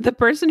be the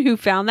person who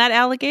found that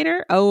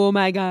alligator. Oh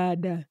my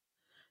God.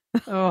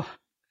 Oh.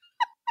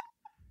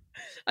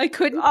 I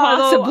couldn't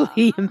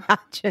possibly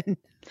imagine.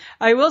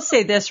 I will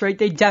say this, right?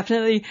 They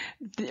definitely,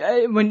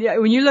 when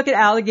you look at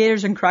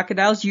alligators and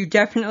crocodiles, you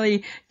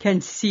definitely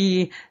can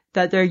see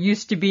that there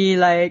used to be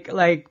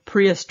like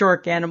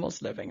prehistoric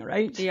animals living,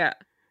 right? Yeah.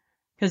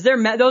 Because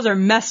those are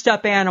messed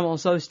up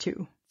animals, those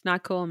two.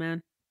 Not cool,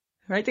 man.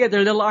 Right? They got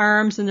their little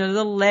arms and their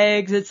little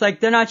legs. It's like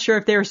they're not sure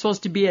if they were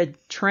supposed to be a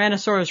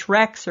Tyrannosaurus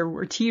Rex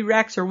or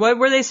T-Rex or what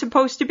were they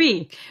supposed to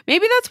be.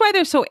 Maybe that's why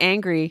they're so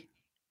angry.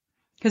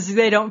 Because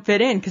they don't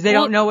fit in. Because they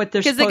don't know what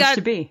they're supposed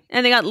to be.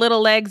 And they got little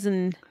legs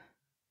and...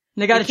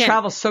 They got to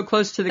travel so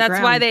close to the ground.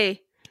 That's why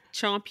they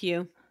chomp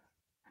you.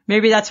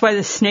 Maybe that's why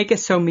the snake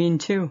is so mean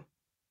too.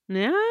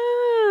 Yeah.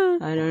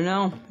 I don't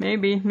know.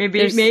 Maybe.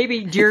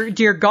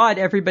 Dear God,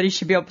 everybody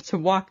should be able to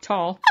walk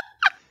tall.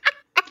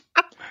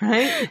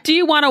 Right? Do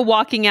you want a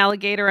walking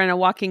alligator and a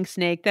walking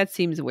snake? That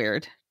seems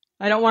weird.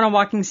 I don't want a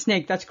walking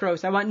snake. That's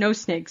gross. I want no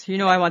snakes. You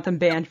know I want them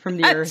banned from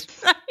the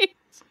earth. Right.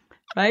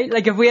 Right?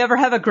 Like if we ever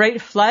have a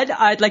great flood,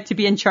 I'd like to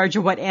be in charge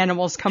of what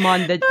animals come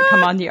on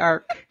the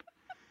ark.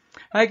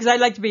 Right? Because I'd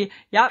like to be,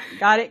 yep,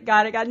 got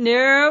it.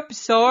 Nope,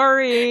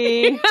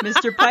 sorry,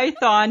 Mr.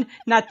 Python.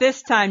 Not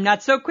this time.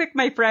 Not so quick,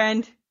 my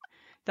friend.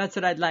 That's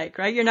what I'd like,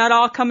 right? You're not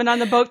all coming on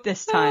the boat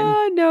this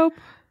time. Nope.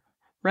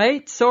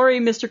 Right? Sorry,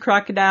 Mr.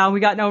 Crocodile. We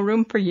got no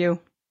room for you.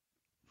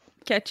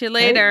 Catch you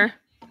later.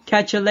 Right?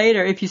 Catch you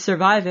later if you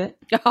survive it.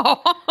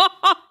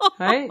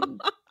 Right?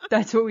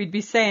 That's what we'd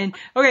be saying.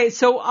 Okay,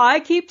 so I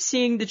keep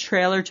seeing the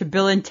trailer to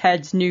Bill and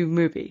Ted's new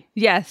movie.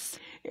 Yes.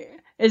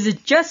 Is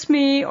it just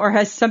me, or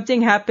has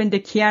something happened to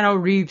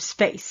Keanu Reeves'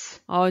 face?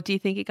 Oh, do you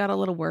think he got a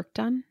little work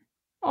done?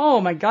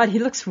 Oh my God, he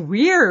looks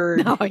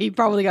weird. No, he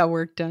probably got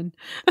work done.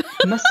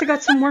 He must have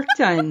got some work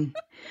done.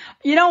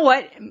 You know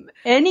what?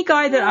 Any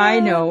guy that I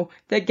know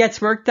that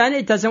gets work done,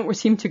 it doesn't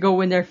seem to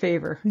go in their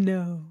favor.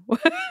 No.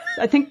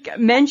 I think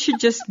men should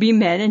just be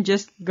men and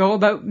just go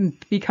about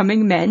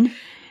becoming men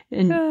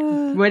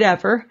and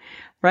whatever,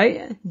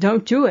 right?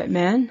 Don't do it,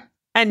 man.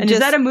 And is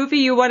that a movie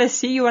you want to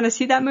see? You want to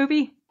see that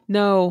movie?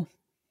 No.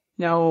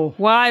 No.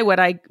 Why would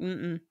I?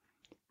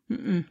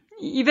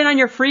 Even on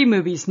your free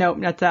movies. Nope,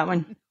 not that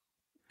one.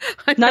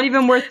 Not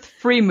even worth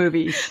free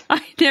movies.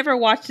 I never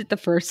watched it the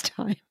first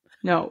time.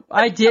 No,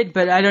 I did,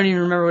 but I don't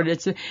even remember what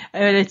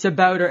it's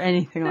about or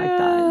anything like that.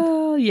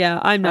 Oh, yeah,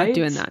 I'm not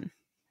doing that.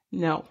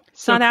 No.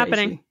 It's not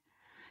happening.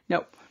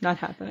 Nope, not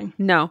happening.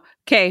 No.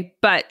 Okay,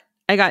 but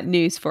I got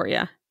news for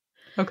you.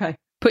 Okay.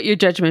 Put your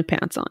judgment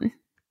pants on.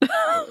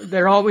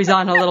 They're always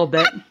on a little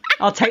bit.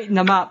 I'll tighten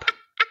them up.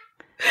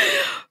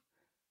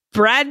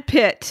 Brad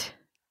Pitt.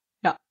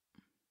 Yeah.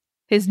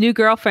 His new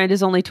girlfriend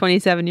is only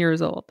 27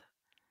 years old.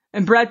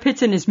 And Brad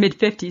Pitt's in his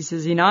mid-50s,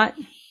 is he not?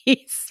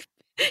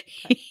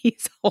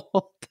 He's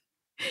old.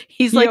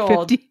 He's like 50.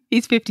 Old.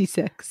 He's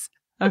 56.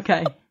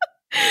 Okay.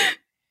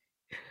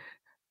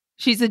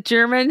 She's a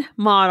German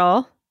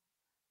model.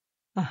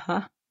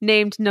 Uh-huh.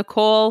 Named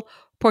Nicole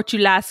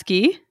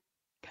Portulaski.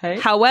 Okay.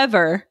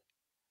 However,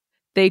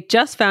 they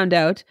just found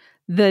out,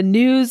 the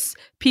news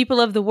people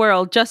of the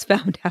world just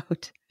found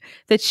out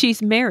that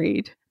she's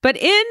married, but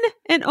in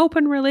an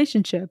open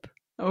relationship.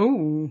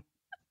 Oh.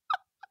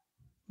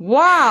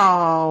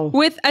 Wow.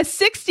 With a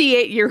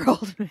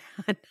 68-year-old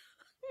man.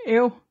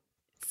 Ew.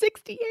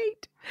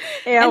 68.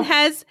 Ew. And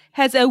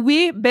has a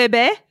wee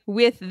baby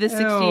with the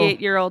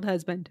 68-year-old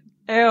husband.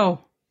 Ew.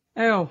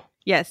 Ew.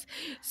 Yes.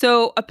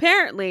 So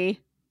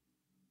apparently,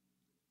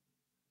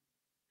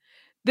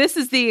 this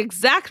is the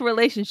exact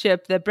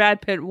relationship that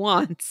Brad Pitt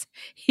wants.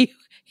 He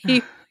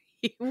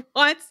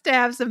wants to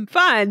have some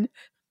fun,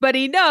 but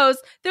he knows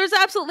there's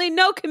absolutely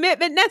no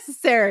commitment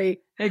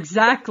necessary.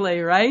 Exactly,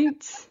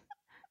 right?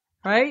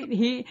 Right?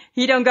 He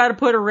don't got to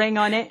put a ring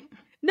on it.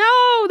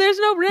 No, there's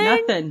no ring.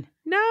 Nothing.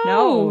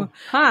 No.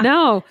 Huh.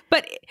 No.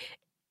 But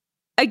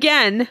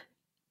again,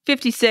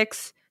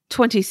 56,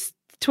 20,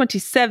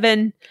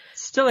 27.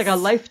 Still like a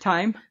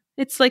lifetime.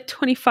 It's like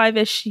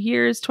 25-ish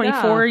years,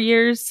 24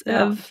 years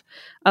of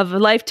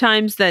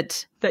lifetimes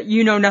that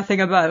you know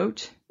nothing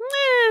about.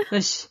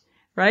 Eh,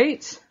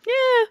 Right?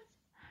 yeah.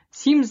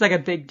 Seems like a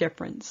big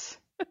difference.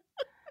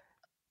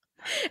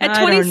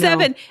 At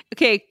 27,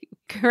 okay,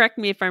 correct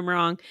me if I'm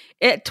wrong.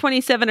 At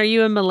 27, are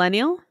you a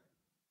millennial?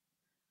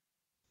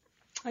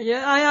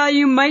 Yeah,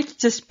 you might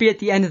just be at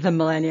the end of the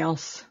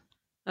millennials.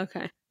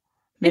 Okay.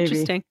 Maybe.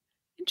 Interesting.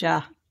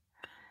 Yeah.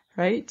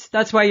 Right?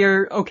 That's why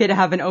you're okay to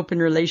have an open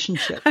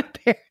relationship.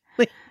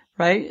 Apparently.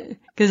 Right?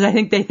 Because I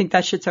think they think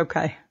that shit's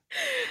okay.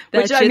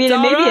 That shit's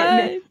all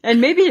right.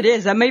 Maybe it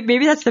is.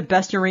 Maybe that's the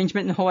best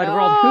arrangement in the whole wide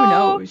world. Who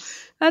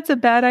knows? That's a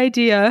bad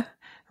idea.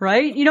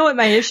 Right? You know what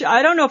my issue?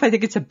 I don't know if I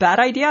think it's a bad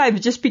idea. I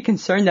would just be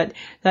concerned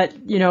that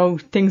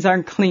things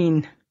aren't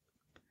clean.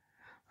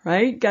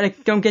 Right?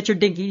 Don't get your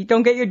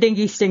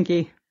dinky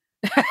stinky.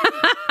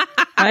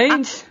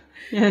 Right?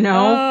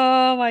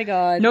 Oh my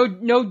God.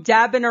 No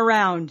dabbing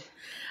around.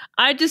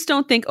 I just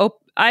don't think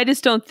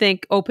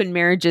open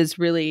marriages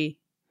really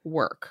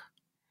work.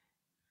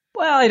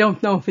 Well, I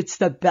don't know if it's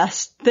the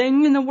best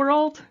thing in the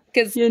world.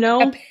 Because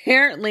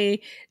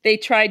apparently they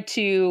tried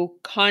to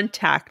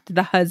contact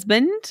the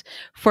husband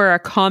for a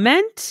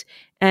comment,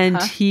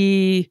 and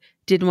he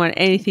didn't want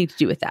anything to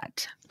do with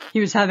that. He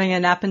was having a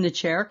nap in the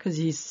chair because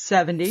he's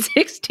 70.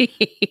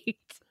 68.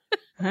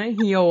 Right?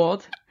 He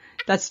old.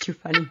 That's too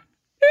funny.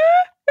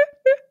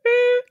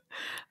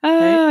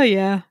 Oh, right?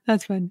 Yeah.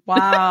 That's fun.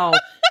 Wow.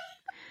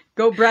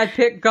 Go, Brad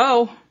Pitt.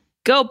 Go.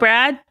 Go,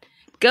 Brad.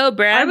 Go,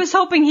 Brad. I was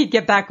hoping he'd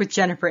get back with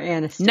Jennifer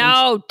Aniston.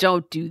 No,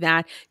 don't do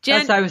that.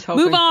 That's what I was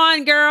hoping. Move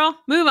on, girl.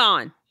 Move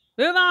on.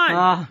 Move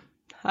on.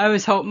 I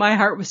was hoping. My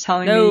heart was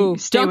telling me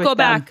stay don't with go them.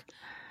 back.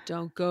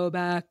 Don't go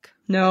back.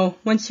 No,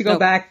 once you go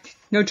back,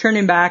 no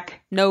turning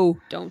back. No,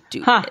 don't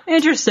do it.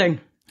 Interesting.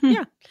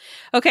 Yeah.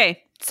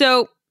 Okay,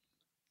 so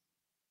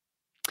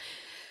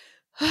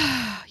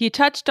you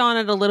touched on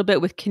it a little bit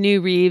with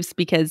Keanu Reeves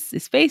because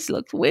his face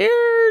looks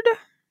weird.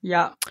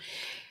 Yeah.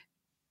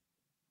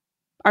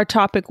 Our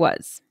topic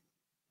was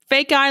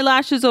fake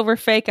eyelashes over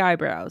fake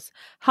eyebrows.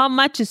 How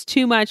much is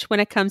too much when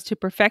it comes to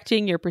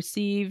perfecting your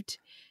perceived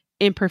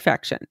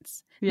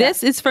imperfections? Yeah.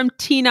 This is from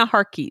Tina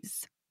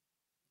Harkey's.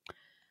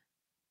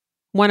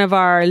 One of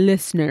our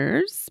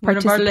listeners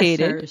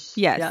participated.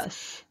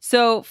 Yes.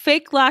 So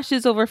fake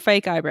lashes over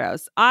fake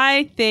eyebrows.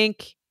 I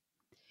think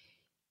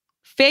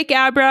fake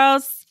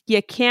eyebrows,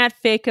 you can't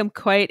fake them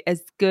quite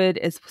as good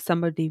as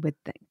somebody would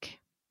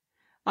think.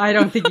 I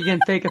don't think you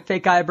can fake a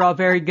fake eyebrow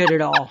very good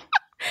at all.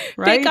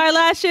 Right? Fake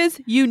eyelashes,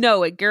 you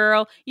know it,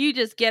 girl. You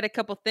just get a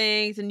couple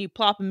things and you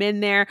plop them in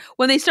there.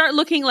 When they start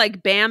looking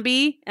like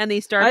Bambi and they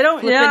start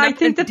I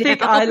think the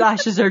fake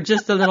eyelashes are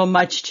just a little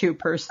much too,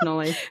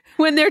 personally.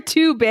 When they're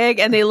too big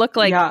and they look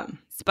like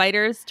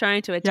spiders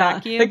trying to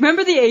attack you. Like,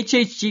 remember the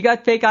HHG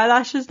got fake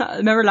eyelashes?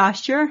 Remember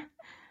last year?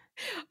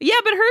 Yeah,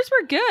 but hers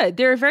were good.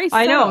 They were very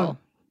subtle. I know.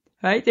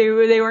 Right? They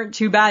weren't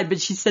too bad, but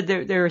she said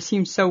they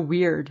seemed so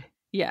weird.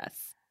 Yes.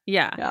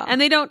 Yeah.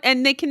 And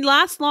they can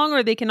last long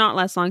or they cannot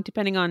last long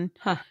depending on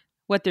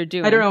what they're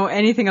doing. I don't know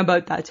anything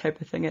about that type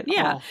of thing at all.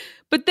 Yeah.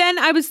 But then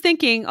I was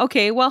thinking,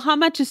 okay, well, how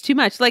much is too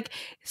much? Like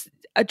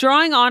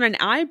drawing on an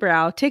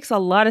eyebrow takes a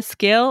lot of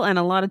skill and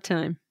a lot of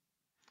time.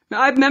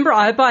 I remember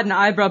I bought an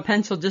eyebrow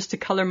pencil just to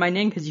color mine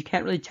in because you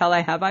can't really tell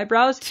I have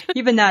eyebrows.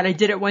 Even that, I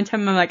did it one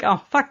time. I'm like,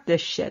 oh, fuck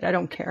this shit. I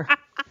don't care.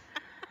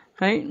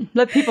 Right?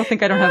 Let people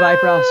think I don't have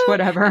eyebrows.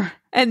 Whatever.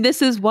 And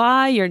this is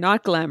why you're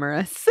not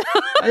glamorous.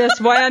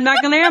 That's why I'm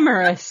not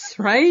glamorous,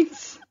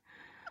 right?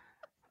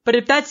 But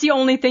if that's the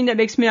only thing that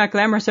makes me not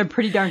glamorous, I'm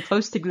pretty darn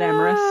close to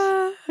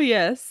glamorous.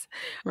 Yes.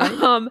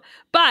 Right?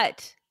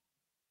 But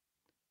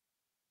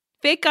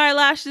fake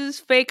eyelashes,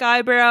 fake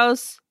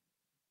eyebrows.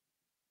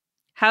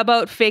 How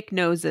about fake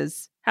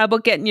noses? How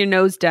about getting your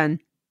nose done?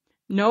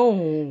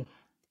 No.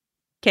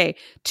 Okay.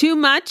 Too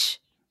much.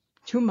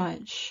 Too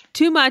much.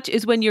 Too much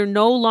is when you're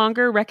no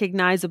longer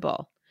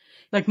recognizable.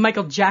 Like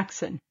Michael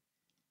Jackson.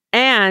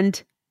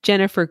 And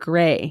Jennifer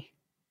Grey.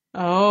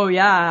 Oh,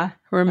 yeah.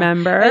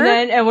 Remember?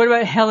 And what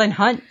about Helen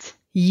Hunt?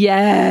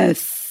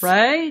 Yes.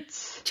 Right?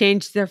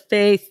 Changed their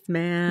face,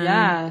 man.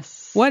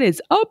 Yes. What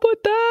is up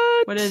with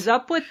that? What is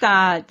up with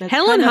that? That's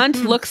Helen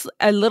Hunt looks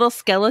a little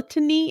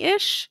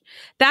skeleton-y-ish.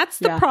 That's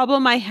the Yeah.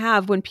 problem I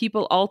have when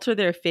people alter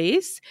their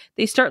face.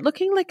 They start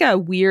looking like a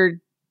weird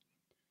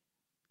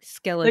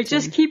skeleton. Like,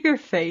 just keep your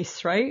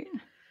face, right?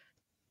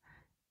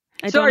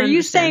 I So don't are you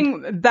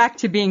understand. saying, back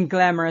to being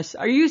glamorous,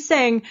 are you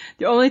saying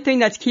the only thing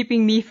that's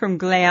keeping me from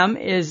glam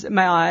is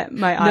my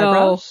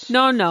eyebrows?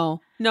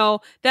 No.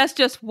 That's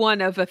just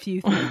one of a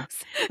few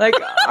things. Like,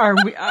 are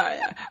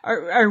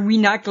we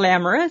not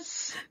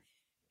glamorous?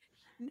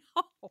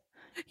 No,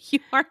 you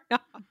are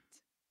not.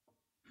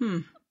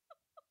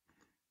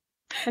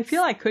 I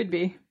feel I could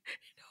be.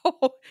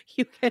 No,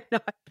 you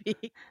cannot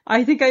be.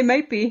 I think I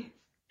might be.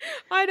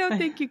 I don't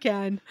think you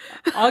can.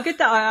 I'll get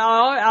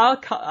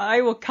I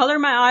will color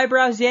my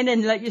eyebrows in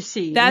and let you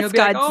see. And That's you'll be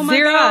got like, oh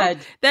zero. my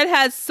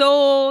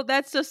God.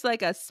 That's just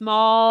like a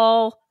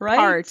small Right?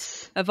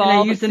 part of And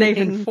all I use the a knife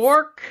and things.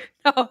 fork.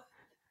 No, I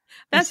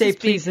that's say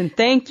just being- please and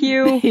thank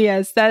you.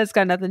 Yes, that has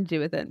got nothing to do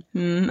with it.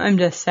 I'm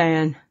just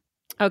saying.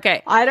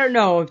 Okay. I don't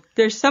know.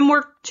 There's some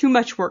work, too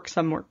much work,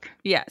 some work.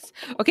 Yes.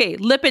 Okay.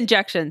 Lip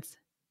injections.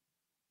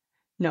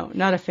 No,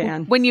 not a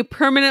fan. When you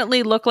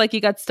permanently look like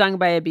you got stung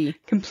by a bee.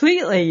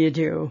 Completely you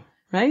do,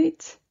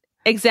 right?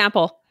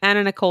 Example,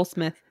 Anna Nicole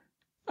Smith.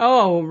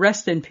 Oh,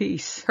 rest in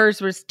peace. Hers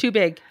was too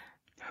big.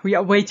 Yeah,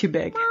 way too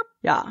big.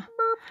 Yeah.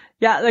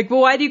 Yeah, like,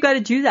 well, why do you got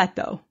to do that,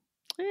 though?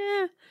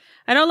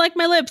 I don't like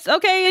my lips.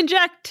 Okay,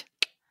 inject.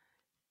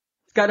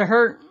 It's got to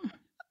hurt.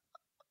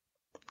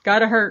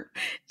 Gotta hurt.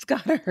 It's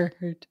gotta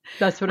hurt.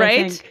 That's what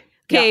Right? I think.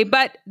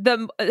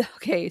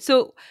 Okay, Yeah.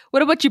 so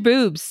what about your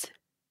boobs?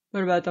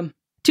 What about them?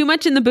 Too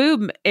much in the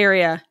boob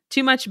area.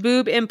 Too much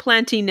boob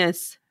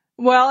implantiness.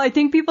 Well, I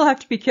think people have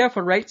to be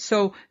careful, right?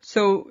 So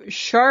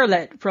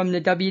Charlotte from the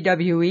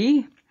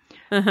WWE,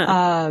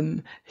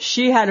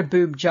 she had a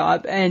boob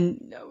job,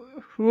 and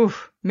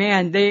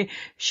man,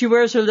 she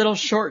wears her little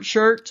short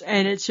shirt,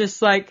 and it's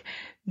just like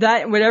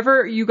that.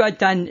 Whatever you got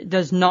done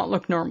does not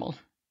look normal,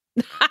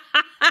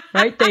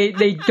 right?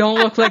 They don't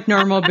look like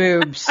normal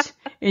boobs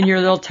in your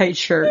little tight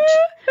shirt,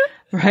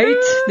 right?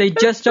 They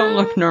just don't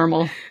look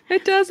normal.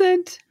 It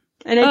doesn't.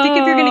 And I think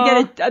if you're going to get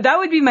it, that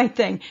would be my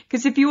thing.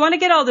 Because if you want to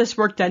get all this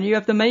work done, you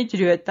have the money to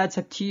do it. That's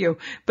up to you.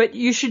 But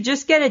you should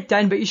just get it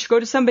done. But you should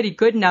go to somebody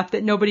good enough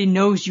that nobody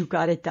knows you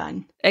got it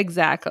done.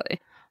 Exactly.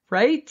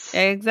 Right?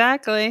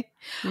 Exactly.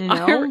 You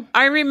know?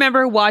 I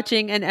remember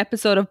watching an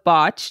episode of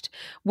Botched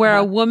where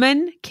a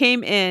woman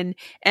came in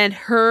and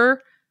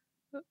her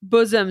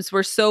bosoms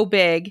were so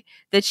big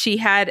that she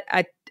got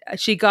a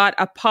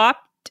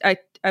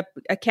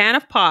can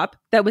of pop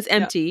that was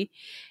empty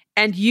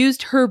and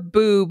used her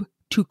boob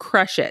to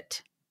crush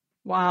it.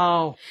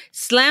 Wow.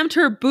 Slammed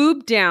her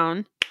boob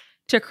down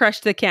to crush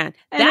the can.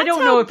 And That's I don't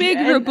how know if big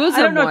her bosom was.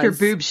 I don't know if your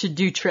boobs should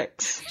do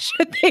tricks.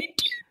 Should they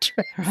do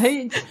tricks?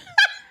 Right?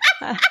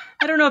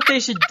 I don't know if they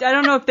should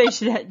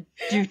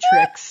do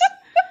tricks.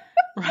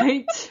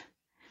 Right?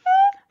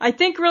 I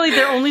think really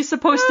they're only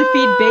supposed to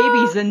feed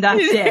babies and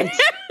that's it.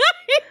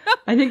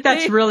 I think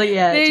that's really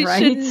it, they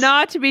right? should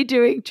not be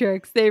doing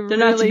tricks. They're really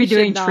not to be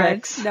doing not.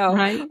 tricks. No.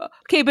 Right?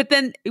 Okay, but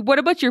then what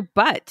about your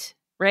butt?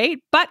 Right?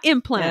 Butt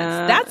implants.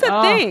 Yeah. That's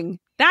a thing.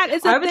 That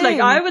is a thing.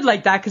 I would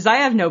like that because I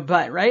have no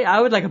butt, right? I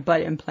would like a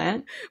butt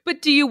implant.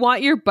 But do you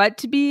want your butt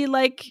to be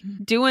like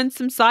doing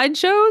some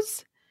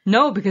sideshows?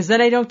 No, because then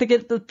I don't think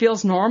it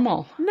feels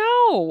normal.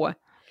 No.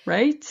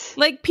 Right?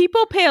 Like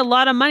people pay a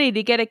lot of money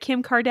to get a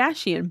Kim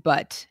Kardashian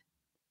butt.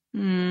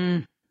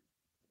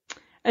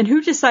 And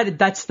who decided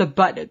that's the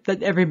butt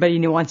that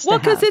everybody wants to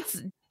have? Well, because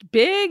it's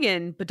big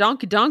and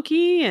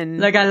badonkey and...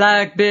 Like I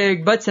like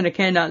big butts and I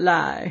cannot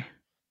lie.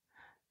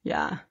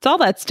 Yeah. It's all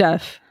that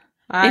stuff.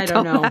 I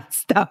don't know. All that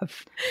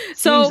stuff. Seems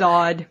So,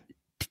 odd.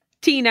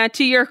 Tina,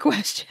 to your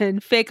question,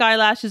 fake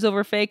eyelashes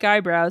over fake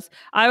eyebrows.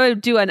 I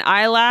would do an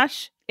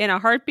eyelash in a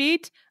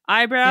heartbeat.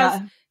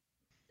 Eyebrows,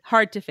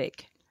 hard to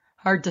fake.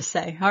 Hard to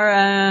say.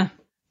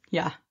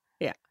 Yeah.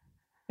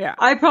 Yeah.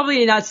 I'm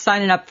probably not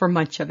signing up for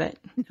much of it.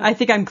 I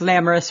think I'm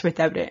glamorous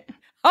without it.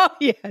 Oh,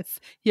 yes.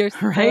 You're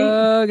so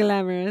Right?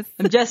 glamorous.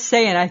 I'm just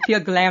saying, I feel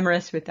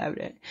glamorous without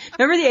it.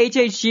 Remember the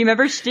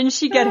HHG? Didn't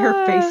she get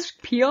her face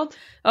peeled?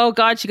 Oh,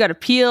 God. She got a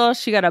peel.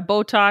 She got a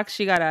Botox.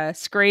 She got a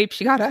scrape.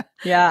 She got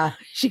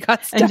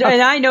stuff. And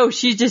I know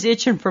she's just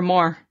itching for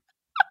more.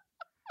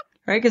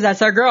 Right? Because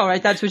that's our girl,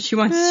 right? That's what she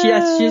wants. She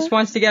just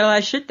wants to get all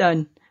that shit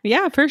done.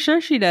 Yeah, for sure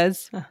she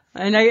does.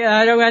 And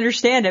I don't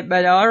understand it,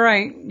 but all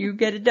right, you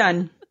get it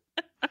done.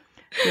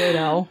 You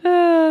know?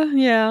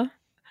 Yeah.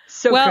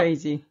 So Well,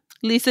 crazy.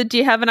 Lisa, do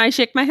you have an I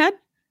shake my head?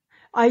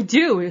 I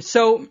do.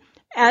 So,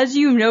 as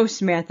you know,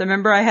 Samantha,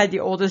 remember I had the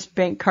oldest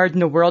bank card in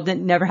the world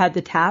and it never had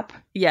the tap?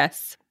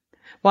 Yes.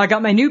 Well, I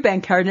got my new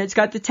bank card and it's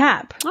got the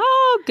tap.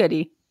 Oh,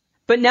 goody.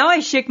 But now I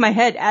shake my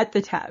head at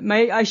the tap.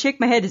 I shake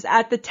my head is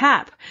at the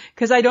tap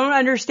because I don't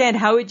understand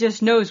how it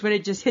just knows when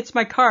it just hits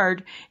my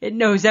card. It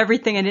knows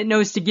everything and it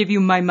knows to give you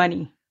my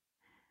money.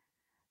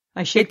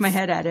 I shake my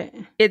head at it.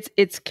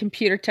 It's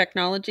computer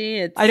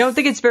technology. I don't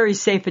think it's very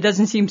safe. It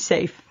doesn't seem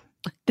safe.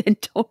 Then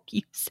don't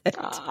use it.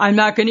 I'm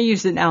not going to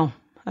use it now.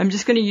 I'm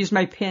just going to use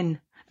my PIN.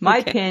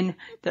 My PIN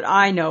that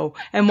I know.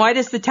 And why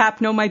does the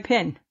tap know my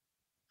PIN?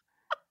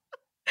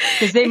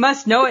 Because they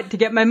must know it to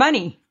get my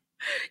money.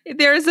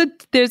 There's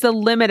a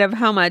limit of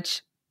how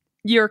much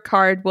your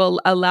card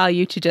will allow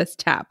you to just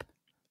tap.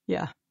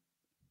 Yeah.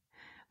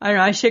 I don't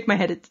know. I shake my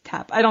head at the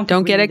tap. I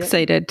don't get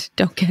excited.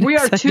 Don't get We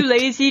excited. are too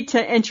lazy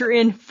to enter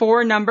in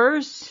 4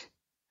 numbers.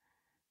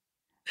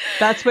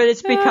 That's what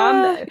it's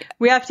become.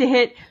 We have to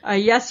hit a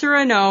yes or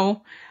a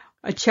no,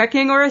 a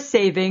checking or a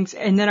savings,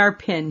 and then our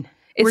PIN.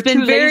 We're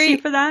too lazy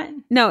for that?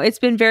 No, it's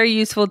been very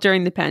useful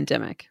during the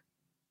pandemic.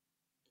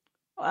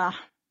 No.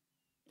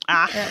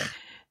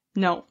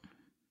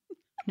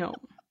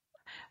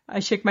 I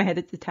shake my head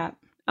at the tap.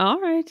 All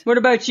right. What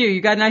about you?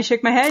 You got an I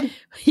shake my head?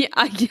 Yeah,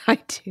 I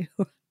do.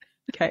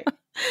 Okay.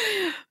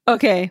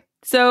 Okay.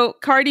 So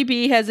Cardi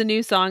B has a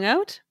new song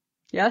out.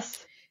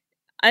 Yes.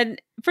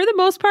 And for the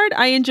most part,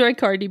 I enjoy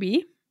Cardi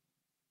B.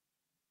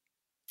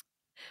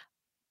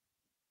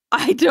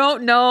 I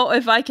don't know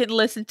if I can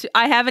listen to...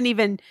 I haven't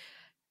even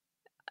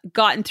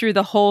gotten through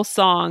the whole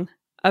song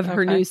of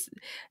her new...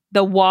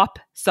 The WAP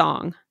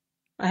song.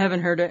 I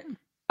haven't heard it.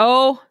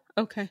 Oh,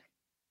 okay.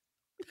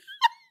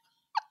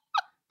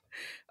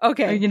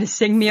 Okay. Are you going to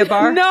sing me a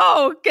bar?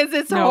 No, because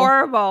it's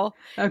horrible.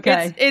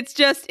 Okay. It's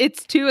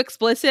too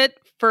explicit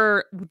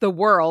for the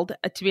world,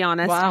 to be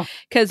honest. Wow.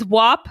 Because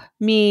WAP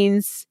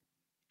means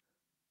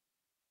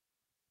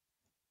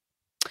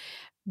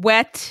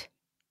wet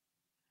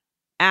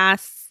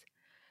ass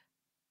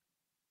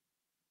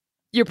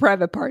your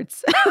private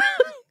parts.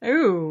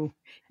 Ooh.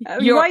 Why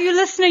are you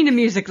listening to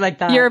music like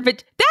that?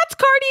 That's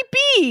Cardi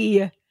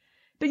B.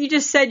 But you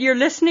just said you're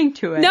listening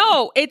to it.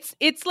 No, it's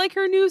like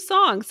her new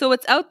song. So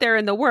it's out there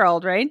in the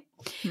world, right?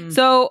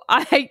 So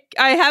I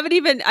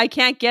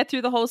can't get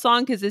through the whole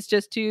song because it's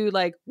just too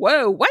like,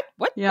 whoa, what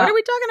are we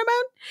talking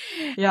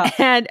about? Yeah.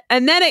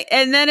 And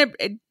then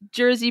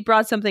Jersey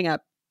brought something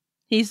up.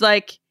 He's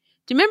like,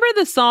 do you remember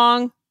the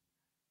song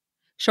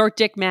Short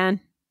Dick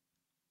Man?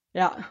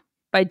 Yeah.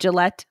 By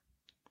Gillette?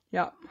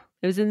 Yeah.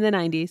 It was in the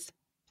 90s.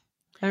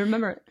 I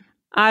remember it.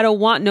 I don't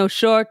want no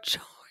short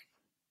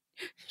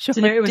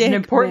it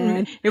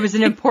was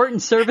an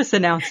important service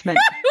announcement.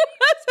 It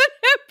was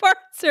an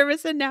important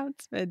service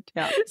announcement.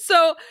 Yeah.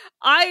 So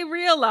I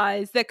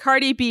realized that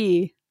Cardi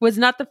B was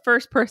not the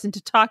first person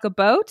to talk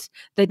about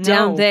the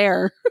down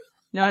there.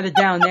 Not a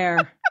down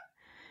there.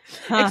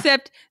 Huh.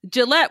 Except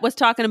Gillette was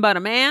talking about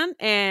a man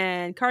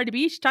and Cardi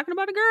B, she's talking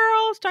about a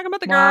girl. She's talking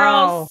about the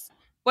girls.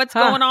 What's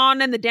going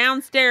on in the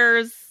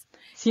downstairs.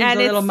 Seems a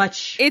little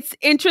much. It's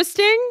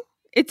interesting.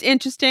 It's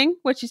interesting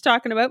what she's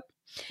talking about.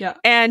 Yeah.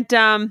 And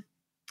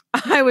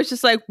I was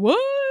just like, what?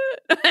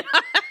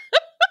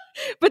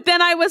 But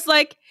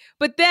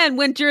then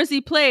when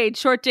Jersey played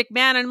Short Dick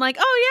Man, I'm like,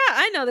 oh yeah,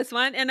 I know this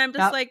one. And I'm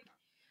just like,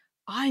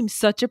 I'm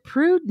such a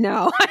prude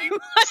now.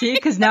 See,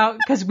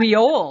 because we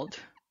old.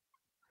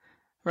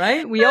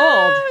 Right? We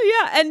old.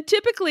 Yeah. And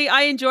typically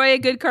I enjoy a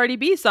good Cardi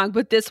B song,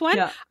 but this one,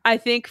 I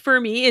think for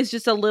me is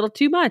just a little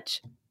too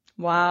much.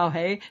 Wow.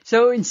 Hey.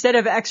 So instead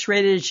of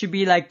X-rated, it should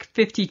be like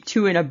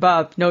 52 and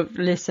above. No,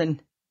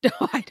 listen. No,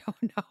 I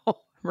don't know.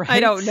 Right?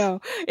 I don't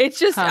know. It's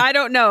just, I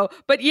don't know.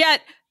 But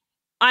yet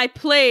I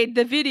played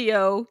the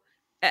video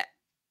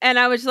and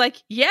I was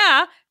like,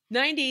 yeah,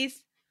 90s.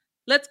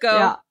 Let's go.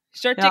 Yeah.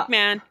 Short Dick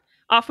Man.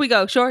 Off we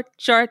go. Short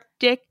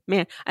Dick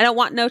Man. I don't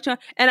want no short.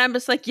 And I'm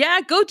just like,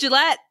 yeah, go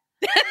Gillette.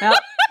 Yeah,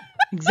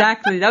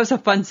 exactly. That was a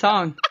fun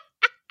song.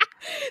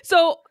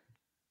 So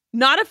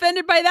not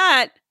offended by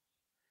that.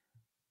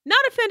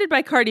 Not offended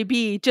by Cardi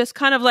B. Just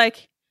kind of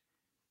like,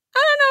 I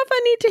don't know if I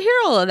need to hear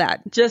all of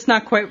that. Just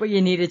not quite what you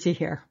needed to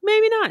hear.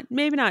 Maybe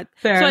not.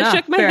 Fair enough. I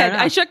shook my head.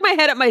 I shook my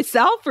head at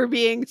myself for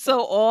being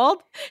so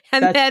old.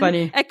 And That's then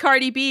funny. At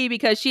Cardi B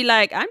because she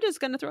like, I'm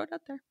just going to throw it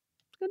out there.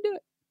 I'm going to do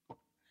it.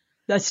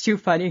 That's too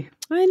funny.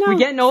 I know. We're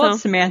getting old,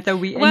 Samantha.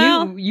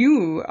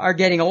 You are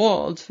getting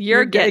old.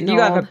 You're getting old.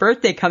 You have a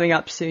birthday coming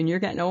up soon. You're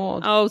getting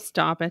old. Oh,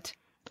 stop it.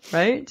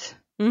 Right?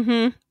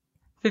 Mm-hmm.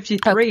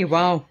 53. Okay.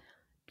 Wow.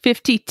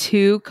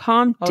 52.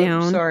 Calm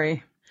down.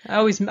 Sorry. I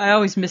always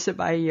miss it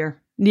by a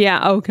year.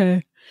 Yeah.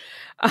 Okay.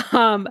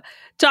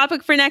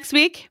 Topic for next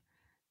week.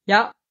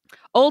 Yeah.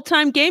 Old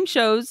time game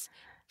shows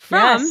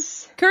from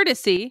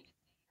courtesy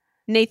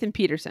Nathan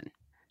Peterson.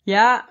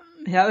 Yeah.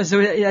 That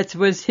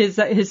was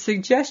his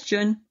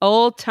suggestion.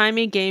 Old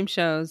timey game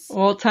shows.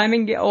 Old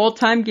time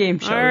game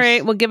shows. All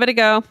right, we'll give it a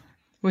go.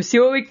 We'll see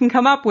what we can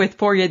come up with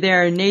for you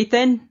there,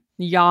 Nathan.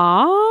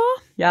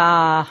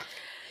 Yeah.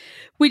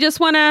 We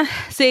just want to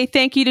say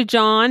thank you to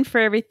John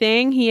for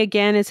everything. He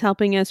again is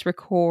helping us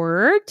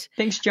record.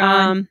 Thanks,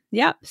 John.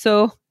 Yeah.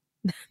 So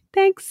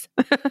thanks.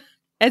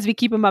 As we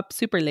keep them up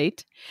super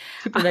late.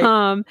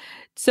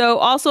 So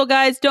also,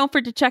 guys, don't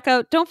forget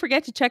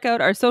to check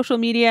out our social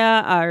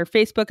media, our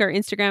Facebook, our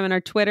Instagram, and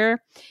our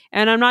Twitter.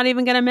 And I'm not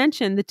even going to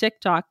mention the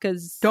TikTok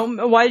because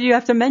why do you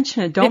have to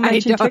mention it? Don't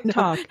mention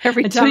TikTok.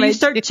 Until you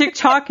start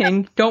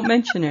TikToking, don't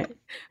mention it.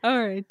 All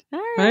right.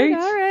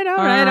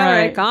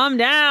 Calm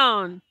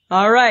down.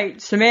 All right,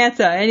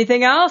 Samantha.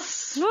 Anything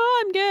else?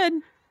 Oh, I'm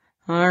good.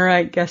 All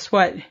right. Guess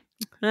what?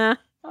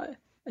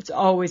 It's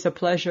always a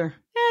pleasure.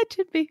 Yeah, it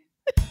should be.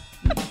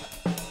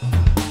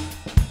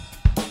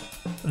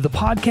 The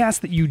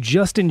podcast that you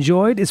just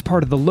enjoyed is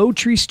part of the Low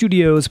Tree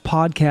Studios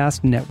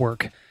podcast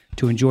network.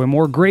 To enjoy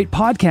more great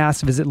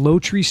podcasts, visit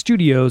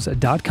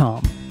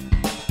lowtreestudios.com.